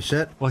 Holy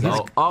shit. Well, he's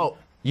Oh,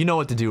 you know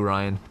what to do,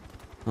 Ryan.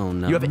 Oh,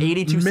 no. You have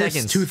 82 Missed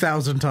seconds.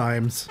 2,000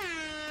 times.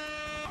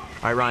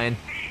 All right, Ryan.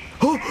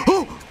 God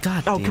Oh,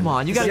 damn come it.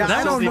 on. You got Yeah,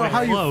 I don't know even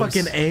how you close.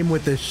 fucking aim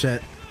with this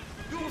shit.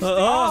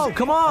 Oh,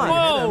 come on.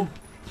 Whoa!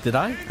 Did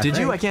I? Did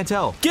you? I can't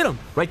tell. Get him!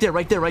 Right there,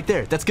 right there, right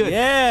there. That's good.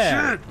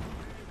 Yeah!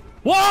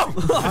 Whoa!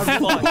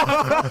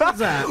 What's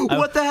that?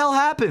 What the hell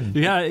happened?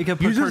 Yeah, it got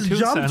put You just cartoon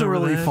jumped sound over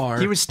really that. far.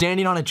 He was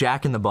standing on a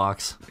jack in the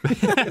box.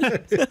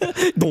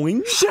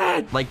 Boing.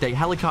 Shit! Like the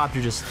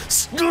helicopter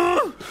just.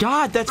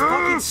 God, that's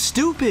fucking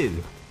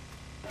stupid.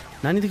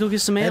 Now I need to go get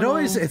some ammo.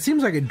 It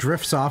seems like it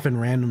drifts off in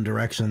random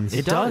directions.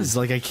 It does.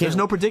 Like, I can't. There's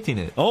no predicting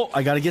it. Oh,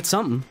 I gotta get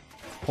something.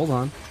 Hold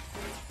on.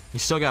 You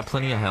still got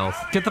plenty of health.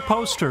 Get the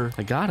poster.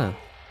 I gotta.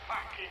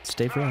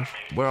 Stay fresh.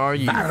 Where are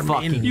you,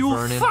 fucking You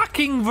Vernon?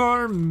 fucking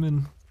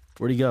vermin.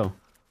 Where'd he go?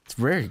 It's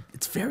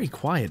very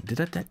quiet.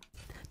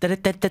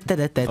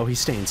 Oh, he's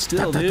staying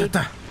still, dude.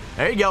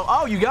 There you go.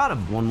 Oh, you got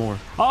him. One more.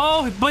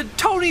 Oh, but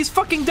Tony's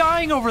fucking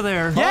dying over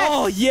there. Yes.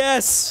 Oh,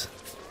 yes!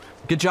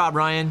 Good job,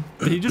 Ryan.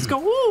 Did he just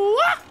go, ooh,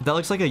 ah? That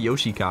looks like a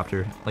Yoshi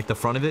copter. Like the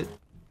front of it.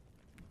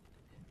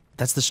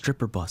 That's the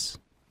stripper bus.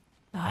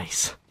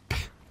 Nice.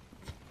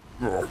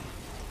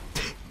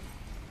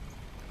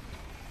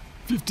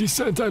 50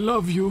 Cent, I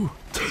love you.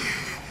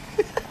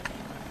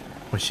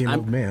 Was she an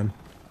old man?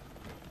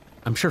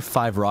 I'm sure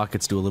 5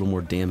 rockets do a little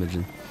more damage.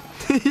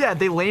 Yeah,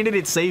 they landed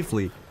it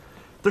safely.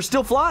 They're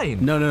still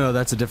flying. No,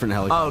 that's a different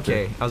helicopter. Oh,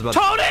 okay. I was about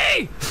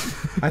Tony!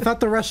 I thought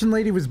the Russian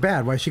lady was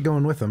bad. Why is she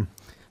going with him?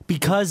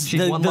 Because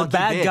She's one the lucky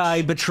bad bitch.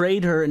 guy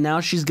betrayed her, and now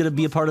she's gonna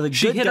be a part of the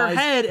She good hit guys. her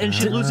head and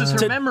she loses her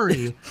To-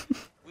 memory.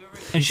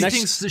 And she Now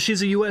thinks that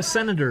she's a U.S.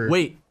 senator.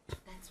 Wait,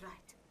 That's right.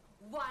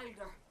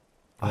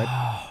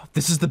 Wilder.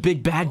 this is the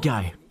big bad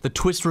guy. The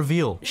twist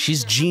reveal.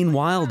 She's Gene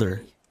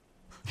Wilder.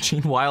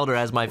 Gene Wilder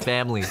has my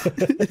family.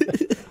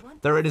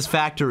 They're in his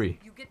factory.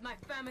 You get my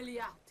family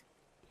out.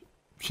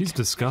 She's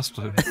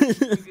disgusting.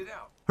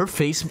 Her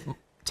face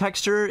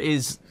texture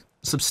is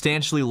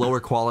substantially lower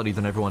quality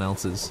than everyone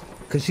else's.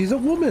 Because she's a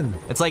woman.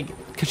 It's like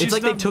she's they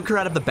not- took her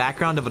out of the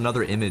background of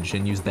another image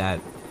and used that.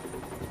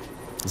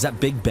 Is that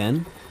Big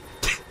Ben?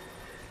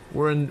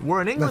 We're in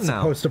England That's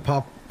now. supposed to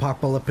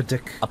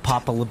apocalyptic.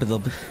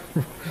 Apocalyptic.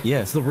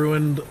 Yes. It's the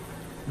ruined Is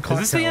clock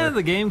this the tower. end of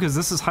the game? Because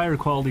this is higher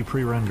quality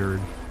pre-rendered.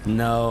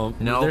 No.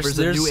 No, There's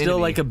there's a new still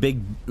enemy.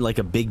 like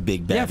a big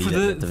baddie. Yeah, for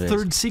that the is.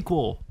 third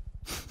sequel.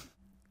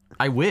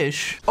 I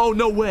wish. Oh,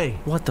 no way.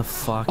 What the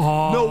fuck?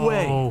 Oh, No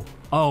way.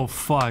 Oh,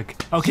 fuck.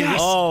 Okay. Yes.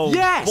 Oh,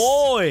 Yes.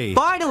 boy!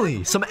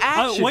 Finally, some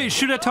action. Wait,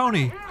 shoot at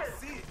Tony.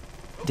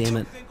 Damn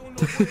it!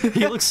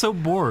 He looks so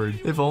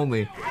bored. If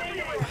only.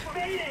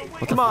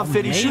 Come on,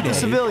 Fitty, shoot the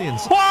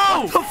civilians.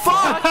 Whoa! The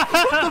fuck?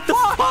 What the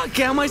fuck? Fuck!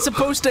 How am I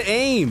supposed to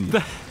aim?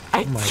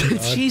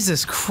 Oh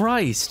Jesus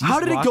Christ! How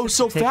These did it go rockets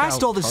so take fast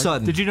out all of a cars.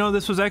 sudden? Did you know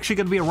this was actually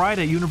going to be a ride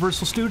at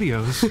Universal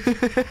Studios?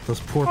 Those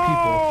poor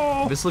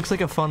people. This looks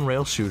like a fun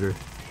rail shooter.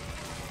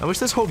 I wish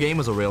this whole game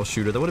was a rail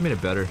shooter. That would have made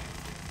it better.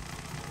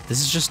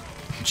 This is just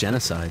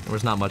genocide. There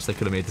was not much that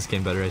could have made this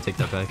game better. I take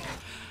that back.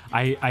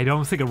 I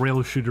don't think a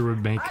rail shooter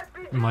would make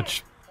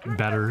much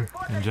better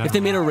in general. If they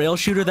made a rail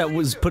shooter that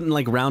was put in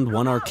like round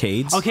 1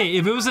 arcades. Okay,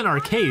 if it was in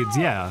arcades,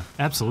 yeah,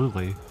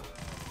 absolutely.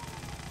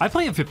 I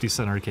play a 50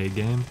 cent arcade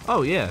game.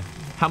 Oh, yeah.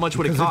 How much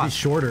would it Because it'd be cost?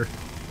 shorter.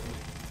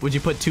 Would you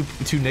put two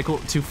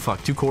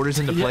quarters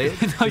in to play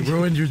it? No, You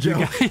ruined your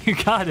joke. You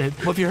got it.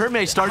 Well, if you heard me,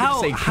 I started to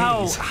say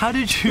pennies. How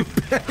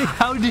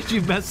did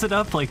you mess it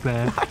up like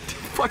that?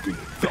 Fucking.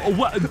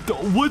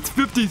 What's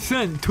 50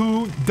 cents?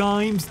 2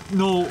 dimes?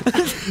 No.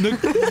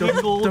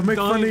 Don't make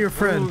fun of your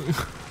friend.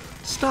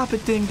 Stop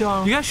it, ding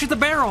dong. You gotta shoot the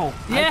barrel.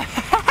 Yeah.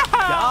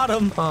 Got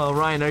him. Oh,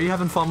 Ryan, are you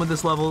having fun with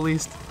this level at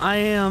least? I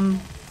am.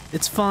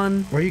 It's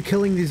fun. Why are you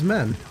killing these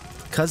men?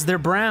 Cause they're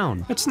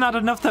brown. It's not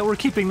enough that we're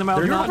keeping them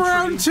out of the You're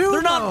brown too.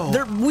 They're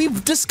not.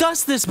 We've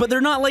discussed this, but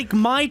they're not like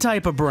my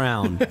type of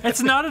brown.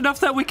 It's not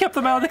enough that we kept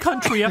them out of the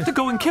country. You have to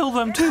go and kill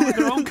them too in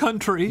their own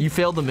country. You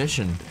failed the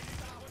mission.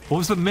 What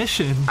was the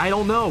mission? I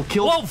don't know.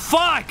 Kill. Whoa,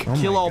 fuck!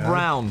 Kill all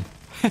brown.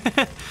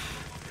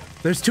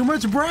 There's too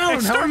much brown.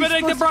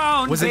 Exterminate the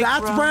brown. Was it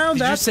that's brown?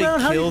 Did That's you say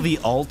brown? kill the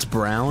alt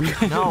brown?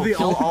 No, The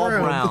kill all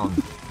all-brown.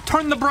 brown.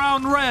 Turn the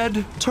brown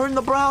red. Turn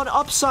the brown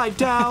upside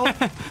down.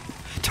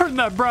 Turn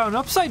that brown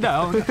upside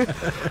down.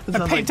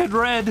 I painted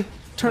red.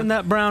 Turn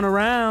that brown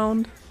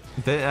around.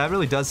 That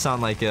really does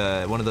sound like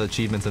one of the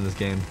achievements in this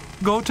game.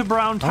 Go to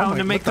Brown Town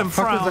and make them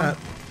frown.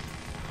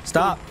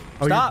 Stop.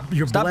 Oh, Stop.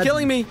 you're Stop blood-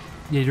 killing me.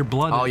 Yeah, you're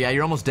blooded. Oh yeah,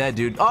 you're almost dead,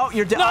 dude. Oh,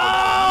 you're dead.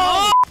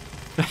 No!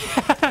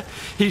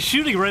 He's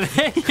shooting right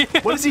at you.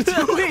 What is he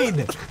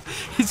doing?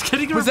 He's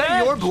getting Was revenge.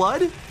 that your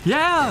blood?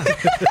 Yeah.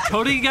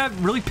 Tony got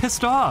really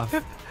pissed off.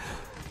 Man,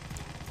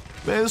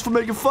 this for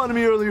making fun of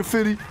me earlier,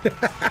 Fitty.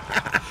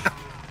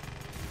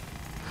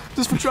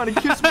 Just for trying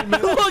to kiss me,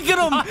 man. Look at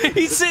him.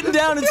 He's sitting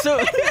down and so.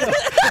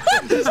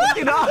 He's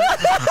looking up.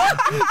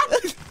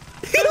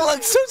 He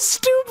looks so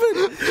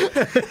stupid.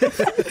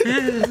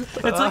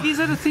 It's like he's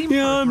at a theme park.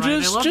 Yeah, I'm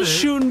Ryan. I love just it.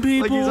 shooting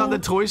people. Like he's on the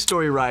Toy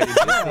Story ride.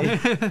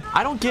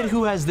 I don't get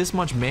who has this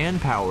much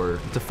manpower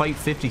to fight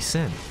 50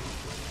 Cent.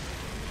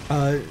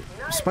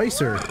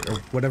 Spicer, or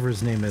whatever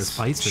his name is.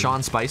 Spicer.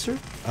 Sean Spicer?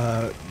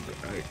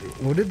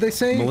 What did they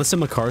say? Melissa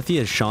McCarthy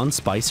as Sean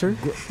Spicer.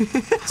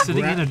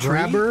 Sitting in a tree.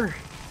 Grabber?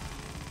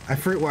 I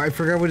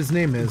forgot what his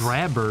name is.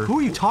 Grabber. Who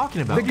are you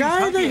talking about? The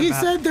guy that he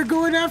about? said they're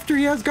going after.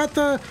 He has got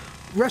the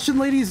Russian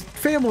lady's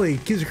family,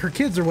 her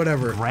kids or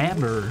whatever.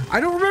 Grabber. I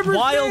don't remember his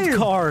Wild name.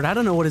 Card. I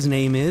don't know what his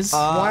name is.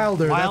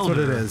 Wilder, that's what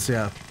it Wilder. is,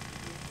 yeah.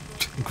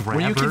 Grabber.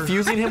 Were you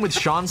confusing him with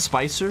Sean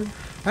Spicer?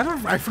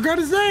 I forgot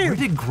his Where name.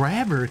 did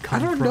grabber I come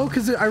from? don't know,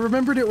 because I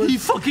remembered it was... He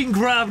fucking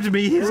grabbed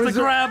me. He's it the was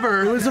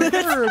grabber. It was a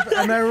verb,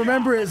 and I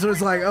remember it, so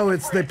it's like, oh,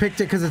 they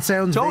picked it because it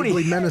sounds Tony.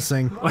 vaguely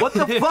menacing. What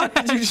the fuck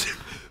did you...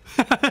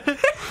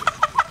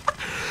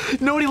 You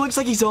know what he looks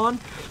like he's on?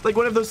 Like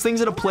one of those things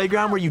at a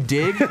playground where you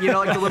dig? You know,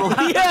 like the little...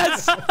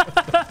 Yes!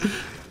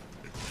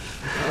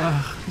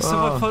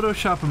 Someone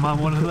Photoshop him on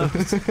one of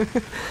those.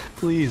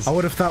 Please. I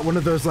would have thought one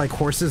of those, like,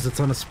 horses that's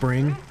on a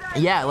spring.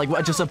 Yeah, like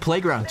just a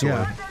playground toy.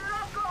 Yeah.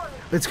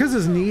 It's because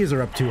his knees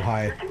are up too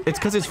high. It's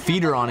because his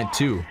feet are on it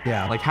too.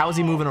 Yeah. Like how is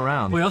he moving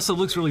around? Well, he also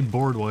looks really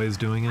bored while he's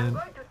doing it.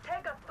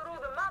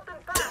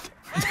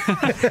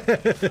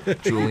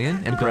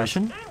 Julian,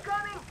 impression?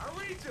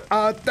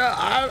 I'm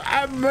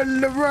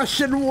a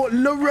Russian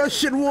woman.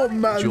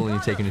 Julian,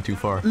 you're taking it too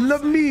far.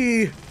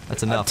 Me.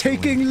 That's enough.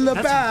 Taking the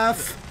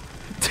bath.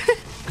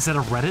 Is that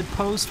a Reddit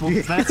post? What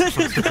was that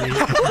supposed to be?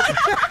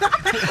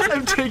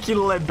 I'm taking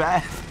a lead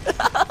bath.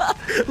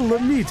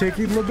 Me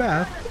taking the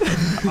bath.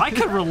 I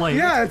could relate.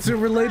 Yeah, it's a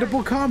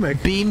relatable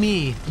comic. Be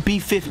me. Be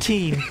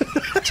 15.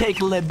 Take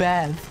a lead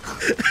bath.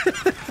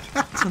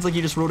 Sounds like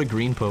you just wrote a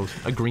green post.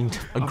 A green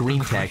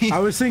text. I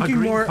was thinking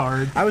green more.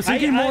 card. I was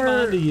thinking more.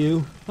 I'm onto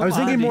you. I was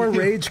thinking more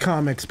Rage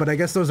comics, but I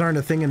guess those aren't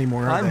a thing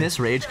anymore. I Are they? miss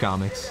Rage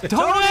comics.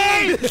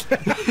 Tony!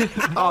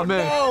 Oh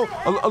man,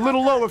 a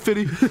little lower,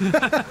 Fitty.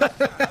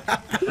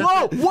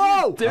 Whoa,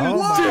 whoa, Dude, Oh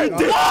my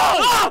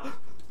God.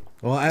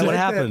 Well, I What like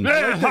happened?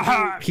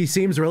 that he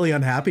seems really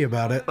unhappy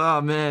about it.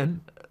 Oh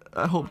man.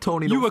 I hope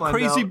Tony don't You a find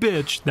crazy out.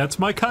 bitch. That's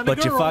my kind of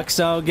But you girl. fuck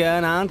so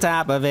good on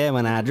top of it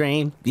when I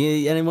dream.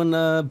 Anyone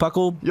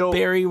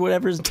Buckleberry,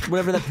 whatever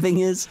that thing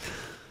is?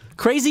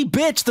 Crazy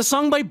Bitch, the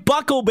song by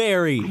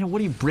Buckleberry. Man, what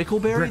are you,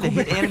 Brickleberry? The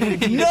hit animated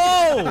TV?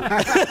 No!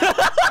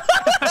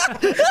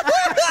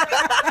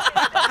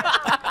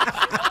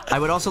 I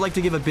would also like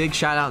to give a big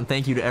shout out and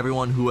thank you to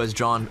everyone who has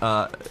drawn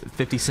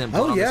 50 Cent. Oh,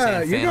 Blood on the yeah,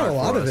 Sand you fan got a art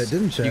lot for of us. it,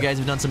 didn't you? You guys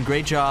have done some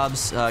great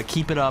jobs.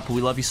 Keep it up.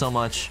 We love you so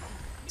much.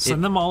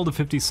 Send them all to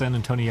 50 Cent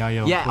and Tony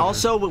Yayo. Yeah,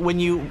 also, when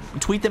you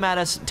tweet them at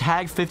us,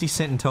 tag 50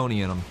 Cent and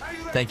Tony in them.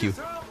 Thank you.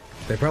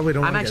 They probably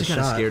don't I'm want to actually get kind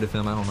of shot. scared of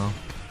him. I don't know.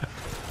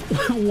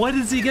 What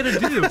is he gonna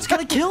do? It's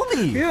gonna kill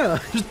me. Yeah.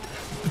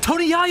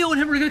 Tony Yayo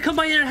and him are gonna come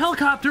by in a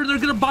helicopter and they're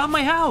gonna bomb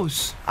my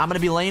house. I'm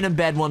gonna be laying in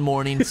bed one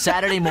morning,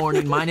 Saturday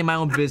morning, minding my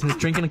own business,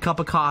 drinking a cup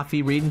of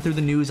coffee, reading through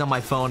the news on my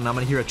phone, and I'm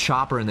gonna hear a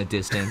chopper in the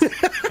distance,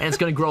 and it's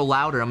gonna grow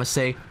louder. I'm gonna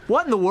say,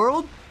 "What in the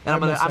world?" And I'm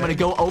gonna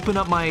go open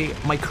up my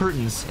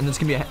curtains, and there's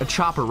gonna be a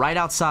chopper right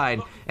outside,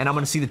 and I'm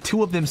gonna see the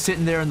two of them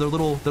sitting there in their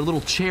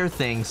little chair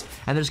things,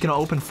 and they're just gonna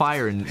open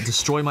fire and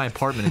destroy my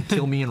apartment and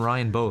kill me and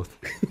Ryan both.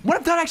 What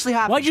if that actually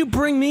happened? Why'd you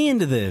bring me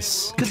into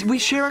this? Because we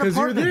share an Because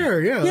you're apartment.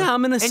 there, yeah. Yeah,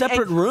 I'm in a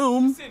separate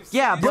room.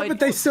 Yeah, but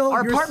they still.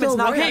 our you're apartment's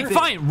still not there. Okay,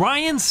 fine.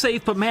 Ryan's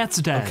safe, but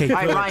Matt's dead. Okay.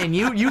 All right, Ryan,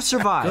 you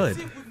survived.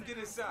 Good.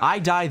 I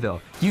die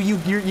though.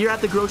 You're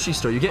at the grocery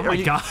store. You're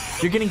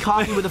getting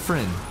coffee with a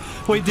friend.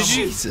 Wait, did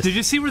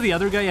you see where the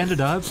other guy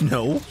ended up?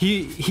 No.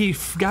 He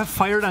got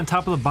fired on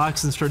top of the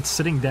box and started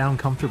sitting down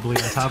comfortably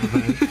on top of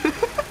it.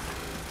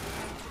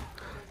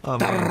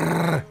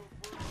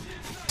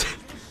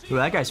 Ooh,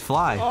 that guy's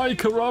fly. Ay,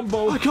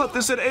 caramba. I got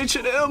this at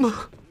H&M.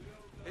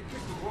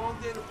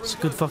 It's a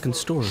good fucking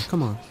store.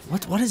 Come on.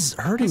 What is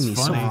hurting me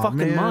so funny.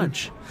 fucking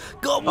much?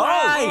 Go away!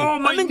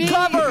 I'm in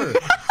cover!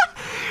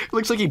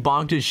 Looks like he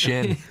bonked his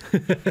shin.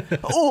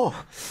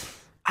 Oh!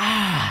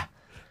 Ah!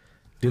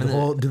 Did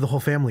the whole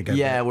family get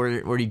Yeah,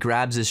 where he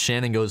grabs his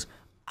shin and goes,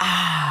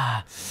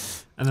 ah!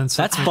 And then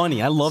that's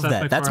funny. I love Seth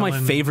that. That's my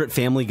MacFarlane- favorite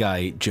Family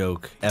Guy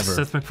joke ever.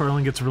 Seth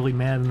MacFarlane gets really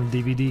mad in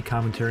the DVD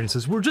commentary and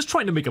says, "We're just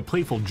trying to make a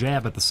playful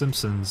jab at The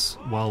Simpsons,"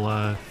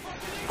 while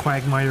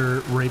Quagmire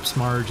rapes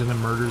Marge and then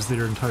murders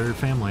their entire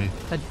family.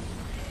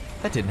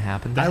 That didn't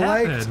happen.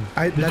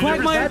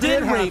 Quagmire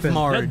did rape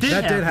Marge. That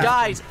did happen.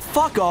 Guys,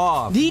 fuck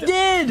off. He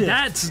did.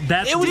 That's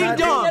It was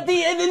dumb.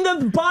 in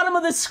the bottom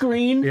of the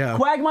screen. Yeah.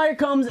 Quagmire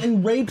comes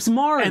and rapes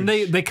Marge, And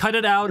they cut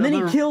it out. and then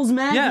of he kills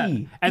Maggie. Yeah,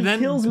 and then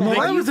kills Well, Maggie.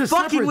 that was a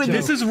separate joke.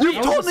 This is You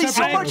real. told me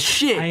so I am- much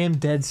shit. I am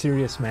dead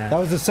serious, man. That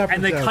was a separate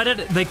And they joke. cut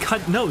it. They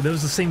cut. No, that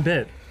was the same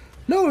bit.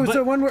 No, it was But-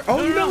 the one where. Oh,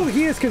 No, you no, know no. who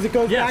he is because it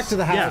goes Yes, back to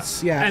the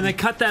house. Yeah. And they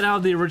cut that out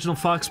of the original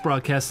Fox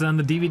broadcast. And on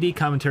the DVD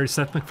commentary,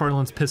 Seth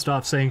MacFarlane's pissed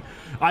off, saying,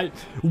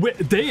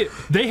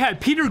 they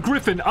had Peter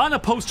Griffin on a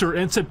poster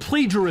and said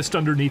plagiarist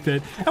underneath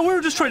it, and we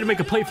were just trying to make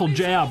a playful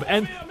jab,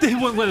 and they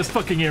wouldn't let us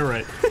fucking air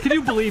it. Can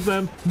you believe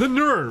them? The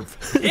nerve!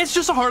 It's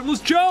just a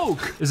harmless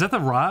joke. Is that The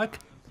Rock?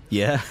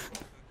 Yeah.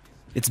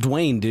 It's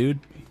Dwayne, dude.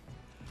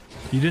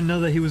 You didn't know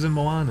that he was in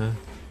Moana.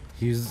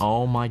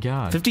 Oh my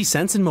god. 50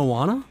 cents in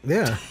Moana?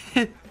 Yeah.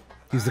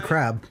 He's the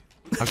crab.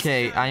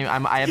 Okay, I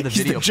have the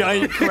He's video. the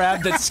giant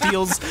crab that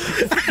steals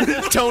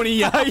Tony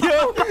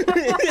Yayo.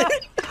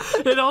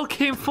 It all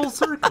came full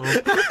circle.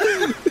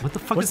 What the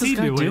fuck What's is he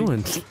this guy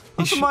doing?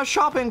 Look at my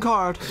shopping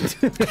cart.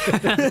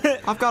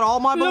 I've got all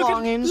my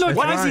belongings. Look,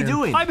 What is he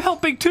doing? I'm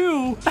helping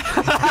too.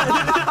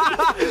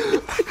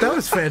 That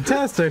was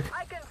fantastic.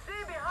 I can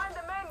see behind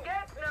the main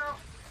gates now.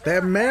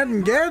 That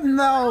man getting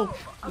though.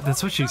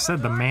 That's what she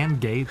said. The man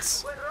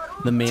gates.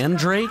 The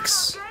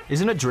Mandrakes?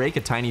 Isn't a drake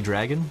a tiny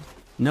dragon?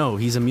 No,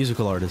 he's a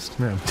musical artist.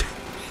 Yeah.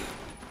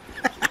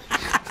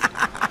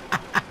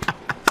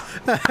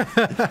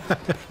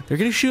 They're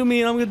gonna shoot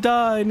me and I'm gonna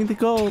die. I need to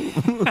go. Yo,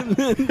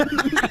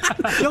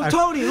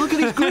 Tony, look at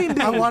these green beans.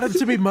 I wanted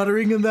to be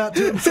muttering in that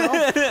to himself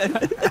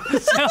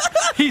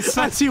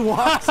as he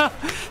walks.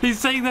 He's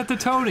saying that to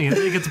Tony, and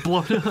then he gets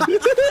blown up.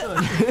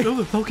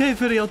 Okay,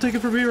 Fiddy, I'll take it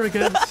from here, I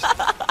guess.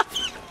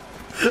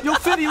 Yo,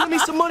 Fiddy, let me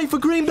some money for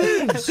green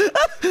beans.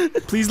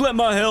 Please let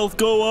my health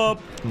go up.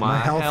 My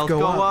health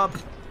go up.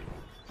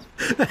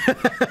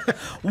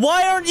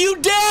 Why aren't you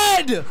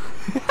dead?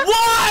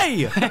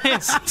 Why?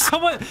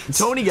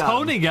 Tony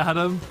got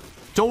him.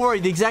 Don't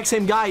worry, the exact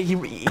same guy.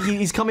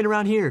 He's coming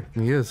around here.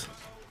 He is.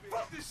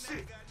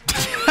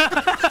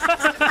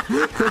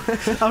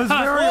 I was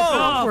very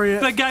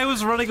appropriate. That guy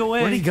was running away.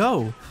 Where'd he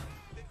go?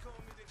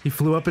 He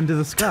flew up into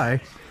the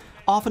sky.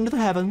 Off into the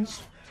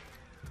heavens.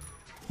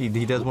 He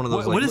does one of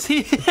those. What is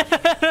he? What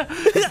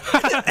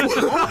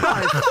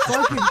the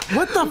fuck?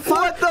 What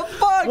the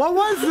fuck? What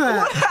was that?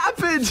 What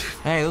happened?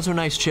 Hey, those are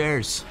nice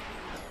chairs.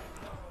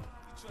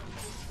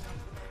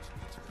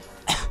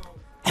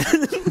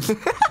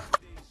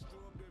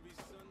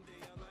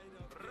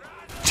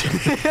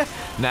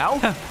 Now?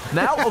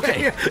 Now?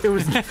 Okay.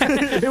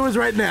 It was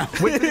right now.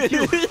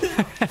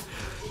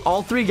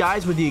 All three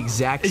guys with the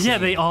exact same. Yeah,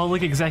 they all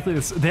look exactly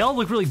the same. They all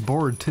look really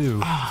bored,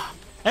 too.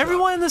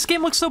 Everyone in this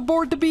game looks so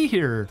bored to be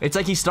here. It's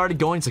like he started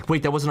going. It's like,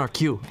 wait, that wasn't our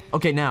cue.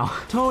 Okay, now.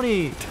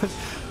 Tony,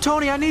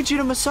 I need you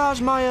to massage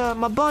my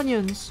my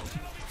bunions.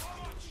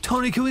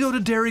 Tony, can we go to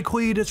Dairy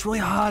Queen? It's really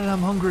hot and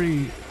I'm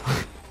hungry.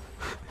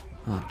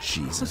 Oh,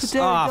 Jesus.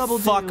 double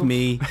fuck deal.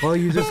 me. Well,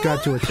 you just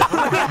got to it.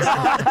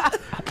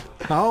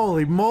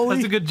 Holy moly.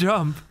 That's a good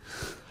jump.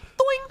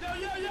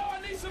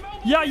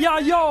 Yeah,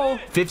 yo.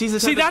 50's the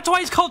See, that's why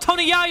he's called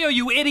Tony Yayo,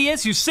 you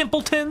idiots, you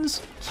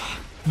simpletons.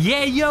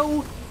 Yeah,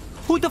 yo.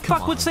 Who the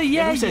fuck would say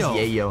yeah, Who says yo?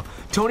 yeah, yo?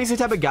 Tony's the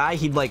type of guy,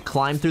 he'd like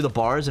climb through the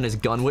bars and his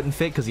gun wouldn't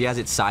fit because he has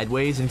it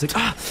sideways and he's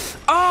like,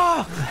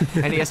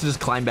 and he has to just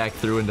climb back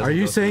through and doesn't Are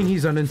you go saying through.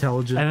 he's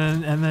unintelligent?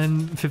 And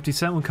then 50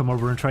 Cent would come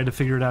over and try to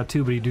figure it out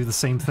too, but he'd do the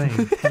same thing.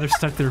 And they're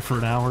stuck there for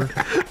an hour.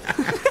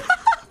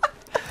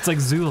 It's like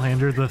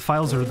Zoolander, the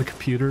files are the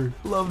computer.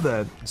 Love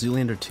that.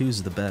 Zoolander 2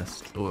 is the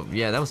best. Well,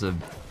 yeah, that was a...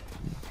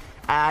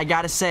 I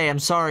gotta say, I'm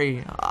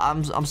sorry.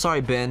 I'm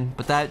sorry, Ben,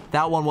 but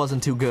that one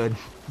wasn't too good.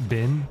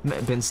 Ben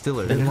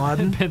Stiller. Bin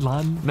Laden? Bin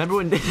Laden. Remember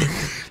when...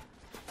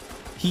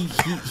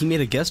 He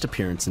made a guest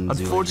appearance in Zoolander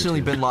 2.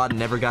 Unfortunately, Bin Laden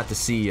never got to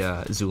see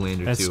Zoolander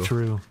 2. That's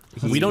true.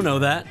 We don't know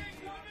that.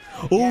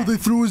 Oh, they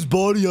threw his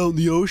body out in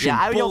the ocean. Yeah,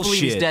 I don't Bullshit.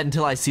 believe he's dead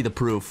until I see the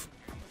proof.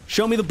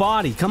 Show me the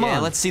body. Come on. Yeah,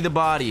 let's see the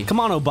body. Come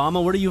on,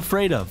 Obama. What are you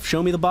afraid of?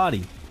 Show me the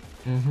body.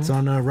 It's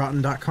on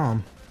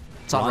rotten.com.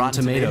 It's on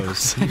Rotten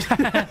Tomatoes.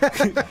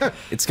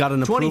 It's got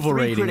an 23 approval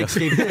rating. critics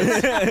gave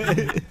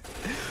it.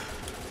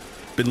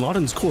 Bin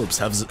Laden's corpse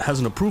has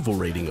an approval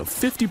rating of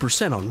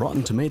 50% on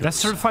Rotten Tomatoes. That's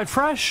certified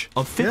fresh.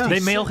 Of 50.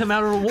 They mail him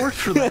out an award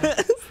for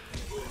that.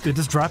 They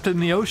just dropped it in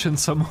the ocean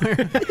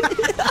somewhere.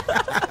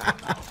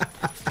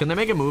 Can they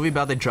make a movie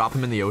about they drop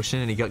him in the ocean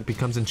and he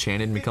becomes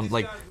enchanted and becomes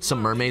like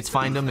some mermaids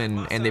find him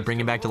and they bring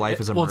him back to life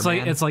as a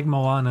merman? It's like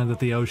Moana, that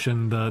the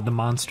ocean, the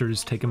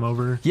monsters take him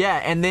over. Yeah,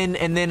 and then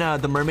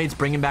the mermaids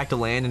bring him back to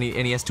land and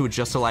he has to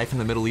adjust to life in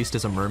the Middle East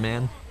as a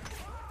merman.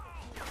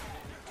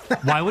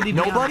 Why would he?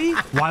 Nobody?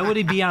 Why would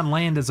he be on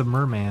land as a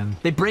merman?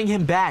 They bring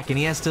him back and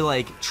he has to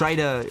like try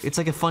to. It's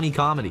like a funny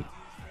comedy.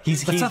 They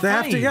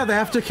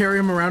have to carry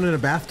him around in a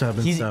bathtub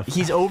and stuff.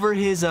 He's over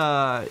his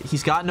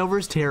he's gotten over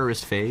his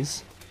terrorist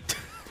phase.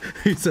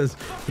 He says,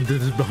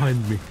 "This is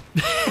behind me."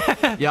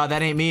 Yeah,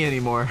 that ain't me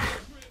anymore.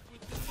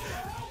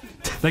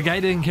 The guy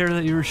didn't care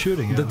that you were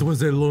shooting him. That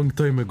was a long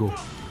time ago.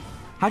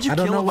 How'd you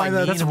kill him by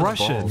kneeing That's him with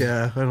Russian. balls?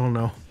 Yeah, I don't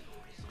know.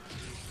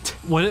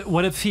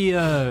 What if he's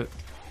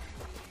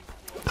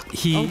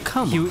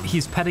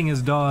petting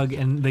his dog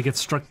and they get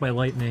struck by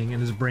lightning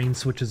and his brain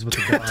switches with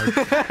the dog?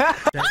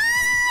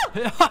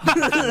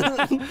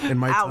 In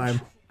my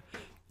time.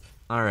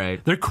 All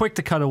right. They're quick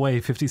to cut away.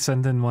 50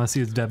 Cent didn't want to see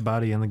his dead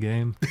body in the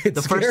game.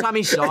 The first time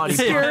he saw it,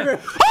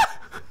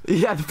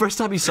 yeah, the first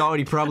time he saw it,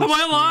 he probably. Am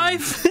I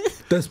alive?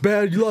 That's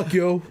bad luck,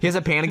 yo. He has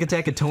a panic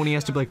attack, and Tony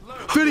has to be like,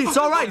 "Fitty, it's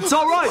all right, it's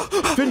all right.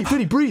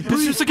 Fitty, breathe.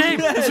 It's just a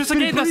game. It's just a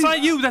game. That's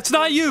not you. That's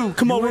not you.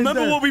 Come on,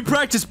 remember what we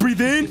practiced?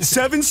 Breathe in,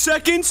 7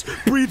 seconds.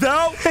 Breathe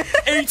out,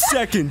 8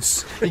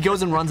 seconds. He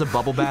goes and runs a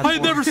bubble bath. I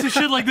never see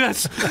shit like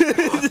this.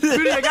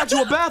 Fitty, I got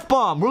you a bath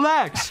bomb.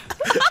 Relax.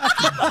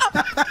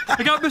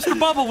 I got Mr.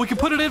 Bubble. We can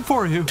put it in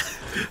for you.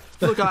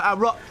 Look, I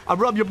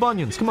rub your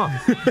bunions. Come on.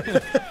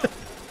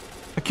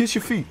 I kiss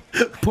your feet.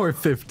 Poor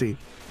 50.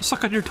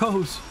 Suck on your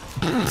toes.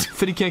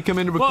 Fitty can't come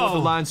in to record the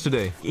lines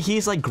today.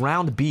 He's like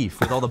ground beef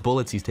with all the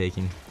bullets he's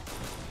taking.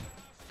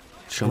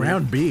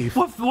 Ground beef?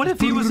 What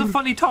if he was a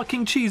funny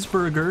talking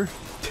cheeseburger?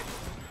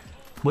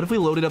 What if we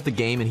loaded up the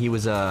game and he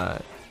was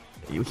that...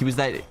 Who was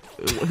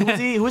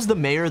he? Who was the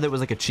mayor that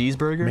was like a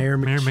cheeseburger? Mayor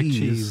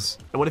McCheese.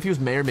 What if he was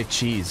Mayor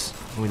McCheese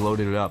and we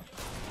loaded it up?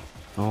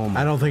 Oh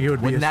my. I don't think it would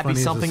be. Wouldn't as that be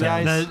funny something,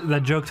 as it guys? sounds.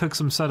 That joke took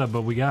some setup,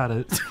 but we got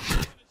it.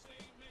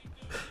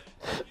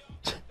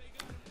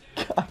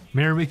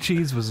 Mayor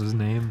McCheese was his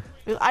name.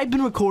 I've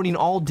been recording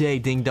all day,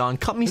 Ding Dong.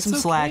 Cut me some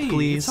slack,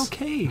 please. It's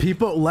okay.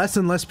 Less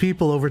and less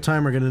people over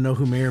time are going to know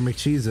who Mayor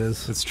McCheese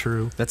is. That's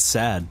true. That's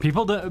sad.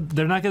 People,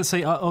 they're not going to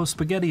say, "Uh-oh,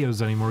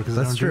 SpaghettiOs" anymore because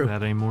they don't do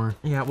that anymore.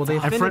 Yeah, well, they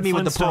offended me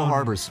with the Pearl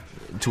Harbor's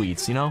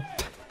tweets, you know?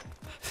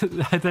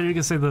 I thought you were going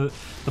to say the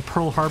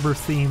Pearl Harbor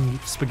themed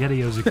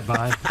SpaghettiOs you could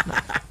buy.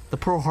 The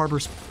Pearl Harbor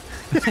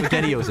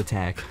SpaghettiOs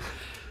attack.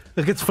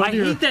 Look, it's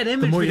funnier. I hate that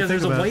image because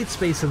there's a white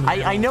space in the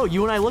middle. I know,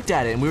 you and I looked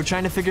at it and we were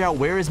trying to figure out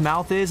where his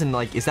mouth is and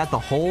like, is that the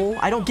hole?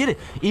 I don't get it.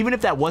 Even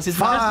if that was his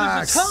mouth.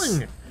 There's a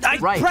tongue. I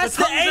pressed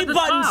the A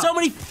button so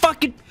many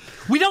fucking...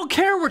 We don't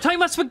care. We're talking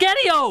about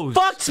SpaghettiOs.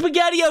 Fuck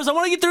SpaghettiOs. I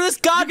want to get through this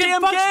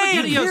goddamn game.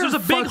 SpaghettiOs. There's a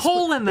big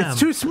hole in them. It's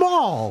too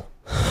small.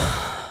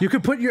 You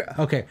could put your...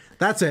 Okay,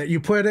 that's it. You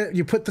put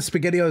the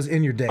SpaghettiOs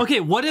in your dick. Okay,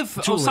 what if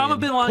Osama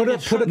bin Laden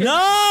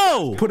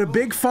Put a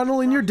big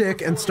funnel in your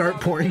dick and start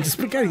pouring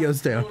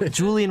SpaghettiOs down it.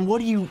 Julian, what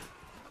do you...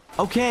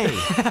 Okay.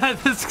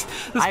 this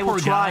I will poor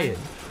try guy. it.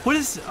 What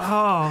is...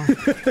 Oh.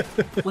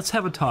 Let's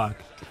have a talk.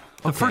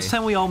 The first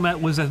time we all met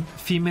was at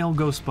Female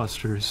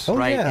Ghostbusters. Oh,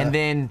 right, yeah. and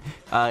then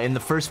in the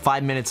first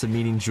 5 minutes of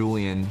meeting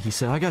Julian, he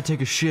said, "I gotta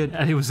take a shit,"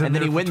 and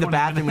then he went in the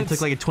bathroom and took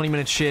like a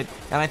 20-minute shit,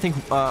 and I think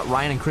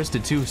Ryan and Chris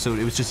did too. So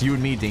it was just you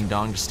and me, Ding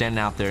Dong, just standing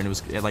out there, and it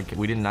was like I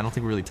don't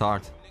think we really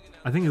talked.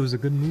 I think it was a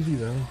good movie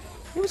though.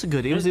 It was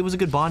a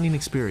good bonding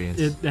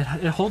experience.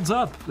 It holds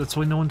up. That's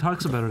why no one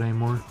talks about it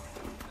anymore.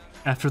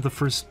 After the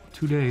first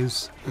 2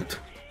 days.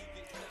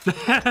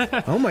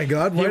 Oh my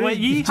God! Why did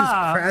you just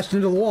crashed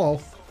into the wall?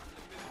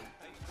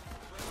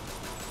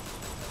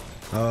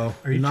 Oh,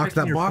 you knocked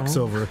that box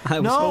over.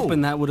 I was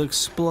hoping that would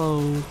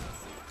explode.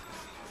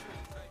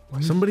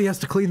 Somebody has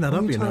to clean that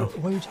up, you know.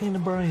 Why are you talking to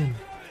Brian?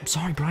 I'm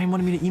sorry, Brian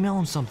wanted me to email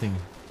him something.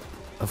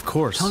 Of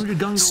course. Tell him your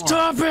gun go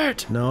Stop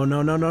it! No.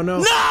 No,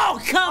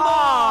 come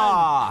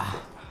on!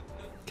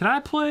 Can I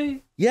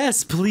play?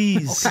 Yes,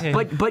 please. Okay.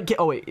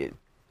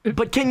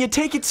 But can you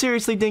take it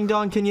seriously, Ding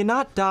Dong? Can you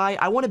not die?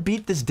 I want to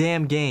beat this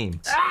damn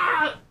game.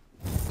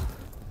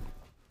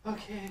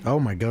 Okay. Oh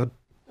my God.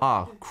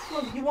 Oh.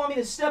 Look, you want me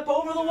to step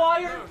over the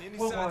wire?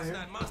 What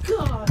wire?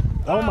 God.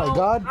 Oh my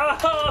God.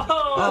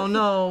 Oh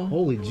no.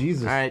 Holy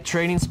Jesus. All right,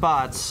 trading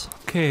spots.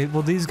 Okay,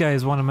 well these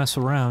guys want to mess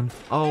around.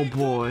 Oh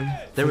boy.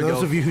 There we go. For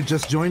those of you who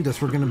just joined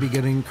us, we're going to be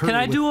getting. Can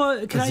I do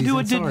a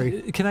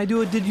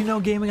Did You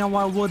Know Gaming on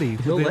Wild Woody?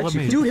 He'll let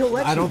you. Dude, he'll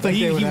let you. I don't think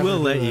he will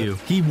let you.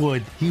 He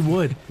would.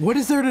 What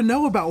is there to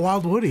know about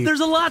Wild Woody? There's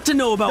a lot to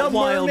know about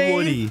Wild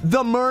Woody.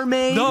 The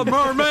mermaid. The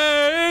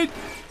mermaid.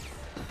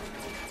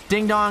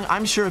 Ding Dong,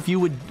 I'm sure if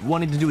you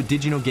wanted to do a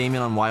Did You Know Gaming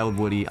on Wild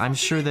Woody, I'm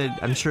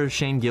sure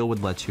Shane Gill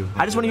would let you.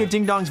 I just want to hear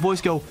Ding Dong's voice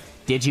go,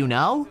 "Did you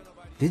know?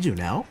 Did you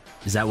know?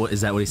 Is that what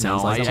he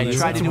sounds like? I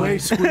tried to do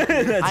it.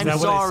 I'm What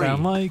sorry. I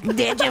sound like?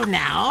 Did you know?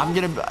 I'm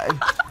gonna.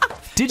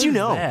 Did you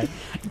know?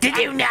 Did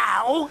you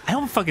know? I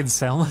don't fucking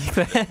sound like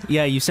that.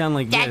 Yeah, you sound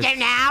like Did this. you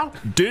know?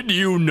 Did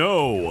you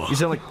know? You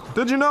sound like.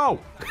 Did you know?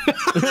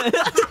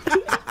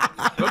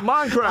 But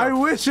Minecraft. I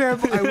wish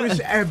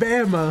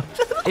Alabama.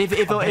 If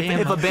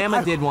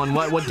Obama did one,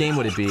 what game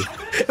would it be?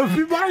 It would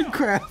be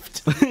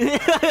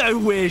Minecraft. I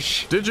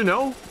wish. Did you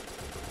know?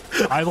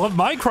 I love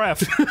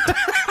Minecraft.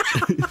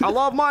 I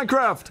love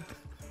Minecraft.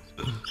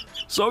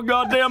 So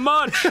goddamn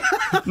much.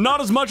 Not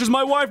as much as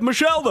my wife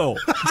Michelle, though.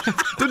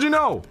 Did you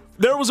know?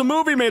 There was a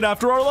movie made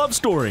after our love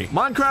story.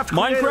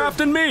 Minecraft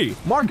and me.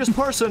 Marcus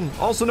Person,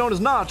 also known as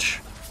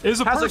Notch, Is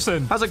a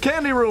person. has a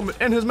candy room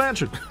in his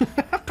mansion.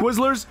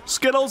 Twizzlers,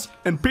 Skittles,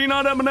 and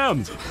peanut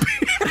M&Ms.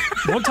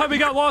 One time he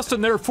got lost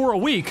in there for a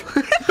week.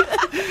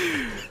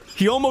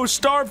 He almost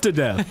starved to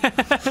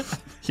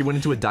death. He went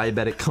into a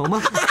diabetic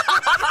coma.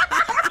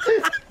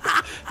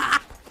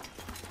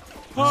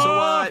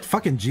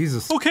 Fucking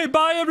Jesus. Okay,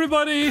 bye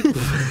everybody.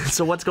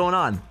 So what's going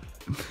on?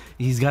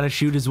 He's got to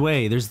shoot his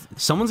way.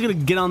 Someone's gonna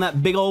get on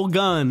that big old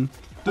gun.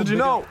 Did you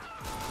know?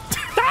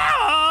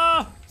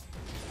 Ah!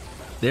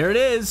 There it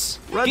is.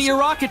 Get your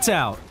rockets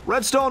out.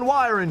 Redstone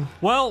wiring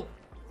Well,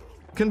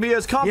 can be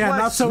as complex. Yeah,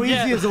 not so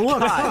easy as it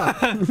looks.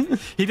 Huh?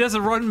 he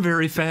doesn't run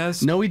very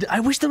fast. No, I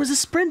wish there was a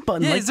sprint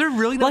button. Yeah, like, is there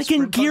really no like in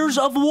sprint Gears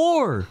of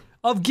War?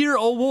 Of Gear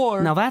of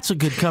War. Now that's a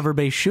good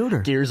cover-based shooter.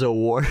 Gears of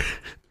War.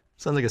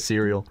 Sounds like a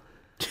cereal.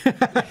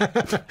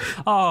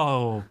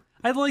 Oh,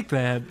 I like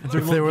that. If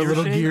they were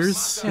little shapes.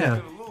 gears. Yeah.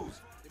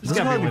 This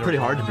would probably be pretty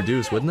hard to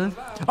produce, wouldn't it?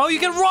 Oh, you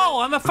can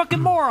roll. I'm a fucking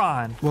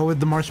moron. What would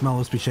the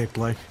marshmallows be shaped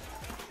like?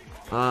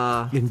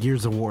 In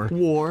Gears of War.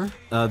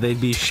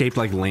 They'd be shaped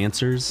like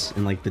lancers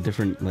and like the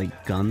different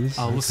like guns.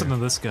 Oh, listen to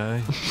this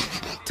guy.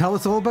 Tell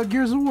us all about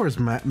Gears of Wars,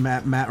 Matt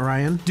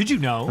Ryan. Did you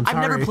know? I've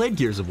never played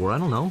Gears of War. I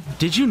don't know.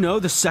 Did you know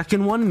the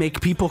second one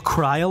make people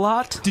cry a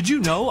lot? Did you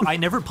know I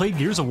never played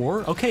Gears of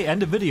War? Okay,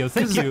 end of video.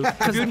 Thank you.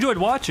 If you enjoyed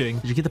watching.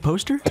 Did you get the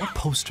poster? What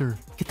poster?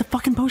 Get the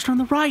fucking poster on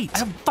the right. I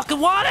don't fucking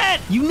want it!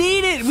 You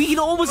need it. We can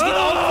almost get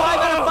all 5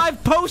 out of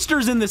 5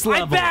 posters in this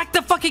level. I backed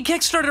the fucking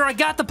Kickstarter. I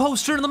got the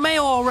poster in the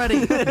mail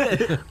already.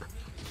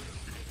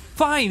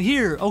 Fine,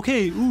 here.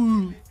 Okay.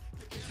 Ooh.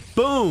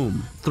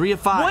 Boom. 3 of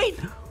 5. Wait.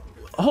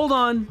 Hold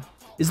on.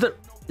 Is there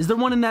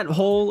one in that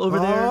hole over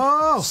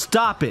there?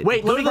 Stop it.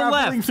 Wait, go to the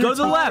left. Go to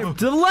the left.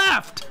 To the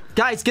left.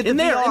 Guys, get the In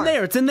there. VR. In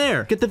there. It's in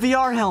there. Get the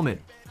VR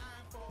helmet.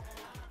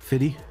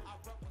 Fiddy.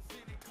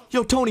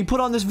 Yo, Tony,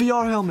 put on this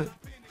VR helmet.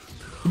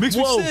 It makes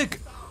me sick.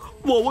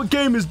 Whoa, what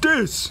game is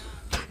this?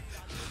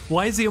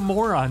 Why is he a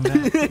moron now?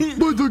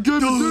 What the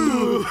game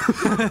is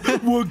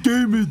this? What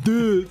game is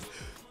this?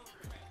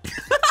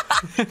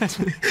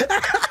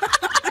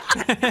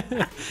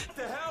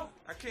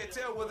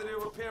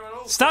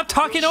 Stop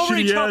talking over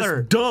each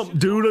other. Dump,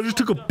 dude. I just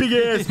took a big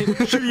ass,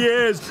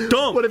 shitty ass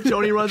dump. What if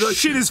Tony runs out?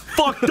 Shit is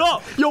fucked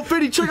up. Yo,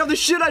 Fiddy, check out the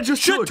shit I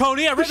just Shit, took.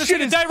 Tony, I read this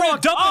shit in diarrhea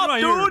dumping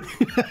right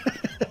here.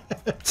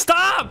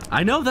 Stop!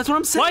 I know. That's what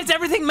I'm saying. Why is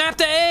everything mapped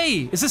to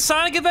A? Is this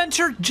Sonic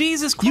Adventure?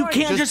 Jesus Christ. You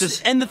can't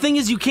just and the thing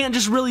is, you can't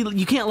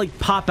like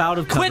pop out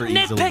of cover Quit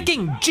easily.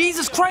 nitpicking!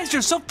 Jesus Christ,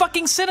 you're so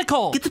fucking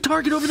cynical! Get the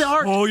target over the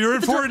arc. Oh, you're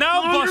in for it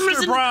now, Oh, you're Buster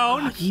missing-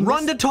 Brown!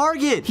 Run to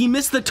target. He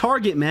missed the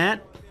target,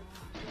 Matt.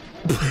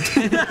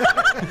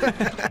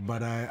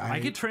 But I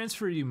could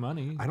transfer you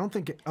money. I don't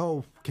think.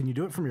 Can you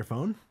do it from your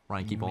phone?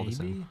 Ryan, keep all this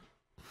in.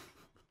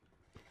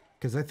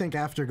 Because I think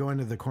after going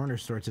to the corner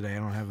store today, I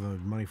don't have the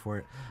money for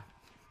it.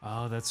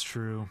 Oh, that's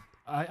true.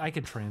 I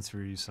could transfer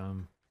you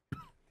some.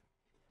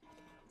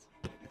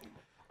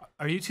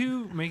 Are you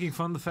two making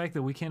fun of the fact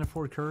that we can't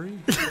afford curry?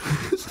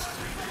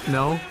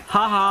 No.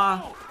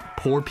 Haha.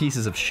 Poor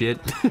pieces of shit.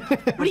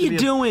 What are you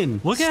doing?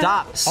 Look at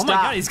Stop. Oh my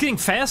god, he's getting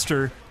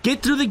faster.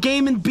 Get through the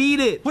game and beat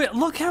it. Wait,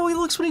 look how he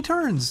looks when he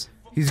turns.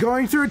 He's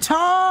going through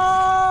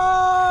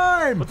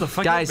time. What the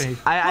fuck? Guys,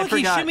 I look,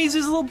 forgot. he shimmies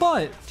his little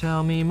butt.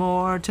 Tell me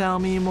more,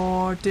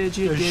 did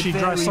you Does get she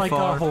very dress like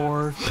far? a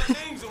whore?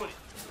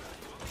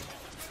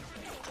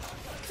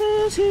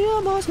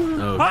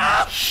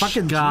 Oh,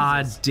 fucking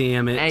god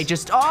damn it. Hey,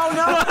 just oh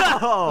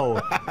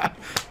no!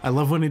 I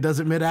love when he does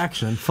it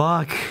mid-action.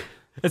 Fuck.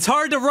 It's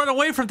hard to run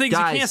away from things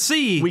Guys, you can't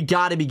see. We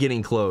gotta be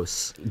getting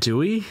close. Do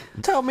we?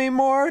 Tell me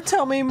more,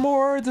 tell me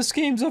more. This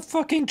game's a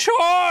fucking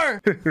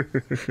chore.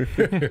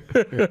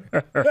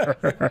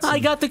 I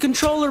got the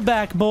controller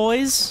back,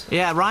 boys.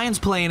 Yeah, Ryan's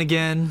playing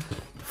again.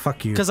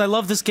 Fuck you. Because I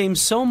love this game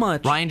so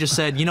much. Ryan just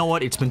said, you know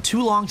what, it's been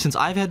too long since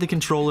I've had the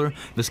controller.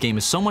 This game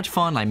is so much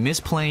fun, I miss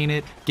playing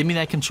it. Give me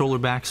that controller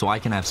back so I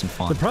can have some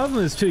fun. The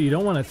problem is, too, you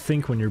don't want to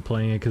think when you're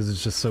playing it because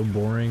it's just so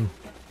boring.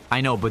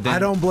 I know, but then... I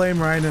don't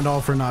blame Ryan at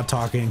all for not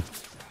talking.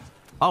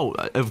 Oh,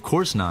 of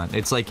course not.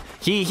 It's like,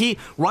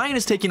 Ryan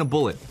is taking a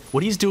bullet.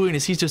 What he's doing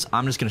is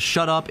I'm just gonna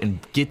shut up and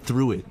get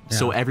through it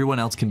so everyone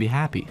else can be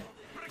happy.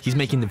 He's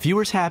making the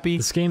viewers happy,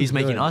 he's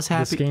making us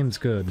happy. This game's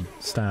good.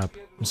 Stop.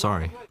 I'm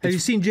sorry. Have you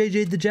seen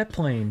JJ the Jet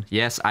Plane?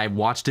 Yes, I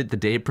watched it the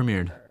day it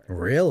premiered.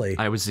 Really?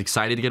 I was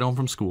excited to get home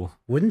from school.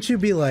 Wouldn't you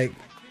be like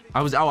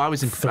I was in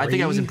I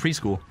think I was in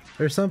preschool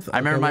or something. I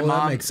remember Okay, my well,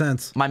 mom. That makes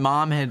sense. My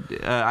mom had.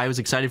 I was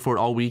excited for it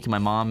all week. And my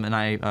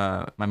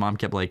mom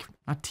kept like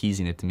not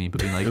teasing it to me,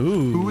 but being like,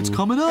 "Ooh, it's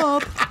coming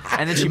up."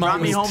 And then she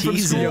brought me home from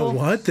school. Yo,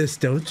 what this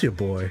don't you,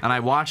 boy? And I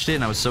watched it,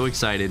 and I was so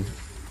excited.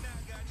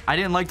 I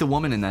didn't like the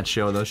woman in that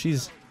show though.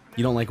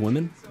 You don't like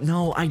women?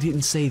 No, I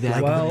didn't say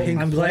that. Well,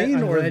 I'm glad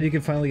you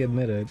can finally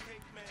admit it.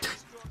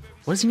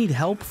 What does he need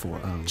help for?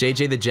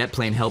 JJ the Jet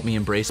Plane helped me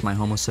embrace my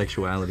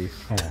homosexuality.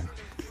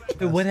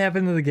 What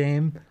happened to the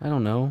game? I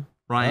don't know.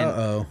 Ryan.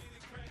 Uh-oh.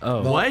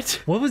 Oh.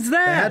 What? What was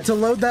that? They had to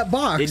load that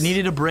box. It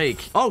needed a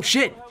break. Oh,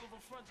 shit.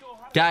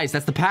 Guys,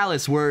 that's the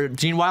palace where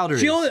Gene Wilder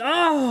is.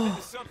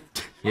 Oh!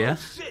 Yeah?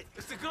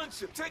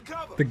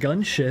 The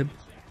gunship?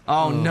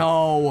 Oh,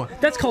 no.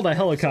 That's called a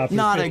helicopter.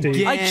 Not 50.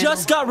 again. I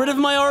just got rid of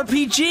my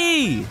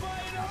RPG!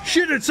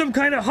 Shit, it's some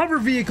kind of hover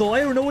vehicle. I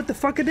don't know what the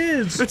fuck it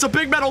is. It's a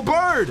big metal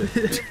bird.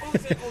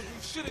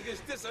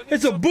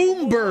 It's a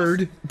boom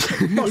bird.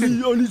 I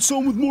need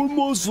some with more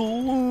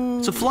muzzle.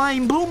 It's a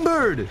flying boom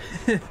bird.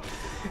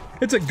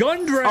 It's a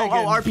gun dragon.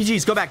 Oh,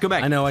 RPGs. Go back.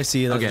 I know, I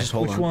see it. Okay. Just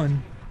hold Which on.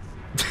 one?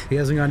 He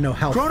hasn't got no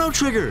health. Chrono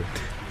Trigger.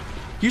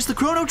 Use the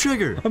Chrono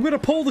Trigger. I'm gonna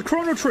pull the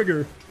Chrono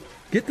Trigger.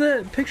 Get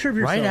the picture of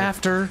yourself. Right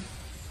after.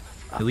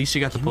 At least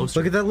you got the poster.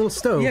 Look at that little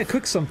stove. Yeah,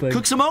 cook something.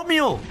 Cook some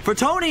oatmeal for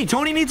Tony.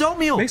 Tony needs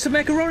oatmeal. Make some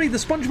macaroni, the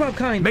SpongeBob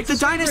kind. Make the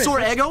dinosaur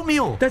egg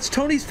oatmeal. That's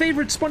Tony's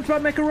favorite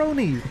SpongeBob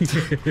macaroni.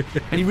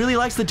 And he really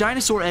likes the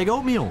dinosaur egg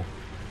oatmeal.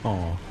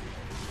 Oh,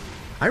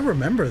 I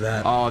remember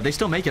that. Oh, they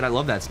still make it. I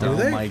love that stuff.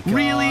 Do they? Oh my god.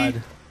 Really?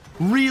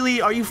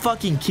 Really? Are you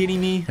fucking kidding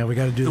me? Yeah, we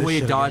gotta do the this way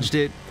shit it dodged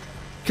it.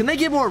 Can they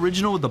get more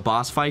original with the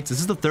boss fights? This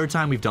is the third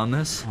time we've done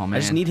this. Oh man. I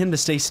just need him to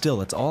stay still.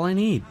 That's all I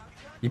need.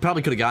 You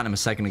probably could have gotten him a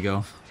second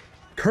ago.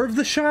 Curve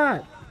the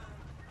shot.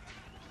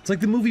 It's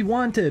like the movie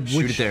Wanted.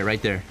 Shoot which it there,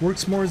 right there.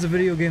 Works more as a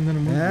video game than a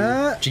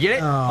movie. Did you get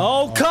it?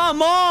 Oh,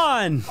 come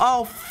on!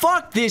 Oh,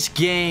 fuck this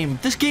game.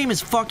 This game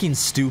is fucking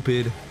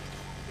stupid.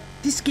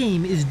 This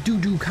game is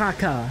doo-doo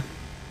caca.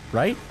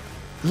 Right?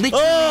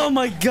 Literally, Oh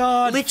my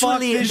god!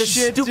 literally fuck the this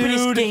shit,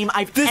 stupidest dude. game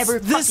I've ever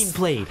fucking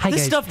played.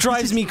 This stuff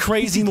drives me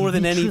crazy more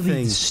than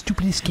anything. The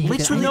stupidest game.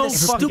 Literally no the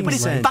fucking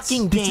stupidest sense.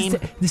 fucking game.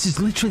 This is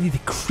literally the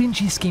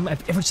cringiest game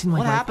I've ever seen in my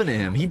What life. happened to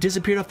him? He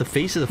disappeared off the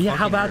face of the Yeah, fucking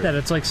how about earth. that?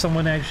 It's like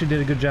someone actually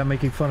did a good job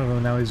making fun of him,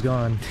 and now he's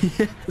gone.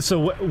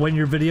 So when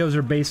your videos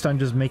are based on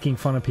just making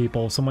fun of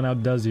people, someone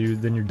outdoes you,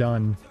 then you're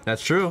done.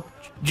 That's true.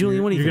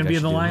 Julian, what do you You're think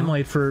gonna be in the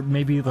limelight for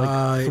maybe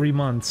like 3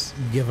 months.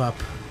 Give up.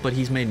 But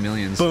he's made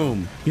millions.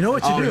 Boom. You know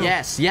what you Oh, do?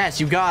 yes,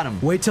 you got him.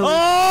 Wait till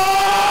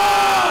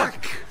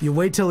you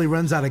wait till he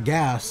runs out of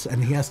gas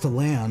and he has to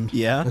land.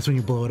 Yeah. That's when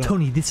you blow it up.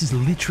 Tony, this is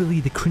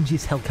literally the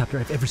cringiest helicopter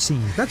I've ever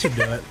seen. That should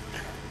do it.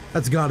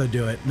 That's gotta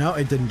do it. No,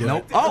 it didn't do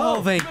Nope. it.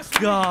 Oh, thank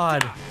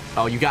god.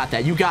 Oh, you got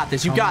that. You got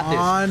this. You got Come this.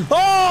 on.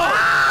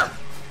 Oh!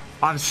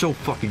 I'm so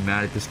fucking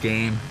mad at this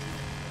game.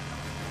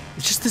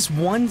 It's just this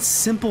one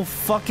simple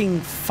fucking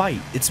fight.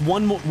 It's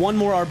one more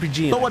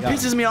RPG. But what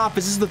pisses me off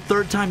is this is the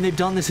third time they've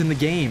done this in the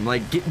game.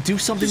 Like, do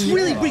something. This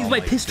really brings my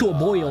piss to a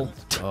boil.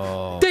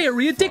 Oh,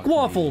 Diarrhea dick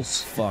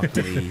waffles. fuck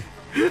me.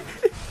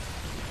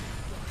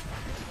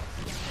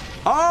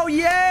 Oh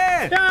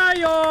yeah! Yeah,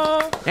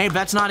 yo. Hey, but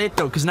that's not it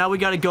though, because now we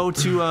gotta go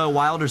to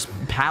Wilder's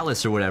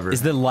palace or whatever.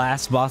 Is the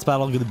last boss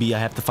battle going to be I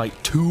have to fight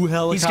 2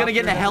 helicopters? He's gonna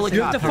get in a helicopter.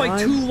 You have to fight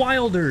 2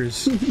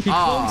 Wilders. He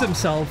clones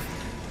himself.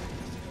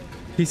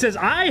 He says,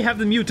 I have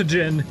the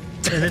mutagen.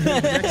 And then he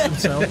injects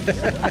himself.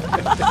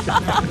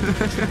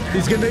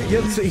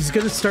 He's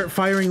gonna start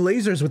firing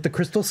lasers with the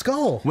crystal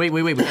skull. Wait,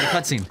 we got a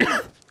cutscene.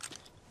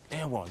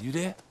 Anwar, you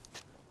there?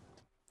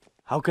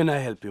 How can I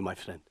help you, my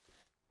friend?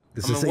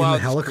 Is this in the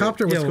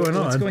helicopter? What's going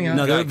on? What's going on?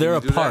 No, they're Can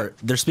you do apart.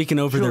 They're speaking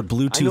over their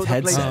Bluetooth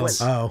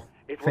headsets. Oh.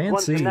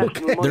 Fancy.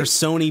 They're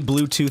Sony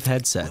Bluetooth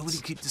headsets. Where would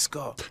he keep the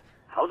skull?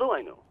 How do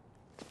I know?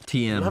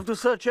 You TM. have to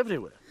search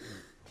everywhere.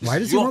 Why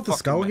does he want the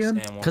skull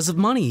again? Because of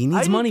money. He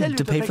needs money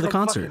to pay for the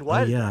concert.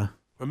 Oh, yeah.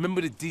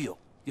 Remember the deal.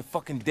 You're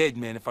fucking dead,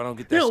 man, if I don't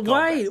get that skull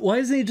why back. why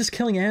isn't he just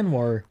killing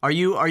Anwar? Are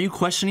you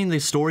questioning the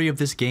story of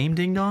this game,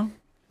 Ding Dong?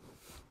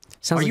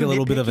 Sounds Are like you a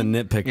little bit of a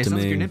nitpicking? nitpick Yeah, to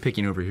sounds me. like you're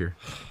nitpicking over here.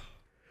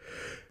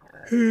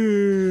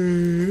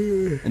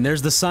 And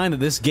there's the sign that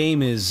this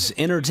game is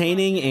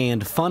entertaining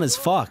and fun as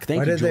fuck.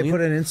 Thank Why you, did they Julian.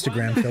 put an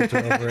Instagram filter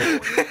over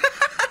it?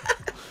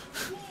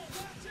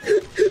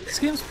 This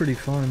game's pretty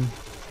fun.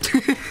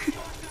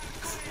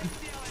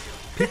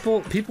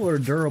 People are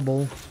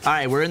durable. All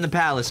right, we're in the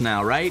palace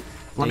now, right?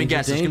 Let me Danger,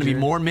 guess. There's gonna be danger.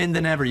 more men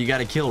than ever. You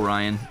gotta kill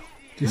Ryan.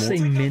 Did you say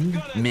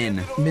min?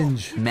 Men.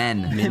 Minge.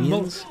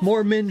 Men.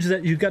 More minge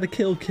that you gotta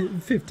kill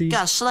 50.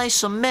 Gotta slice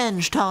some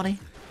minge, Tony.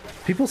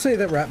 People say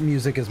that rap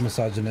music is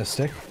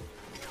misogynistic.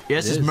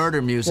 Yes, it's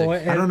murder music.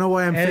 Well, I don't know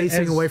why I'm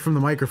facing away from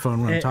the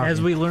microphone when I'm talking.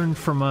 As we learned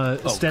from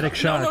Static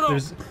Shock, no.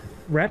 there's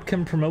rap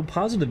can promote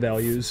positive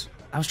values.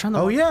 I was trying to.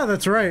 Oh yeah,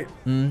 that's right.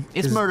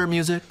 It's murder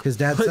music. His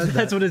dad said that.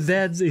 That's what his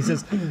dad. He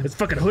says it's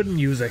fucking hood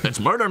music. It's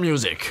murder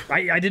music.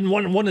 I didn't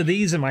want one of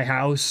these in my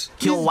house.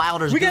 Kill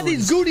Wilder's We got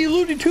these goody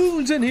Looney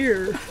Tunes in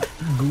here.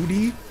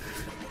 Goody.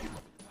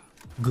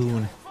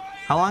 Goon.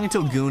 How long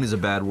until goon is a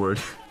bad word?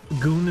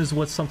 Goon is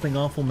what Something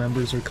Awful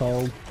members are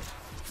called.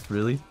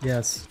 Really?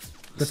 Yes.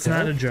 That's Still?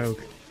 not a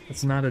joke.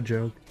 That's not a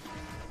joke.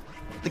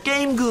 The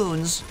game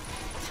goons.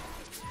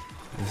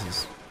 This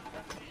is.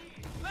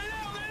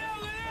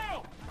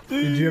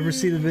 Did you ever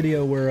see the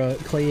video where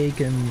Clay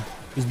Aiken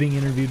is being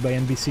interviewed by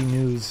NBC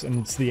News, and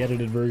it's the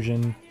edited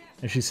version,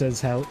 and she says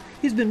how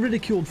he's been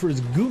ridiculed for his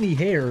goony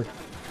hair,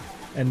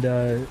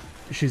 and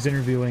she's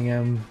interviewing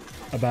him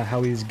about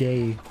how he's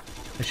gay,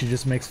 and she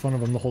just makes fun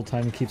of him the whole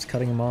time and keeps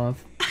cutting him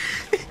off.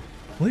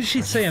 What did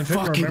she say? I'm trying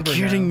to Fucking remember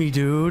kidding now. me,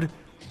 dude.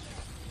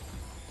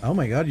 Oh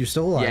my god, you're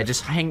still alive. Yeah,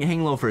 just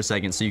hang low for a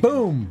second so you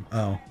Boom!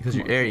 Oh.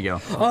 There you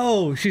go.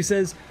 Oh, she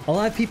says a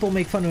lot of people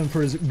make fun of him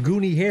for his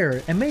goony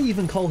hair, and may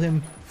even call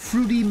him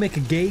Fruity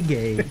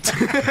McGay.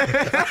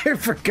 I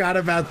forgot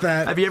about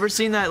that. Have you ever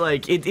seen that?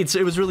 Like, it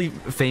was really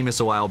famous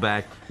a while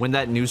back when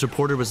that news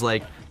reporter was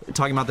like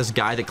talking about this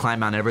guy that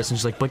climbed Mount Everest, and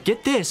she's like, "But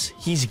get this,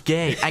 he's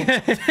gay.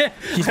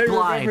 He's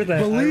blind." Remember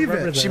that. Believe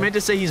it. She meant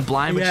to say he's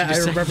blind, but Yeah, she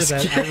just I remember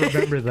said that. he's I gay.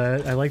 remember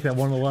that. I like that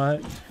one a lot.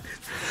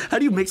 How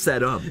do you mix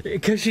that up?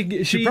 Because she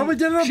probably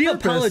did it on She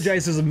purpose.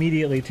 apologizes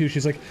immediately too.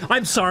 She's like,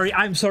 "I'm sorry,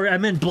 I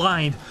meant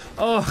blind."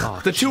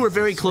 Oh, The two are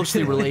very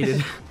closely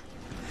related.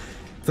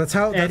 That's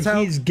how. That's and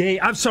how. he's gay.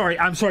 I'm sorry,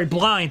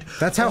 blind.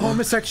 That's how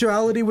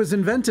homosexuality was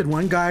invented.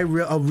 One guy, it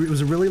was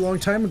a really long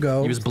time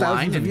ago. He was thousands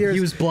blind of and- years.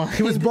 He was blind.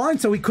 He was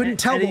blind, so he couldn't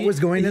tell And what was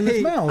going in his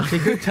he- mouth. He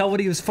couldn't tell what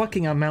he was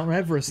fucking on Mount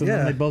Everest, and Yeah.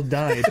 then they both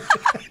died.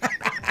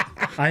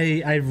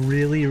 I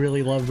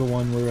really love the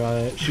one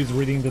where she's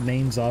reading the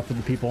names off of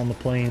the people on the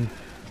plane,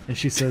 and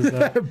she says,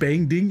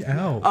 Bang ding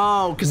ow.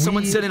 Oh, because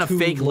someone "We said in a too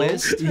fake low."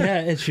 list. Yeah,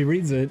 and she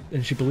reads it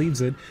and she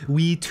believes it.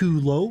 We too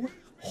low.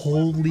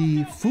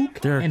 Holy fook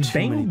There are and too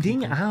many bang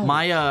ding out.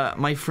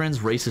 My friend's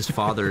racist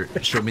father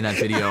showed me that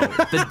video.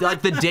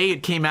 The day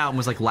it came out and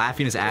was like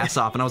laughing his ass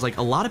off, and I was like,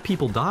 a lot of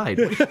people died.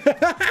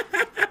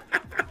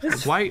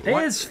 Why?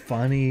 It's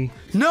funny.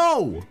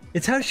 No!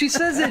 It's how she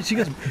says it. She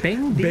goes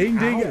bang Bang ding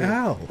ding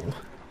ow. ow.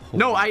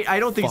 No, I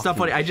don't think it's not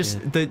funny. I just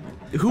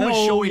who was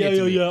Oh, showing yeah, it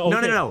to me? yeah, No,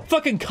 okay. no.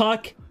 Fucking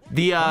cuck.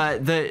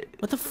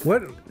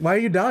 What? Why are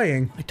you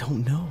dying? I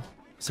don't know.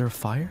 Is there a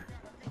fire?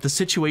 The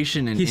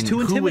situation and He's too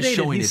who was intimidated.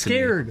 showing He's it to me.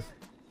 scared.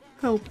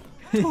 Help.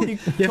 Tony, You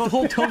have to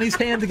hold Tony's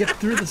hand to get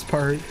through this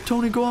part.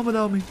 Tony, go on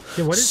without me.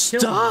 Yeah, what is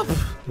Stop! killing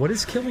you? What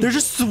is killing They're you?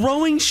 just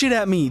throwing shit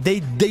at me. They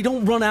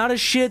don't run out of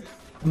shit.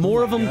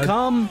 More of them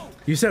come.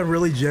 You sound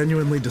really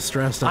genuinely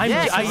distressed. I'm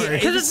Yeah, sorry.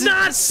 Because it's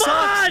not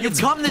fun! You've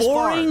come this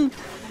far. boring.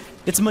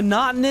 It's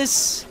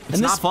monotonous. It's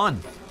not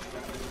fun.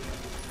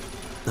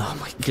 Oh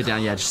my god. Get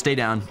down, yeah, just stay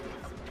down.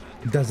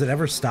 Does it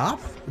ever stop?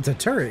 It's a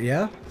turret,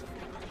 yeah?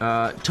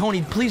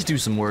 Tony, please do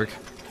some work.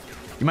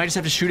 You might just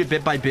have to shoot it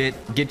bit by bit,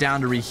 get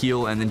down to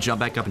reheal, and then jump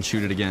back up and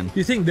shoot it again.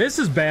 You think this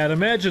is bad?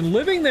 Imagine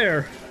living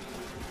there.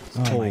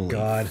 Oh my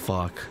god.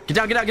 Fuck. Get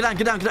down, get down, get down,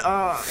 get down, get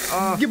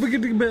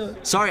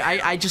down. Sorry,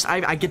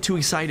 I get too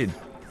excited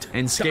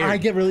and scared. I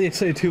get really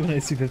excited too when I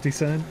see 50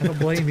 Cent. I don't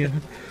blame you.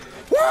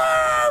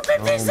 Oh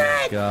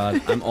my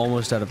god. I'm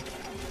almost out of.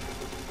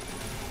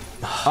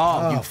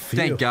 Oh, phew.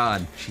 thank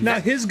God. Now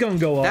his gun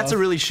go off. That's a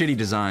really shitty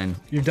design.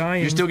 You're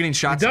dying. You're still getting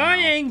shots. You're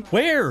dying.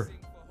 Where?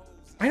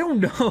 I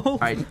don't know. All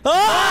right.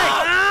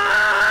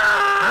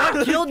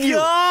 What killed you?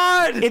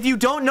 God! If you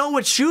don't know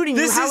what's shooting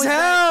you, This how is that-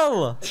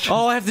 hell!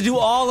 Oh, I have to do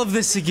all of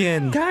this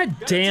again. God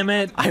damn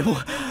it.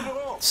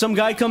 Some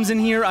guy comes in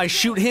here, I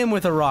shoot him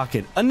with a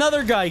rocket.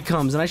 Another guy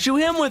comes and I shoot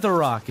him with a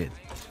rocket.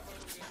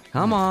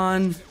 Come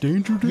on.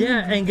 Danger, danger.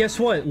 Yeah, and guess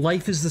what?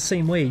 Life is the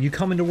same way. You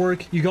come into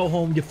work, you go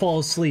home, you fall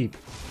asleep.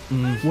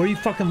 What are you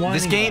fucking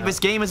whining about? This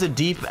game is a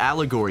deep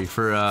allegory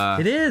for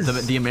It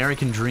is. the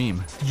American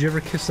dream. Did you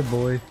ever kiss a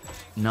boy?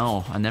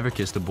 No, I never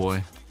kissed a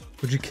boy.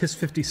 Would you kiss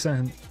 50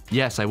 Cent?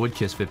 Yes, I would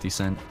kiss 50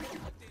 Cent.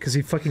 Because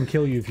he'd fucking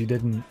kill you if you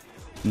didn't.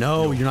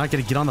 No, you're not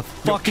gonna get on the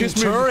fucking Kiss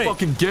me if you're turret.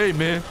 fucking gay,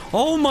 man.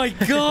 Oh my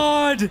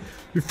god!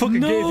 You're fucking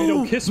gay if you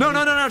don't kiss me.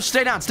 No,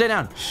 stay down, stay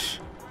down.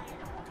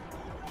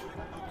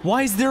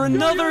 Why is there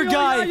another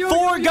guy?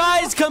 Four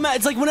guys come out.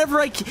 It's like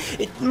whenever I.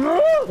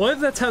 What if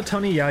that's how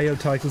Tony Yayo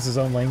talks with his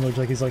own language?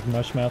 Like he's like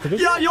mushmouth.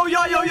 Yeah, yo.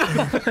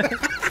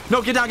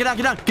 No, get down,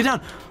 get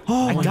down.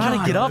 Oh I my gotta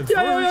God. get up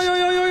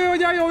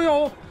first.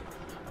 Yo.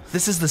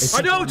 This is the.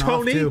 I know, Going off,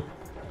 Tony. too.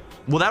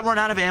 Will that run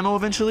out of ammo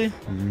eventually?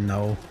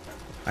 No.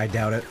 I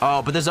doubt it.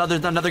 Oh, but there's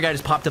another guy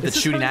just popped up that's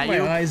shooting at my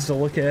you. eyes to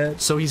look at.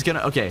 So he's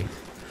gonna. Okay.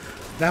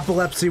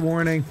 Epilepsy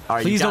warning. All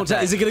right. Please you got don't.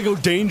 that. Is it gonna go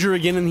danger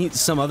again and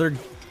some other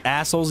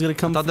asshole's gonna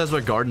come? I thought those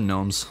were garden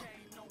gnomes.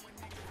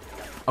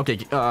 Okay.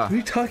 What are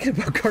you talking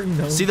about, garden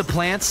gnomes? See the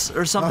plants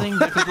or something?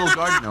 They're like little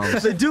garden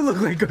gnomes. They do look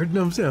like garden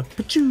gnomes, yeah.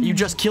 You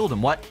just killed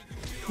him. What?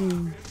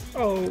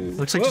 Oh.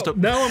 Looks like just a.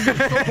 Now I'm gonna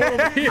go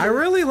over here. I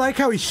really like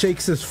how he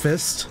shakes his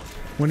fist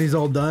when he's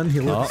all done. He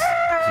looks.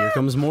 Here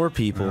comes more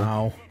people.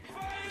 Wow.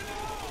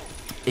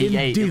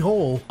 Hey, In the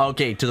hole.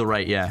 Okay, to the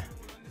right. Yeah.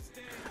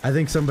 I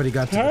think somebody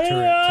got to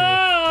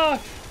the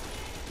turret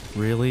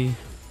Really?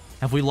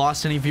 Have we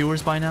lost any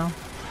viewers by now?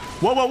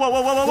 Whoa!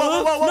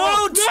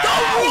 No!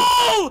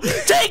 Stop! Roll!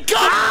 Take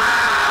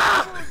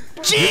cover!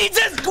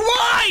 Jesus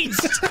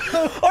Christ!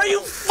 Are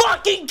you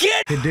fucking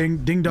kidding? Okay,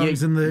 Ding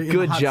Dong's in the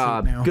Good hot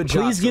job. seat now. Good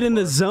job. Please get in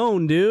the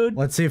zone, dude.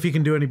 Let's see if he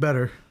can do any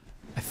better.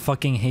 I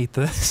fucking hate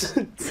this.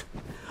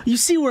 You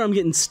see where I'm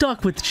getting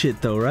stuck with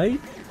shit, though, right?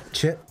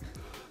 Chit.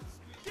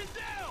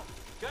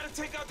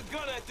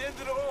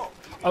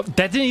 Oh,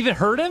 that didn't even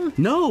hurt him?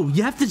 No,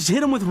 you have to just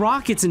hit him with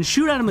rockets and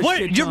shoot at him.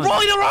 What? You're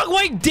rolling the wrong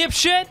way,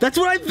 dipshit! That's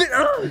what I've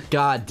been.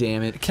 God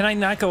damn it. Can I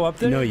not go up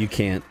there? No, you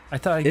can't. I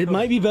thought it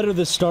might be better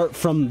to start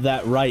from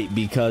that right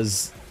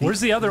because. Where's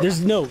the other? There's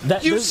no.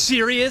 You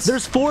serious?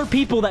 There's 4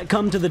 people that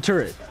come to the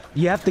turret.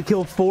 You have to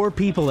kill 4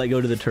 people that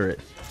go to the turret.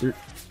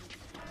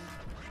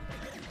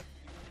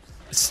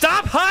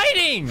 Stop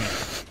hiding!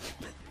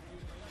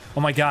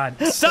 Oh my god.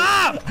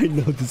 Stop! I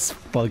know this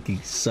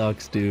fucking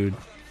sucks, dude.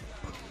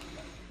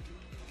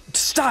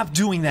 Stop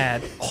doing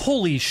that.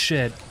 Holy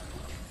shit.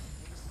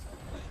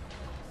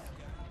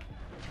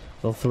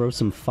 They'll throw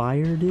some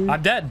fire, dude.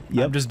 I'm dead.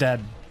 Yep. I'm just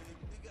dead.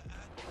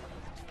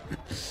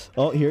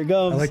 Oh, here it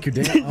goes. I like your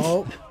dance.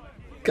 Oh.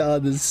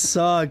 God, this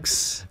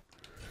sucks.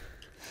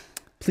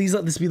 Please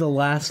let this be the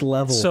last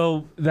level.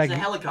 So, that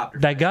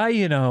guy,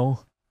 you know...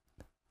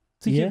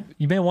 Yeah.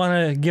 You may want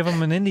to give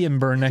him an Indian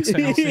burn next time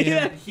you see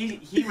him.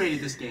 He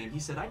rated this game. He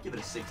said, I'd give it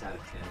a 6 out of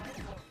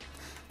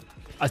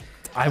 10.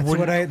 I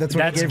wouldn't. That's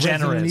what I gave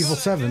generous. Resident Evil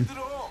 7.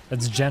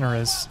 That's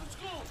generous.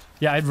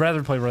 Yeah, I'd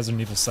rather play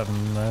Resident Evil 7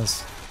 than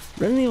this.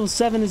 Resident Evil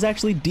 7 is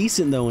actually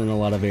decent, though, in a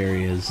lot of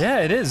areas.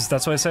 Yeah, it is.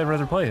 That's why I say I'd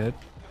rather play it.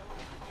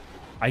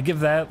 I give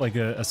that like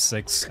a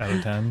 6 out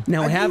of 10.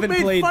 Now, I haven't you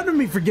made played. fun of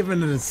me for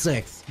giving it a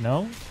 6.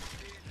 No?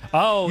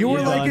 Oh, you were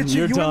yeah. like, it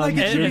should, you were like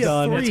it should be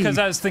a 3. It's because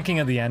I was thinking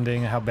of the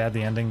ending, how bad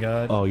the ending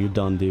got. Oh, you're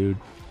done, dude.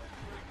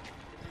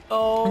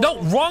 Oh.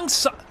 No, wrong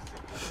side.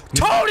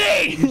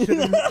 Tony!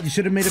 You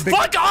should have made a big.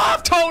 Fuck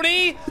off,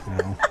 Tony!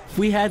 No. If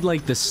we had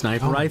like the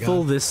sniper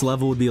rifle, this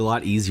level would be a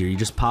lot easier. You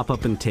just pop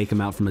up and take him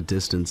out from a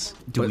distance.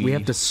 But we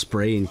have to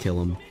spray and kill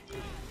him.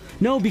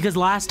 No, because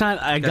last time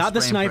I got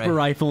the sniper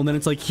rifle, and then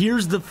it's like,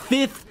 here's the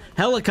 5th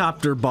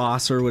helicopter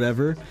boss or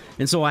whatever,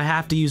 and so I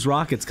have to use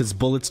rockets because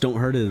bullets don't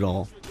hurt it at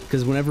all.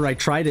 Because whenever I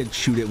try to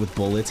shoot it with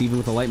bullets, even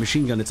with a light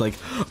machine gun, it's like,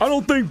 I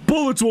don't think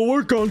bullets will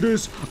work on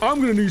this. I'm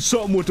gonna need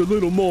something with a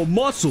little more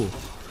muscle.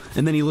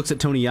 And then he looks at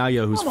Tony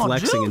Yayo, who's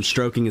flexing and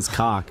stroking his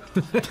cock.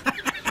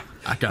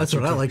 That's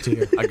what I like to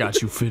hear. I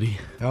got you, Fitty.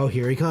 Oh,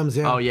 here he comes,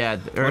 yeah. Oh, yeah.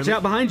 Watch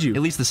out behind you.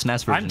 At least the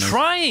SNES version. I'm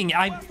trying.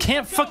 I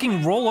can't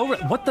fucking roll over.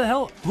 What the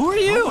hell? Who are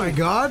you? Oh my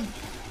god.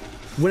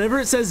 Whenever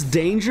it says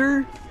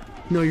danger,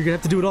 no, you're gonna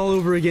have to do it all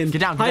over again. Get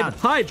down, hide, get down.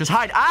 hide. Just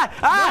hide.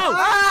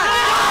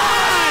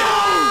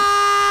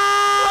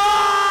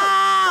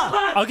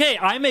 Okay,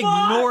 I'm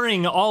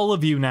ignoring all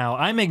of you now.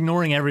 I'm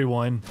ignoring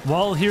everyone.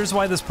 Well, here's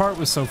why this part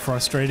was so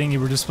frustrating.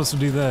 You were just supposed to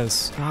do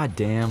this. God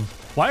damn.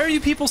 Why are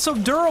you people so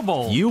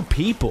durable? You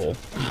people?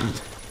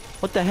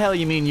 What the hell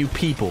you mean, you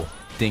people?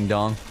 Ding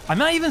dong. I'm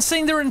not even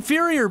saying they're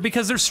inferior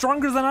because they're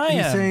stronger than I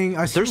am. He's saying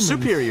they're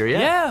superior,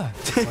 yeah.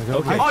 Yeah.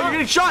 Okay. Oh, you're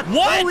getting shot!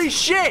 What? Holy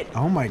shit!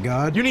 Oh my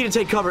god. You need to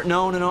take cover.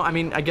 No. I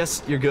mean, I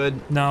guess you're good.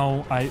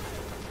 No,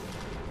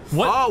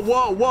 What? Oh,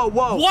 whoa. What?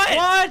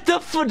 What the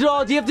f-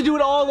 do you have to do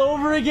it all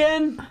over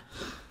again?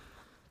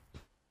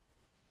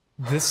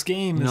 This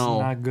game is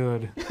not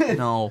good.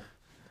 No.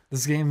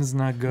 This game is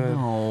not good.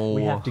 No.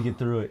 We have to get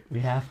through it. We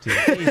have to.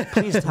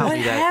 Please tell What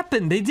me that.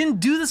 happened? They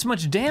didn't do this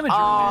much damage.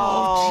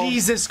 Oh,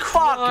 Jesus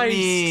Christ.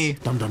 Me.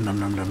 Dum dum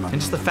dum dum dum. And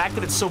just the fact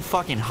that it's so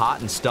fucking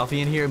hot and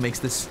stuffy in here makes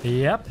this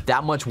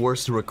that much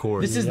worse to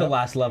record. This is the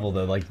last level,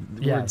 though. Like,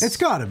 yes. It's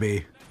gotta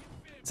be.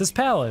 It's this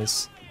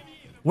palace.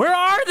 Where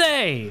are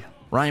they?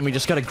 Ryan, we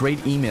just got a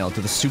great email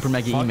to the Super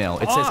Mega email.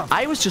 It says,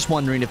 I was just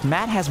wondering if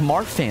Matt has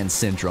Marfan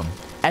syndrome,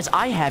 as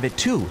I have it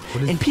too.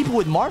 And people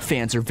with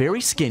Marfans are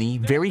very skinny,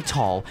 very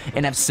tall,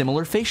 and have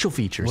similar facial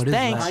features. What is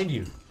Thanks. behind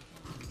you.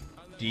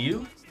 Do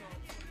you?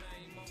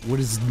 What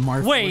is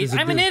Marf? Wait,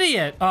 I'm an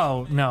idiot.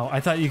 Oh, no. I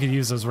thought you could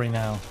use those right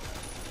now.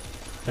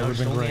 That would have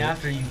been only great.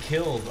 after you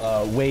killed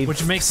wave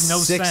Which makes no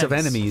 6 sense. of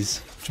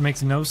enemies. Which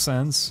makes no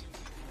sense.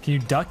 Can you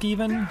duck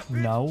even?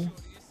 No.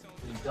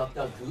 Can you duck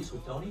goose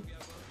with Tony?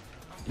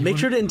 Make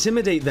sure to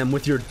intimidate them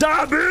with your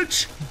 "da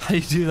bitch." How do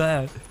you do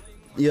that?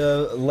 Yeah,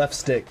 left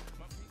stick.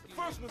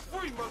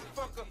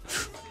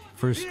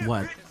 First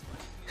what?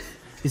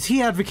 Is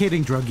he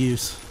advocating drug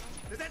use?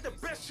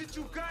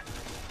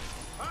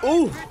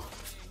 Oh!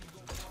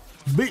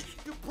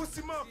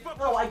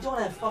 No, I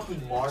don't have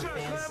fucking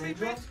Marfan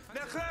syndrome.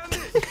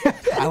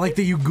 I like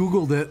that you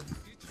Googled it.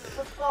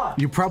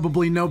 You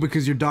probably know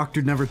because your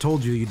doctor never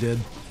told you did.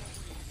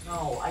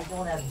 No, I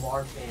don't have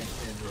Marfan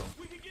syndrome.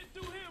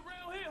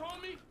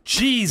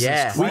 Jesus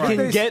Yeah. We Why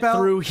can get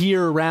through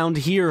here, around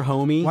here,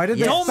 homie. Why did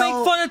they Don't spell,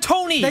 make fun of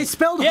Tony! They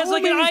spelled He has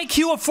like an homie.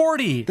 IQ of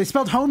 40! They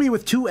spelled homie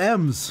with 2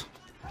 M's.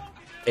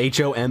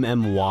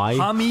 H-O-M-M-Y.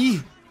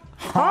 Homie!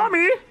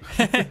 Homie?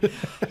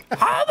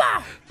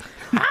 Homie!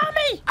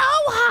 Homie!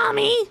 Oh,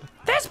 homie!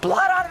 There's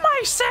blood on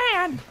my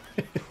sand!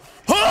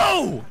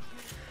 Who?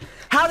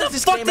 How the does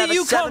this fuck game did have a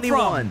you come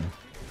 71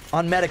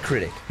 on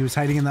Metacritic? He was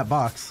hiding in that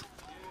box.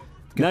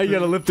 Now you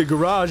gotta lift the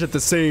garage at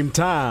the same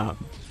time.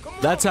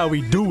 That's how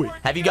we do it.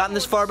 Have you gotten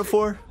this far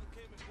before?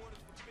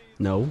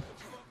 No.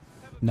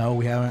 No,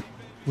 we haven't.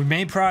 We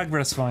made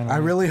progress finally. I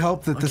really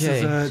hope that this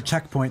is a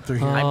checkpoint through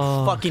here.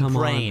 I'm fucking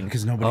praying.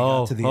 Because nobody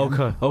got to the end.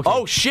 Okay.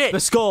 Oh shit! The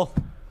skull.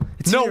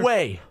 No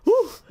way!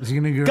 Is he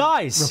gonna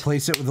Guys!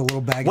 replace it with a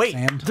little bag of Wait,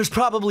 sand? there's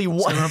probably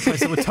one.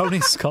 Replace it with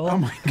Tony's skull. Oh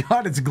my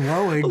god, it's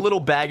glowing. A little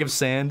bag of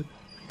sand.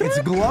 It's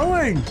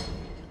glowing.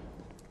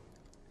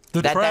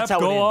 The trap that's how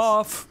it go ends.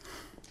 off.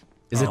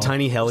 Is a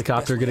tiny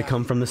helicopter gonna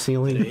come from the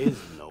ceiling? There is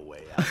no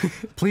way out.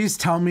 Please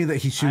tell me that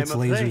he shoots I'm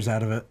afraid. lasers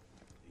out of it.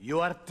 You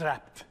are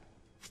trapped.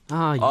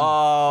 Ah,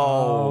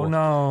 Oh. Oh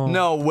no.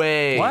 No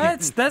way.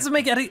 What? That doesn't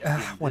make any.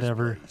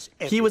 Whatever.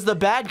 He was the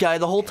bad guy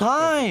the whole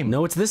time.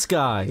 No, it's this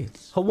guy.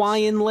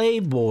 Hawaiian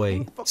lay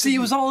boy. See, it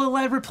was all an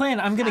elaborate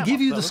plan. I'm gonna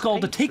give you the skull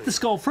to take the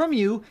skull from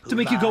you to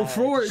make you go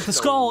for the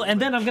skull,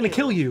 and then I'm gonna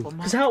kill you.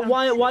 Because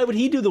why would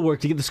he do the work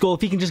to get the skull if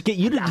he can just get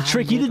you to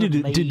trick you to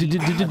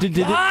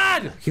do?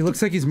 God! He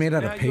looks like he's made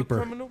out of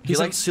paper. He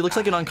looks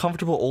like an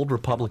uncomfortable old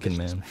Republican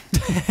man.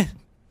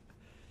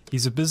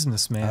 He's a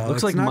businessman. Looks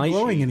It's like not Mike.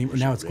 glowing anymore.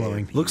 Now it's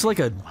glowing. Looks like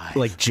a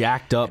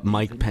jacked up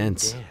Mike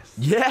Pence.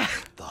 Yeah.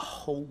 The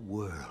whole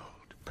world.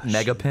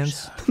 Mega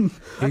Pence. He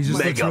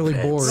just looks really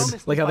bored.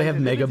 Like how they have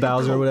Mega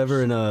Bowser or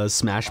whatever in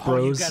Smash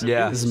Bros.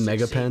 Yeah. This is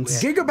Mega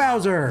Pence. Giga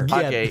Bowser!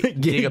 Okay,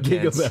 Giga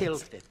Pence.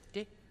 Killed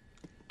it.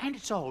 And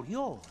it's all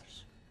yours.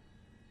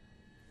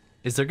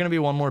 Is there gonna be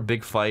one more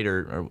big fight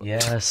or?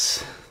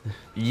 Yes.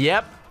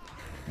 Yep.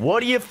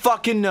 What do you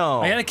fucking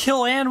know? I gotta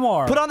kill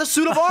Anwar. Put on the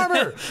suit of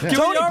armor. Give me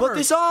Tony, armor. put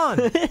this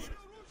on.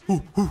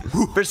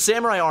 There's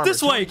samurai armor.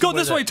 This way. Tony Go can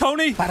this wear way,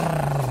 Tony.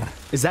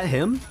 Is that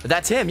him?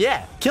 That's him.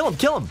 Yeah. Kill him.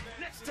 Kill him.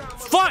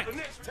 Fuck.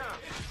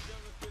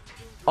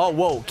 Oh,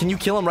 whoa. Can you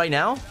kill him right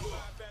now?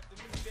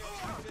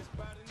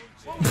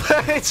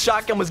 His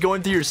shotgun was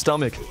going through your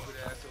stomach.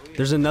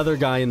 There's another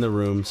guy in the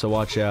room, so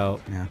watch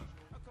out. Yeah.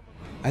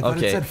 I thought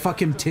Okay. it said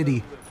fuck him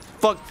titty.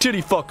 Fuck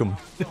titty. Fuck him.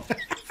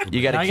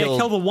 You gotta I kill.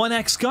 gotta kill the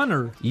 1X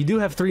gunner. You do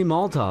have 3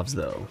 Molotovs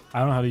though. I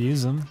don't know how to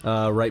use them.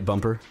 Right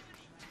bumper.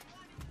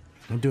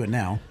 Don't do it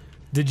now.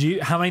 Did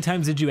you? How many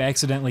times did you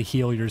accidentally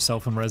heal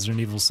yourself in Resident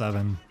Evil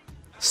 7?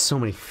 So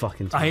many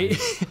fucking times.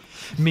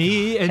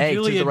 Me and Hey, to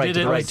Julian the right, did to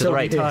the it right, to the so right,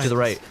 many to times. the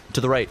right,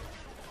 to the right.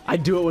 I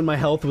do it when my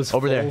health was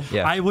Over full. there.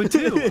 Yeah. I would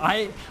too.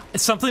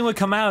 Something would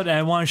come out and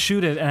I want to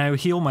shoot it and I would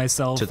heal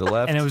myself. To the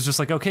left. And it was just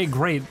like, okay,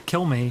 great,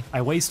 kill me.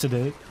 I wasted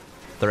it.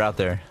 They're out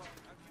there.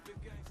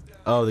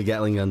 Oh, the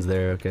Gatling gun's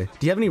there. Okay.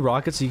 Do you have any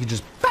rockets so you could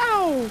just?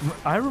 Bow!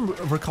 I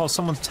recall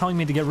someone telling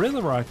me to get rid of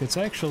the rockets.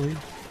 Actually,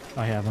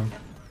 I have them.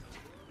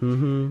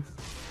 Mm-hmm.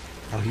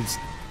 Oh,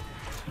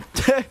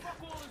 he's.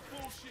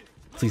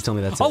 Please tell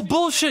me that's Oh it.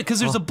 bullshit! Because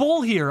there's a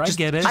bull here. I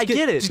get it. I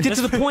get it. Just get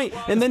to the point,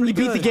 and then you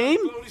beat the game.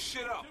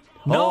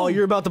 No, Oh,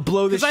 you're about to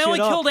blow this because shit I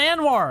only up. killed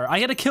Anwar. I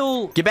gotta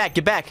kill. Get back.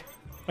 Get back.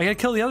 I gotta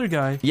kill the other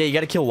guy. Yeah, you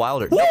gotta kill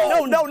Wilder. No,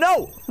 no, no,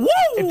 no. Woo!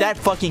 If that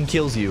fucking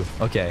kills you.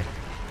 Okay.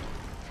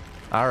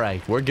 All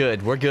right, we're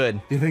good. We're good.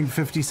 Do you think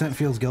 50 Cent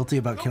feels guilty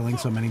about killing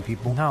so many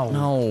people? No.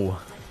 No.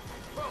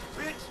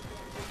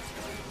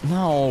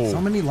 So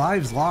No. many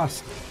lives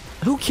lost.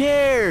 Who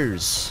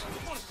cares?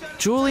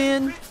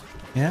 Julian,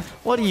 Yeah?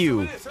 what are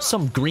you?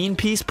 Some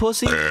Greenpeace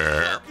pussy?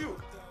 That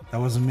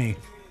wasn't me.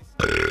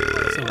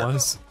 It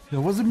was. It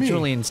wasn't me.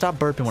 Julian, stop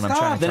burping when I'm Stop.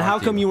 trying to Then talk how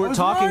to come you I weren't was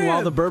talking Ryan.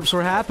 while the burps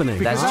were happening?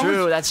 That's Because I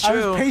true. was- That's I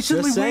true. was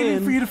patiently Just waiting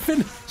saying. for you to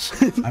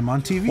finish. I'm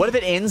on TV. What if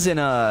it ends in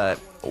a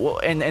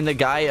and the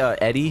guy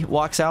Eddie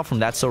walks out from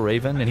That's So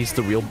Raven and he's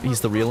the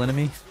real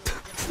enemy?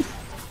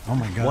 Oh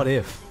my god. What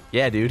if?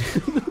 Yeah, dude.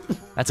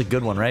 That's a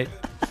good one, right?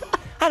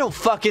 I don't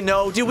fucking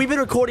know, dude. We've been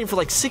recording for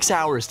like 6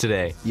 hours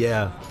today.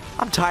 Yeah.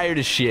 I'm tired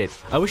as shit.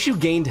 I wish you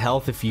gained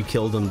health if you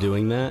killed him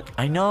doing that.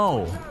 I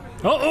know.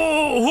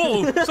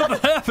 Oh, whoa, something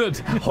happened.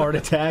 Heart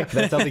attack.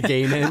 That's how the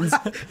game ends.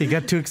 He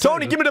got too excited.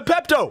 Tony, give me the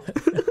Pepto.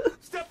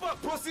 Step up,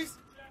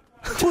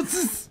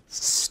 pussies.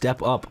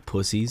 Step up,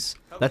 pussies.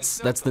 That's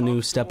the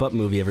new Step Up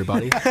movie,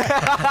 everybody.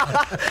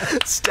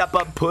 Step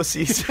up,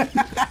 pussies.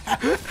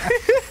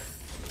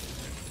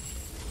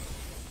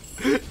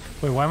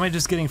 Wait, why am I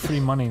just getting free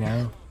money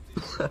now?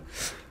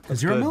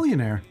 Because you're a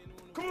millionaire.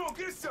 Come on,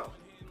 get some.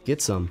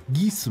 Get some.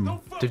 Geesum.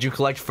 Did you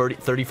collect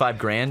 35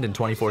 grand in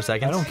 24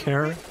 seconds? I don't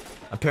care.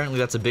 Apparently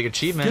that's a big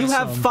achievement. You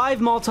have 5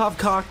 Molotov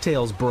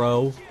cocktails,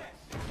 bro.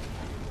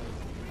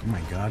 Oh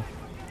my god.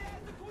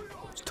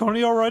 Is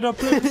Tony all right up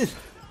there?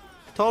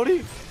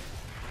 Tony?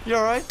 You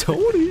alright?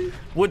 Tony.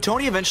 Would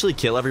Tony eventually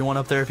kill everyone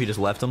up there if he just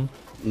left them?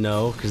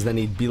 No, because then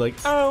he'd be like,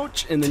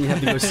 ouch, and then you have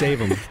to go save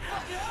him.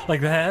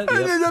 Like that?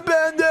 Yep. A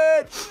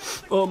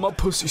bandit! Oh, my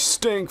pussy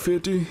stank,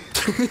 50.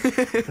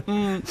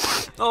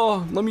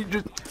 Oh, let me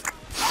just...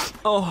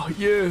 Oh,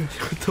 yeah.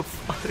 What the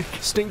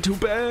fuck? Stink too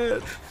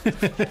bad.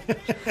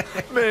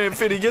 Man,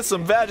 50, get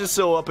some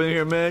Vagisil up in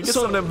here, man. Get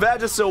some of them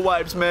Vagisil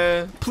wipes,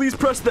 man. Please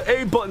press the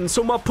A button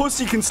so my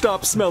pussy can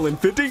stop smelling,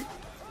 50.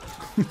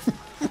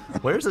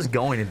 Where's this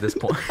going at this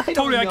point?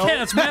 Tony, I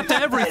can't. It's mapped to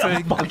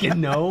everything. Fucking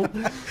no.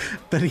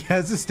 That he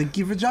has a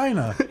stinky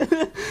vagina.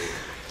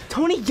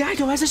 Tony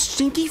Gatto has a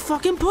stinky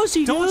fucking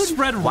pussy, Don't dude.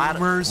 spread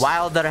rumors.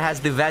 Wilder has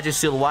the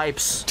Vagisil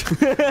wipes.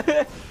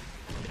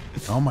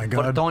 Oh my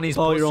god. For Tony's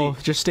Oh, pussy. you're all,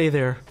 just stay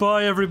there.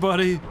 Bye,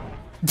 everybody.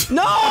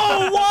 No,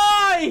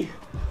 why?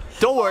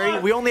 Don't worry,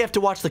 we only have to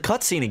watch the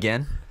cutscene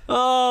again.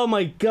 Oh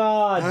my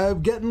god.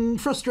 I'm getting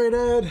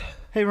frustrated.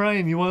 Hey,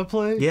 Ryan, you want to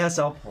play? Yes,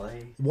 I'll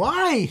play.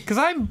 Why? Because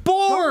I'm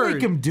bored. Don't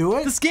make him do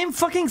it. This game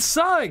fucking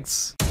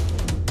sucks.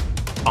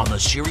 On the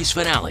series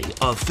finale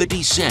of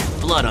 50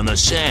 Cent Blood on the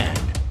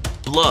Sand,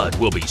 blood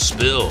will be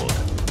spilled.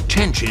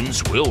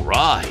 Tensions will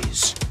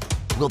rise.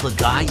 Will the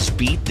guys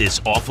beat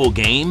this awful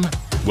game?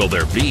 Will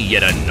there be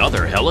yet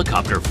another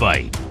helicopter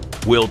fight?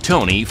 Will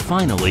Tony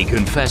finally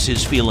confess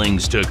his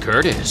feelings to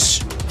Curtis?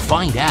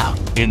 Find out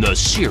in the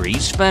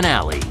series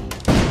finale.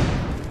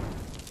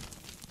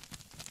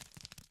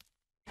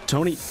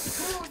 Tony.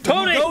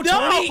 Tony, Go, no!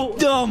 Tony!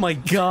 Oh my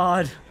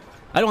god.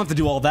 I don't have to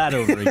do all that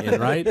over again,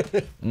 right?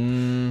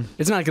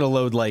 It's not gonna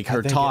load like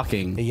her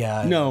talking.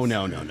 Yeah. No.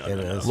 It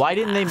is. Why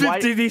didn't they?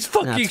 50 these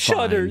fucking That's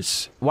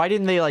shutters. Why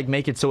didn't they like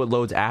make it so it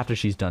loads after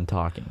she's done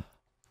talking?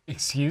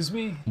 Excuse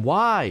me?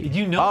 Why?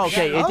 You know Oh,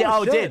 okay. that? It did. Oh,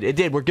 Oh, it did. It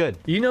did. We're good.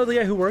 You know the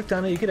guy who worked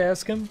on it? You could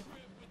ask him.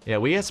 Yeah,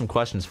 we had some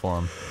questions for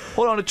him.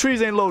 Hold on, the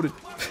trees ain't loaded.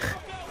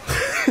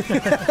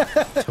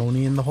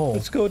 Tony in the hole.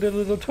 Let's go to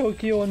Little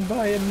Tokyo and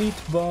buy a meat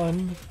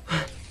bun.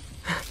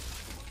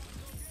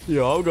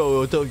 Yeah, I'll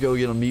go to Tokyo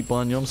get a meat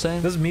bun, you know what I'm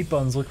saying? Those meat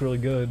buns look really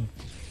good.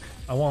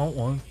 I want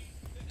one.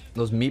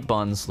 Those meat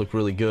buns look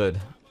really good.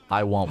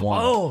 I want one.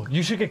 Oh,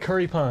 you should get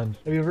curry pun.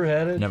 Have you ever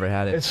had it? Never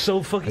had it. It's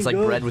so fucking It's like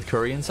good. bread with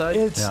curry inside?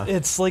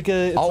 It's like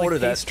a it's I'll like order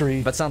pastry.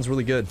 that. That sounds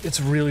really good. It's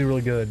really,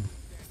 really good.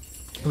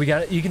 We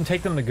got it. You can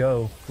take them to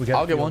go. We got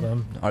I'll get one.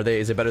 them.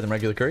 Is it better than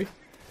regular curry?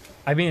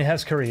 I mean, it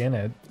has curry in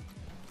it.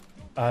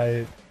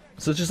 So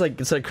it's just like,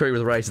 instead of curry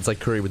with rice, it's like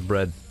curry with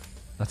bread.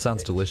 That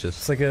sounds delicious.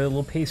 It's like a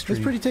little pastry.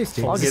 It's pretty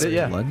tasty. I'll get it,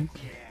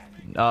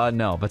 yeah.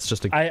 No, that's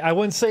just a... I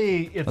wouldn't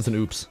say it's... That's an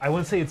oops. I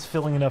wouldn't say it's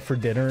filling enough for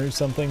dinner or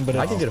something, but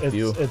I can get a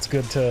few. It's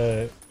good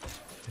to...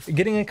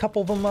 Getting a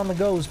couple of them on the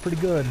go is pretty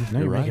good. Now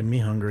you're making me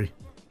hungry.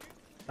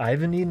 I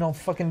haven't eaten all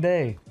fucking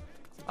day.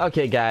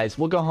 Okay, guys,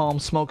 we'll go home,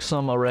 smoke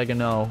some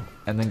oregano,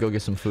 and then go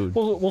get some food.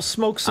 We'll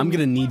smoke some... I'm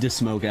gonna need to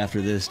smoke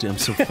after this, dude. I'm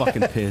so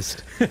fucking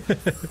pissed.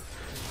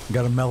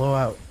 Gotta mellow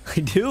out. I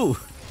do.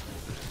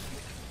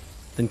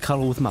 Then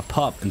cuddle with my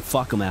pup and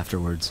fuck them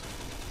afterwards.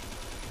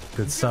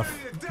 Good stuff.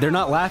 They're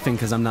not laughing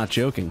because I'm not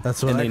joking.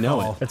 That's what and I they know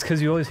call. it. That's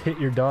because you always hit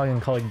your dog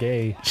and call it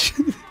gay.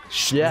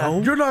 Yeah.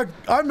 No, you're not.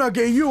 I'm not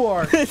gay. You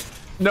are.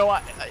 No,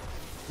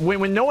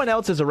 when no one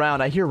else is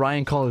around, I hear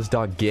Ryan call his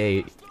dog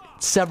gay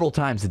several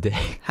times a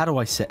day. How do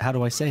I say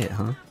it,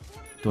 huh?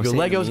 Do I Your say it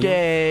Lego's mean?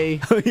 gay.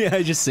 Oh yeah,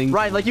 I just sing.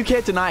 Ryan, like you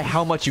can't deny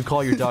how much you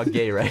call your dog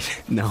gay,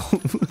 right? No.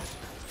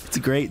 It's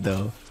great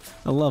though.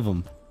 I love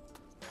him.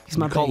 He's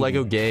my We call baby.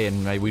 Lego gay,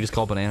 and we just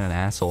call Banana an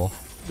asshole.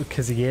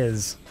 Because he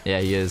is. Yeah,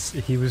 he is.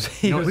 He was...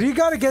 What do you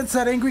got against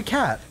that angry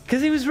cat?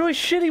 Because he was really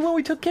shitty when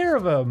we took care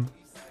of him.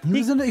 He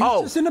was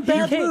just in a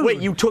bad mood.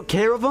 Wait, you took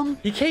care of him?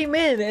 He came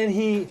in and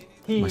he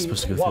Am I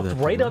supposed to go through walked that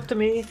right door? up to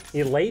me.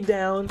 He laid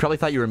down. Probably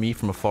thought you were me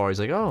from afar. He's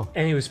like, oh.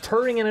 And he was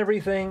purring and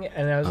everything.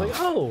 And I was like,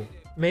 oh,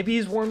 maybe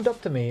he's warmed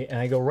up to me. And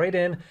I go right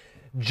in,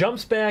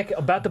 jumps back,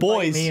 about to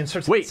bite me, and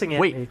starts hissing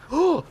at me.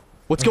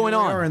 What's going We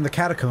on? are in the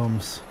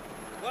catacombs.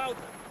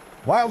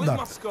 Wilder.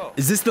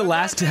 Is this the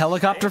last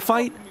helicopter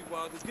fight?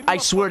 I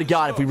swear to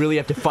God, if we really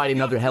have to fight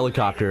another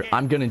helicopter,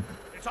 I'm gonna...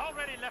 It's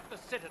already left the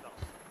citadel.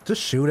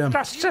 Just shoot him.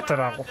 Just sit it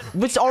out.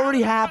 It's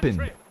already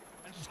happened. And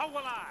so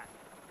will I.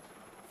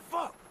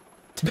 Fuck.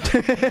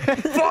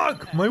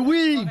 Fuck! My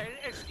weed!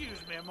 Excuse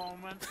me a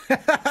moment.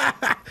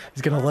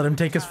 He's gonna let him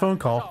take his phone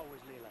call.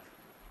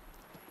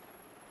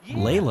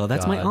 Layla,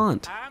 that's my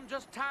aunt. I'm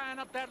just tying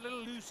up that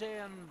little loose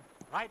end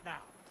right now.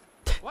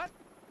 What?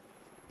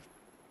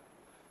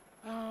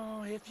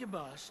 Oh, if you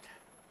must.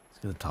 He's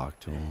gonna talk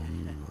to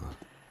him.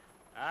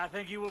 I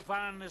think you will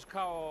find this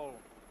call.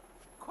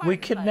 We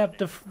kidnapped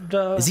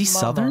the Is he mama.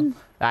 Southern?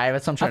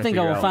 That's what I'm trying I to think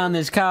I figure will out. find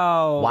this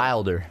cow.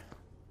 Wilder.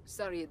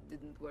 Sorry it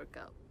didn't work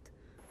out.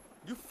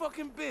 You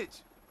fucking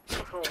bitch.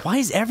 Why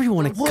is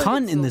everyone a What?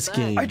 cunt in this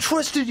game? I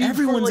trusted you.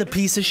 Everyone's for a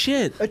piece of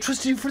shit. I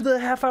trusted you for the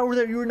half hour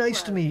that you were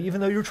nice to me, even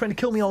though you were trying to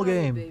kill me all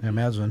game.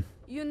 Imagine.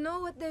 You know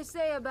what they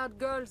say about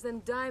girls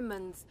and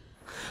diamonds.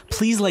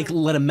 Please, like,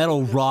 let a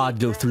metal rod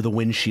go through the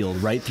windshield,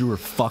 right through her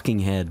fucking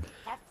head.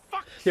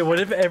 Yeah, what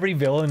if every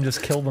villain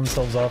just killed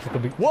themselves off at the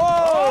beginning?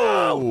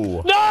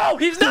 Whoa! No,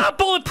 he's not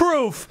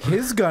bulletproof!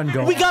 His gun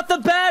going. We got the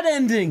bad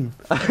ending!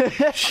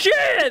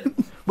 Shit!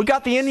 We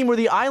got the ending where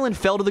the island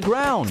fell to the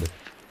ground.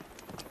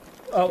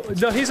 Oh,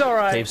 no, he's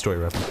alright. Cave story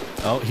reference.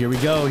 Oh, here we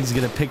go. He's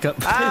gonna pick up.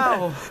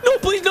 Ow! No,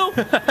 please, no!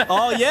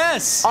 Oh,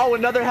 yes! Oh,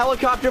 another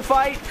helicopter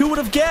fight? Who would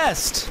have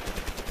guessed?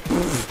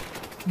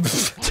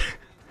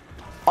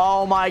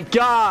 Oh my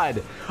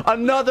God!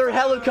 Another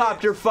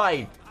helicopter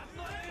fight!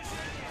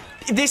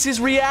 This is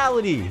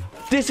reality!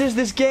 This is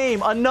this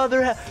game!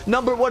 Another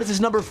number, what is this,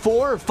 number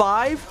 4 or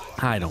 5?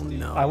 I don't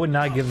know. I would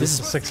not give this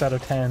a 6 out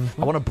of 10.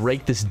 I want to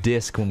break this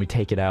disc when we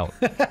take it out.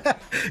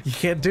 You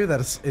can't do that.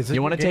 Is it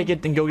You want to take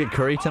it and go get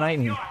Curry tonight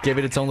and give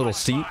it its own little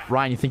seat?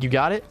 Ryan, you think you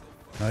got it?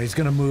 No, he's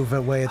gonna move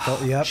away at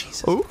the. Yep.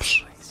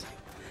 Oops.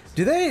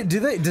 Do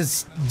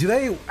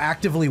they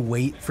actively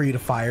wait for you to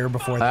fire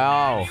before they?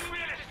 Oh.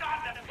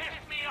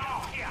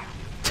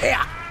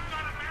 Yeah.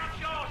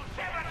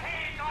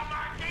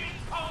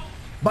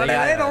 But it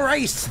ain't a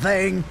race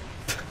thing.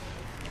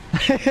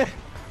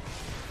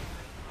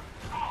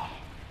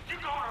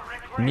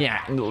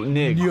 Yeah,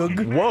 Nig.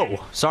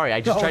 Whoa. Sorry,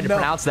 I just tried to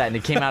pronounce that and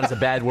it came out as a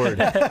bad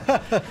word.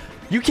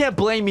 You can't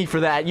blame me for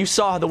that. You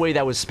saw the way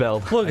that was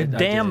spelled. Look,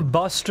 damn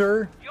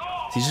Buster.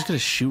 Is he just gonna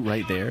shoot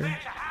right there?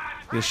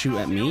 Gonna shoot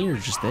at me or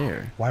just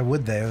there? Why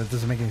would they? It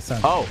doesn't make any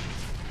sense. Oh.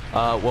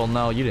 Well,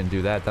 no, you didn't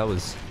do that. That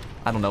was...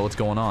 I don't know what's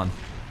going on.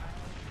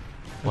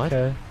 What?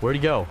 Okay. Where'd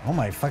he go? Oh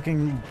my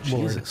fucking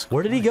Lord. Jesus.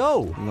 Where did he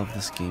go? I love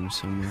this game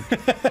so much.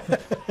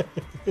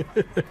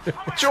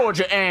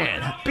 Georgia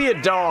Ann, be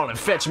a doll and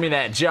fetch me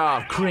that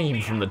jar of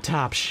cream from the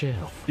top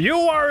shelf. You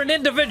are an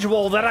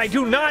individual that I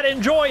do not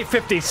enjoy,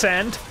 50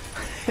 Cent.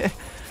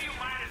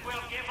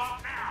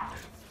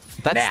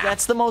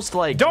 That's the most,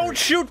 like... Don't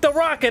shoot the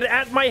rocket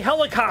at my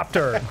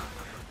helicopter.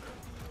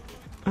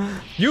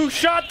 You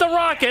shot the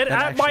rocket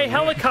at my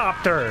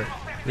helicopter.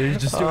 You're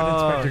just doing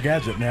Inspector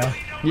Gadget now.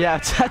 Yeah,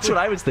 that's what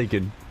I was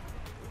thinking.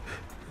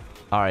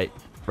 All right.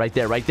 Right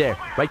there, right there.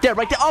 Right there,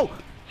 right there. Oh!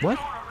 What?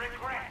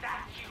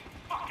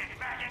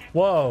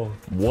 Whoa.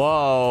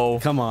 Whoa.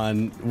 Come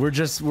on.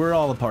 We're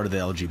all a part of the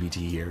LGBT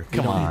here.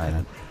 Come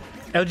on.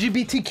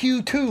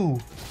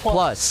 LGBTQ2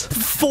 plus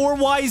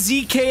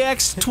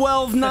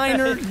 4YZKX12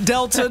 Niner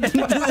Delta.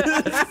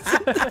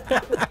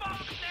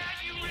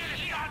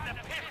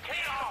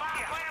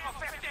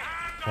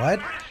 What?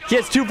 He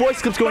has 2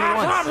 voice clips going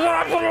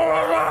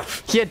at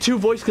once. He had 2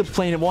 voice clips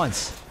playing at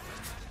once.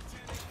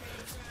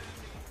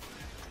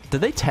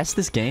 Did they test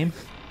this game?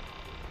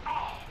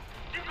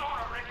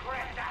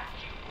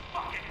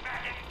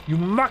 You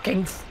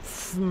mucking. I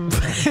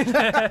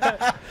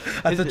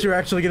thought you were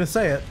actually gonna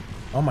say it.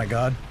 Oh my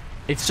god.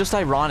 It's just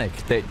ironic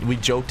that we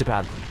joked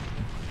about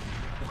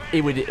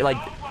it would, like,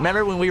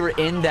 remember when we were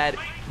in that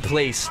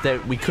place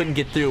that we couldn't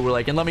get through? We're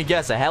like, and let me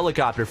guess, a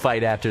helicopter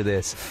fight after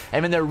this.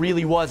 And then there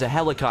really was a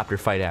helicopter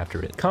fight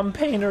after it. Come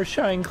paint or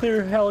shine,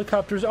 clear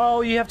helicopters.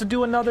 Oh, you have to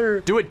do another.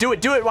 Do it,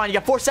 Ryan. You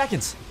got 4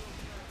 seconds.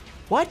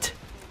 What?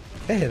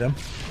 They hit him.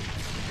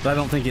 But I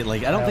don't think it,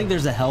 like, I don't think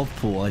there's a health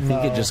pool. I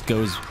think it just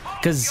goes,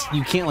 because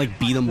you can't, like,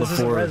 beat him This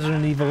before. is a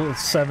Resident Evil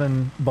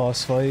 7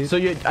 boss fight. So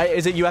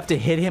is it you have to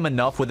hit him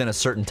enough within a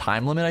certain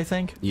time limit, I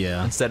think?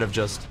 Yeah. Instead of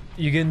just...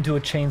 You get into a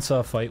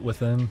chainsaw fight with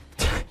him.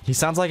 He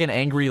sounds like an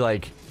angry,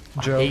 like,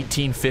 Joe.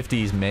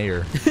 1850s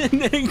mayor.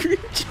 An angry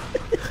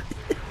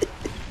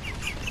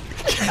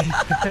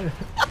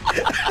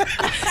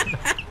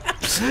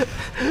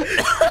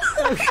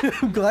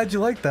I'm glad you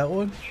liked that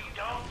one.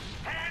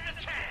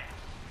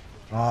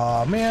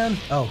 Aw, man.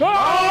 Oh.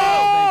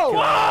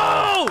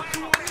 Whoa!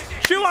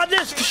 Chew on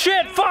this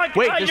shit! Fuck!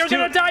 Wait, you're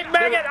gonna die,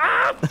 maggot!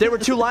 Ah! There were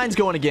 2 lines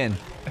going again.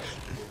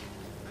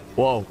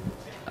 Whoa.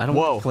 I don't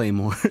want to play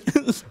more.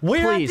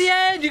 We're at the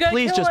end! You gotta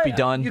Please kill just it. be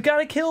done. You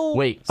gotta kill.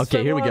 Wait,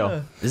 okay, here we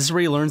go. Is this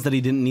where he learns that he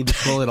didn't need the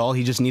skull at all?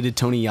 He just needed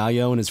Tony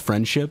Yayo and his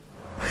friendship?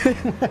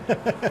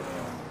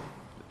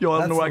 Yo, I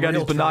don't know where I got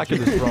these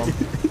binoculars from.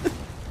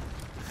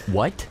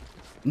 What?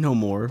 No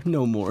more,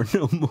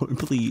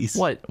 please.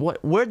 What?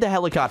 Where'd the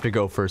helicopter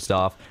go, first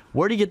off?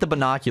 Where'd he get the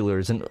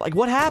binoculars? And, like,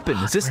 what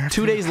happened? Is this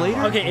 2 days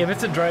later? Okay, if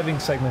it's a driving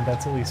segment,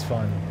 that's at least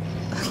fun.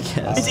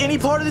 Is any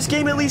part of this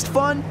game at least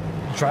fun?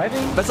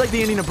 Driving? That's like the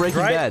ending of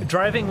Breaking Bad.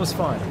 Driving was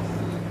fun.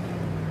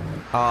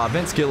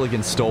 Vince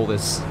Gilligan stole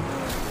this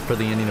for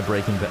the ending of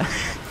Breaking Bad.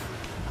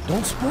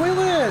 Don't spoil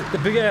it! The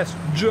big ass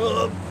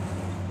jump.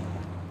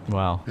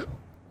 Wow.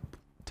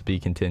 To be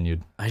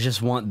continued. I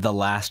just want the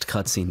last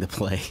cutscene to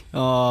play.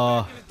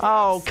 Oh,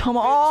 come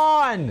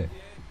on!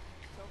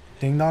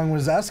 Ding Dong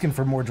was asking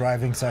for more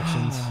driving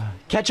sections.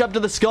 Catch up to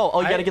the skull.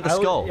 Oh, you gotta get the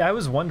skull. I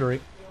was wondering,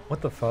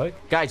 what the fuck?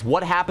 Guys,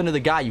 what happened to the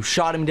guy? You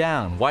shot him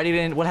down. Why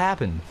didn't? What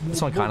happened?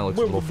 This one kind of looks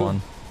a little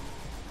fun.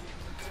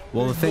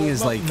 Well, the thing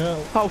is, like,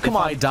 oh, come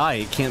on. If I die,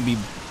 it can't be...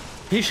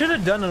 He should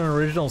have done an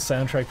original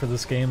soundtrack for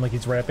this game, like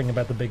he's rapping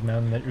about the big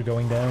mountain that you're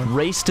going down.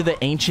 Race to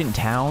the ancient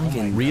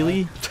town?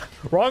 Really?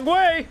 Wrong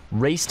way!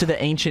 Race to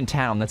the ancient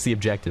town. That's the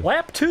objective.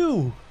 Lap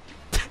 2!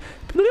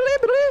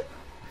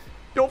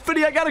 Yo,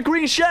 Fiddy, I got a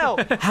green shell!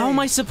 How am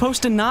I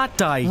supposed to not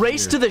die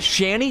Race to the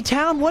shanty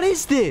town? What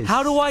is this?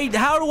 How do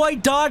I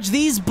dodge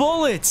these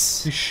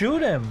bullets? You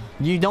shoot him.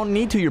 You don't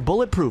need to. You're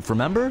bulletproof,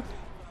 remember?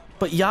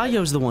 But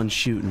Yayo's the one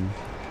shooting.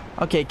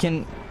 Okay,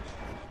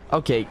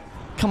 okay,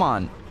 come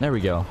on. There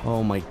we go.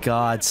 Oh my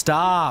god,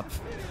 stop.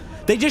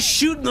 They just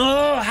shoot.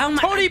 Oh, how am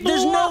I?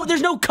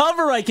 There's no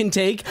cover I can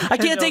take. I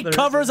can't take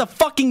cover as a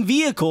fucking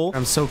vehicle.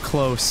 I'm so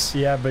close.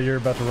 Yeah, but you're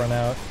about to run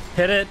out.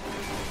 Hit it.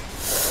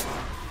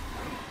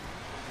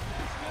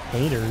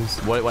 Haters.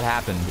 What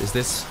happened? Is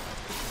this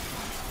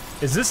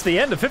the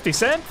end of 50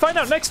 Cent? Find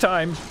out next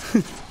time.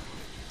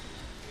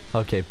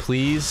 Okay,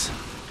 please.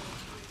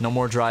 No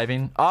more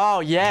driving.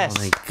 Oh, yes.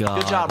 Oh my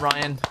God. Good job,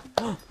 Ryan.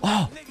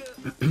 Oh.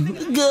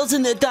 Girls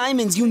and their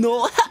diamonds, you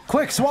know.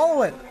 Quick,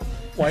 swallow it.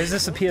 Why is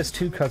this a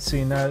PS2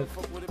 cutscene?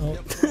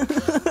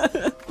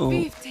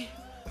 50.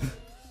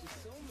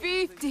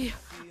 50.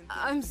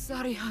 I'm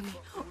sorry, honey.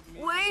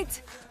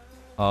 Wait.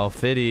 Oh,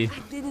 Fitty. I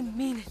didn't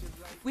mean it.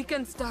 We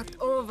can start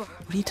over.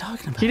 What are you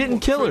talking about? He didn't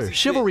kill her.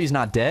 Chivalry's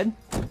not dead.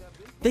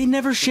 They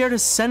never shared a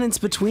sentence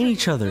between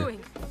each other. You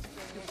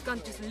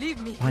can't just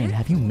leave me Ryan, here.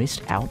 have you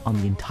missed out on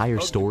the entire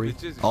story?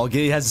 All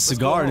Gay has a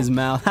cigar in his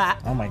mouth.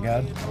 Oh my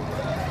God.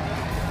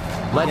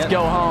 Let's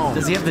go home.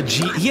 Does he have the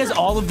G? He has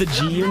all of the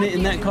G unit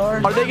in that car?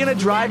 Are they gonna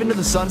drive into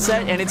the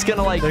sunset and it's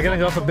gonna like... They're gonna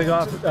go up a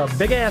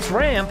big ass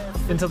ramp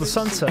into the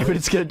sunset. But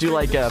it's gonna do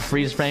like a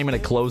freeze frame in a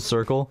closed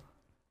circle.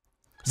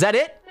 Is that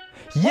it?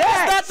 Yes!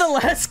 Is that the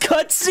last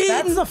cutscene?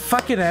 That's the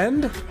fucking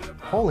end?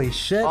 Holy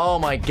shit. Oh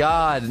my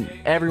God.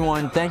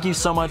 Everyone, thank you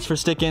so much for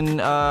sticking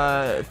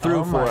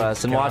through for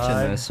us and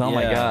watching this. Oh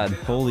my God.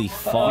 Holy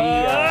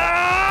fuck.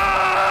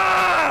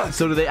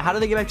 So do they? How do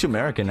they get back to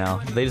America now?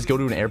 Do they just go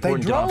to an airport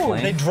and get on a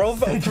plane? They drove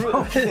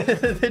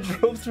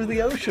through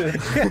the ocean.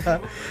 Yeah.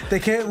 They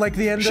came like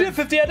the end Shit, of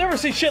 50, I've never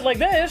seen shit like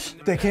this.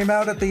 They came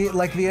out at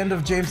the end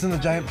of James and the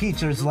Giant Peach.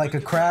 There's like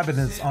a crab on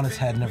his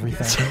head and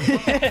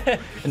everything.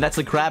 And that's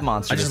the crab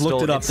monster. I just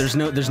looked it up.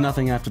 There's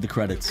nothing after the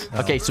credits.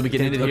 Okay, so we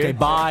can end it here. Okay,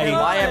 bye.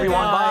 Bye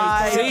everyone.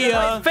 Bye. See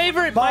ya.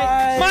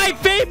 My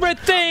favorite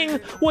thing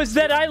was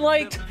that I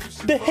liked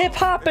the hip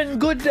hop and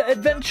good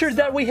adventure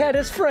that we had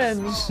as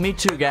friends. Me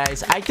too,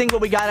 guys. I think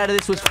what we got out of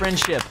this was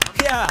friendship.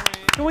 Yeah.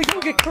 Can we go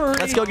get curry?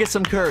 Let's go get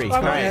some curry. I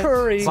want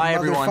curry. Bye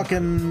everyone.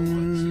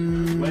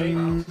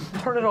 Turn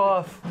it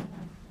off.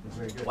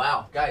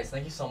 Wow, guys,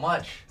 thank you so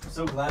much. I'm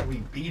so glad we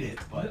beat it,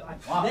 but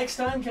next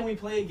time can we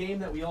play a game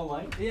that we all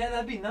like? Yeah,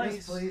 that'd be nice.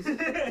 Yes, please.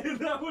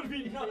 That would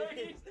be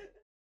nice.